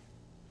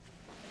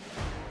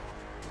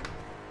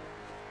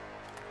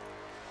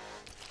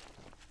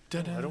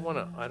 I don't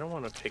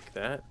wanna pick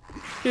that.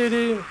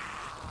 I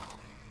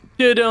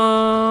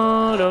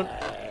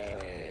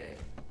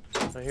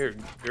hear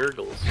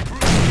gurgles.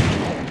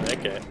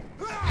 Okay.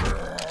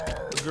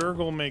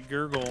 Gurgle make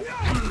gurgle.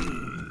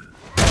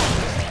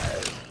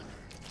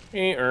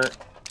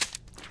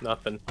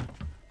 Nothing.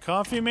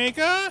 Coffee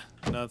maker?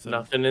 Nothing.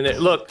 Nothing in it.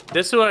 Look,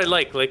 this is what I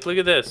like. Like, look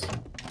at this.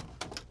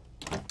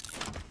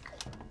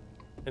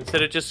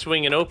 Instead of just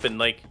swinging open,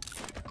 like,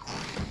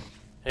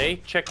 hey,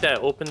 check that.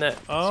 Open that.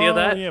 Oh, see how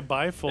that? yeah,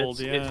 bifold,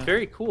 yeah. It's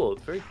very cool.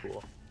 It's very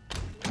cool.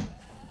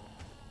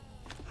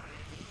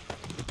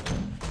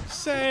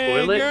 Say,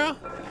 Toilet? girl.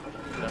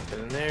 Nothing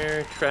in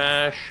there.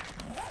 Trash.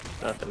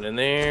 Nothing in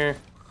there.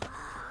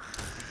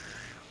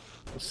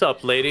 What's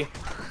up, lady?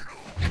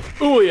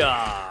 Ooh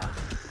yeah.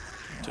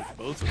 Took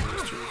both of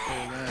those to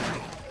repair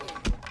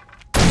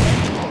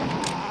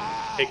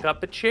that. Pick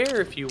up a chair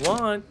if you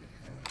want.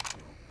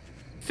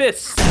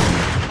 Fist.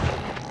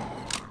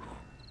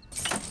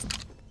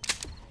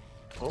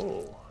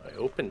 Oh, I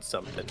opened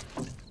something.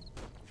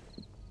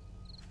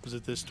 Was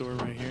it this door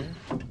right here?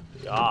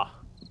 Yeah.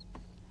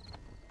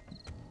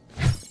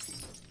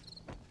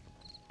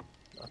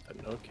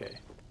 Nothing. Okay.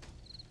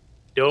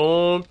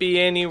 Don't be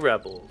any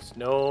rebels.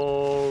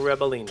 No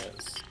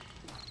rebelinas.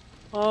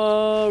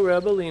 Oh,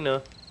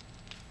 rebelina.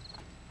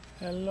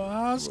 Hello,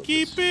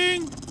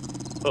 housekeeping.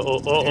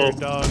 Uh-oh.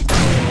 Dog.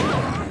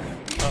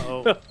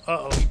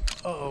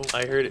 Uh-oh.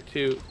 I heard it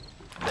too.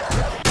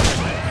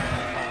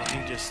 He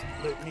just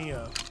lit me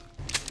up.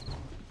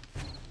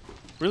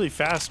 Really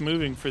fast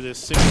moving for this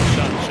single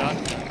shot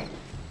shotgun.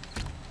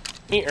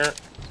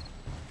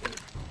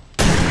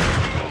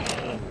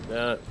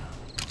 That.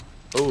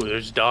 Oh,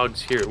 there's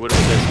dogs here. What is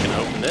this? Can I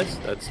open this?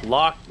 That's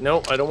locked.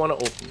 No, I don't want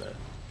to open that.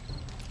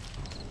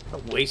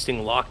 I'm not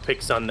wasting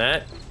lockpicks on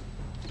that.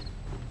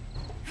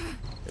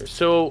 They're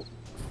so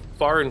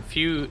far and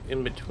few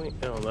in between.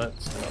 Oh,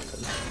 that's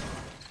nothing.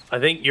 I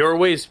think your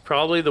way is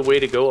probably the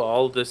way to go.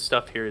 All of this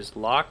stuff here is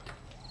locked.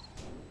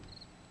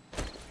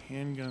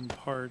 Handgun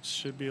parts.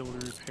 Should be able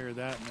to repair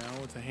that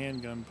now with a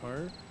handgun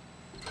part.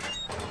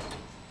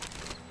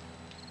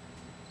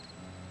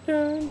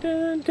 Dun,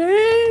 dun,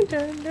 dun,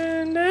 dun,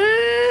 dun, dun,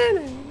 dun,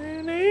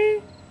 dun,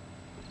 dun.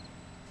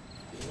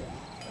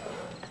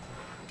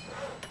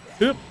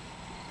 Hoop.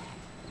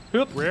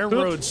 Hoop.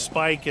 Railroad Hoop.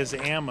 spike as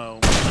ammo.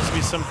 Must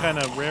be some kind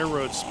of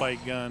railroad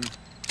spike gun.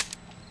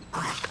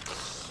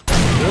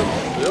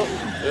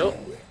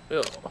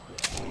 Yep.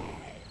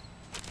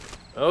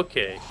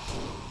 Okay.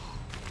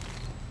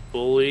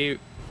 Bully.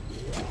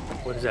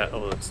 What is that?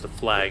 Oh, that's the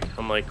flag.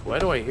 I'm like, why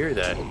do I hear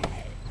that?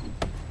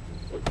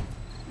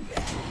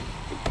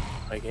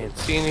 I can't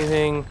see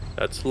anything.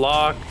 That's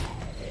locked.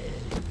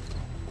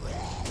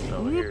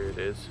 Oh, here it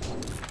is.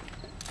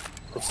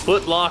 Let's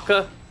foot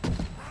locker.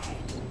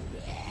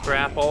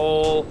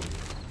 Grapple.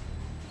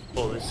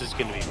 Oh, this is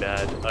gonna be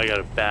bad. I got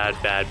a bad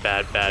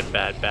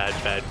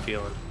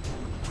feeling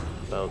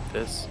about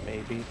this,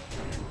 maybe.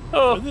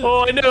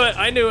 Oh, I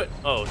knew it.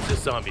 Oh, it's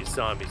just zombies,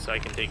 so I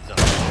can take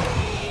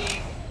zombies.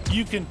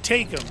 You can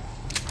take them.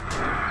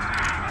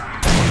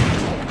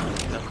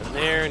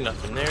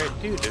 Nothing there.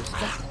 Dude, is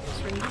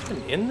there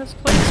nothing in this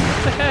place?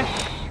 What the heck?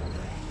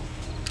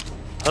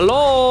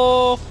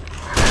 Hello?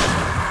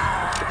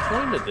 What's the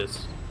point of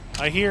this?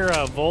 I hear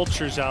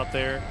vultures out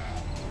there.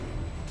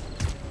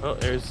 Oh,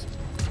 there's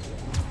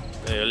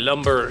a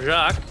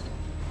lumberjack.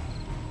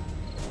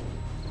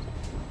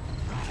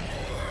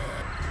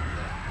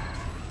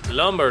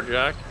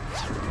 Lumberjack.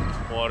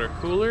 Water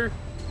cooler.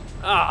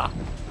 Ah.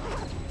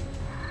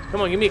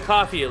 Come on, give me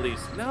coffee at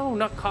least. No,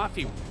 not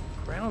coffee.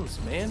 Grounds,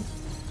 man.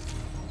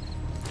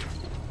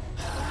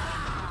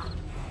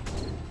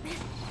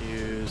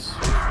 Use.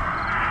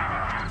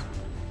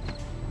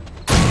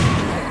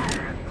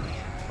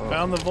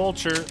 Found the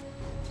vulture.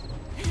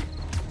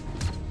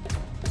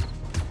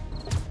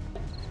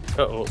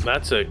 Uh-oh,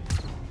 that's a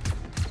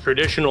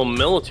traditional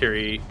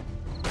military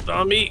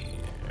zombie.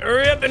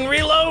 Hurry up and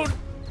reload!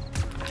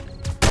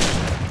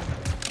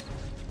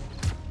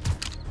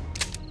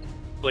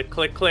 Click,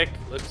 click, click.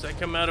 Looks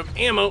like I'm out of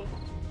ammo.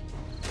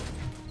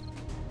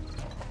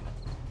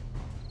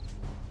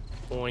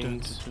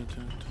 Coins.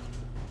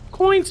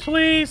 Coins,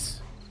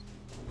 please!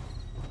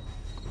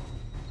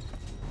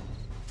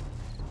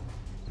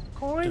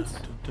 Coins?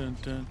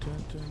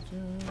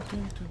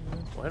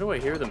 Why do I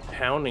hear them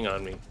pounding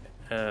on me?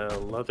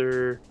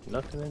 Leather,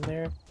 nothing in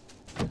there.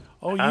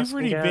 Oh, you've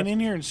already been in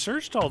here and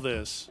searched all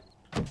this.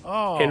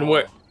 Oh. And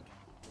where?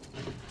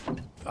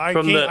 I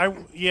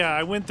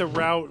went the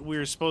route we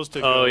were supposed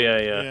to go. Oh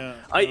yeah.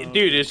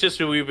 Dude, it's just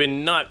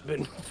not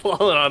been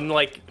following. I'm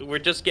like, we're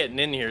just getting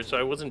in here, so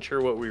I wasn't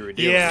sure what we were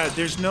doing. Yeah,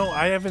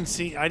 I didn't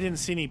see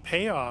any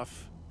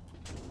payoff.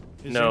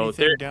 Is there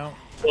anything down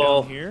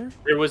here?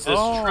 There was this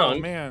trunk. Oh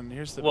man,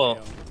 here's the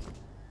payoff.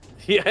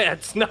 Yeah,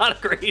 it's not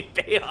a great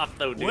payoff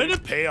though, dude. Where's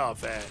the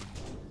payoff at?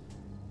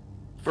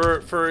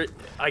 For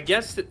I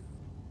guess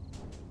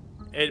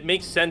it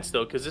makes sense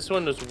though, because this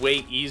one was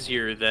way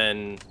easier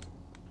than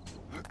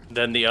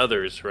the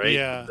others, right?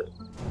 Yeah.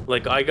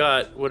 Like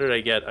what did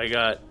I get? I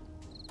got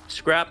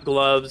scrap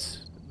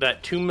gloves,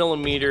 that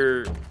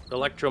 2mm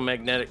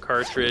electromagnetic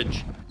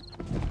cartridge,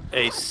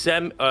 a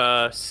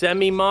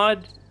semi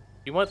mod.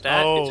 You want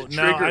that? Oh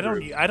no,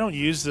 I don't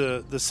use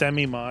the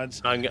semi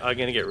mods. I'm gonna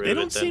get rid of it. They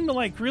don't seem to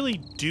like really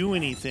do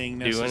anything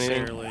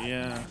necessarily.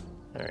 Yeah.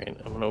 All right,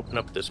 I'm gonna open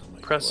up this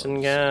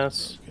pressing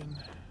gas.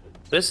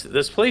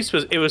 This place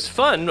was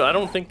fun. I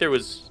don't think there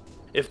was.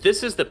 If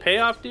this is the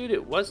payoff, dude,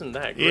 it wasn't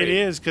that great. It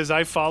is, because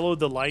I followed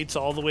the lights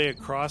all the way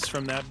across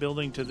from that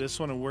building to this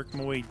one and worked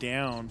my way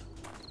down.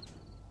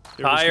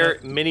 Tire,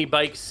 mini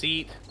bike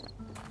seat.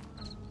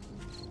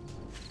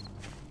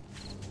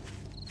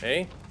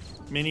 Hey.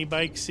 Mini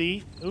bike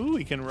seat. Ooh,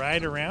 we can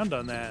ride around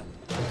on that.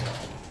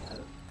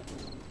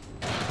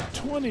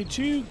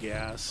 22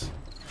 gas.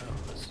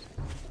 Oh, this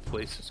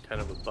place is kind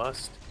of a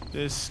bust.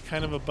 This is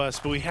kind of a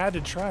bust, but we had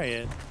to try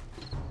it.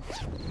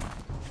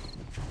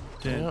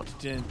 Yep.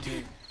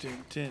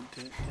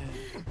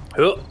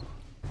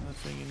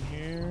 Nothing in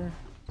here.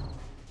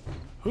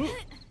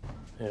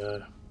 Yeah,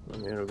 I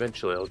mean,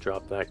 eventually I'll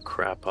drop that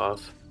crap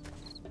off.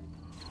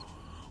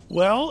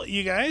 Well,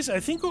 you guys, I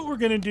think what we're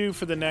going to do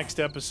for the next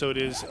episode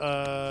is...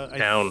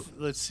 Town.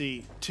 Let's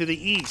see. To the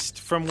east.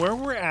 From where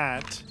we're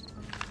at,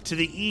 to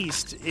the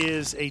east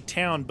is a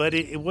town, but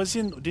it was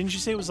in... Didn't you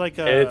say it was like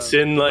a It's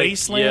in like...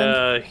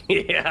 wasteland?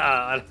 Yeah,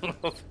 I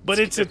don't know. But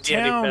it's a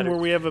town where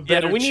we have a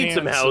better chance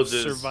of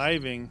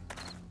surviving.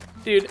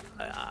 Dude,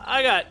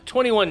 I got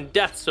 21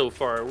 deaths so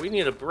far. We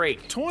need a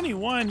break.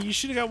 21? You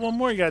should have got one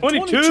more. You got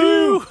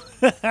 22!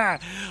 All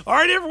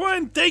right,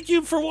 everyone. Thank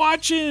you for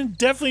watching.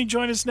 Definitely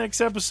join us next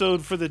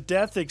episode for the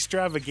Death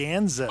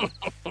Extravaganza.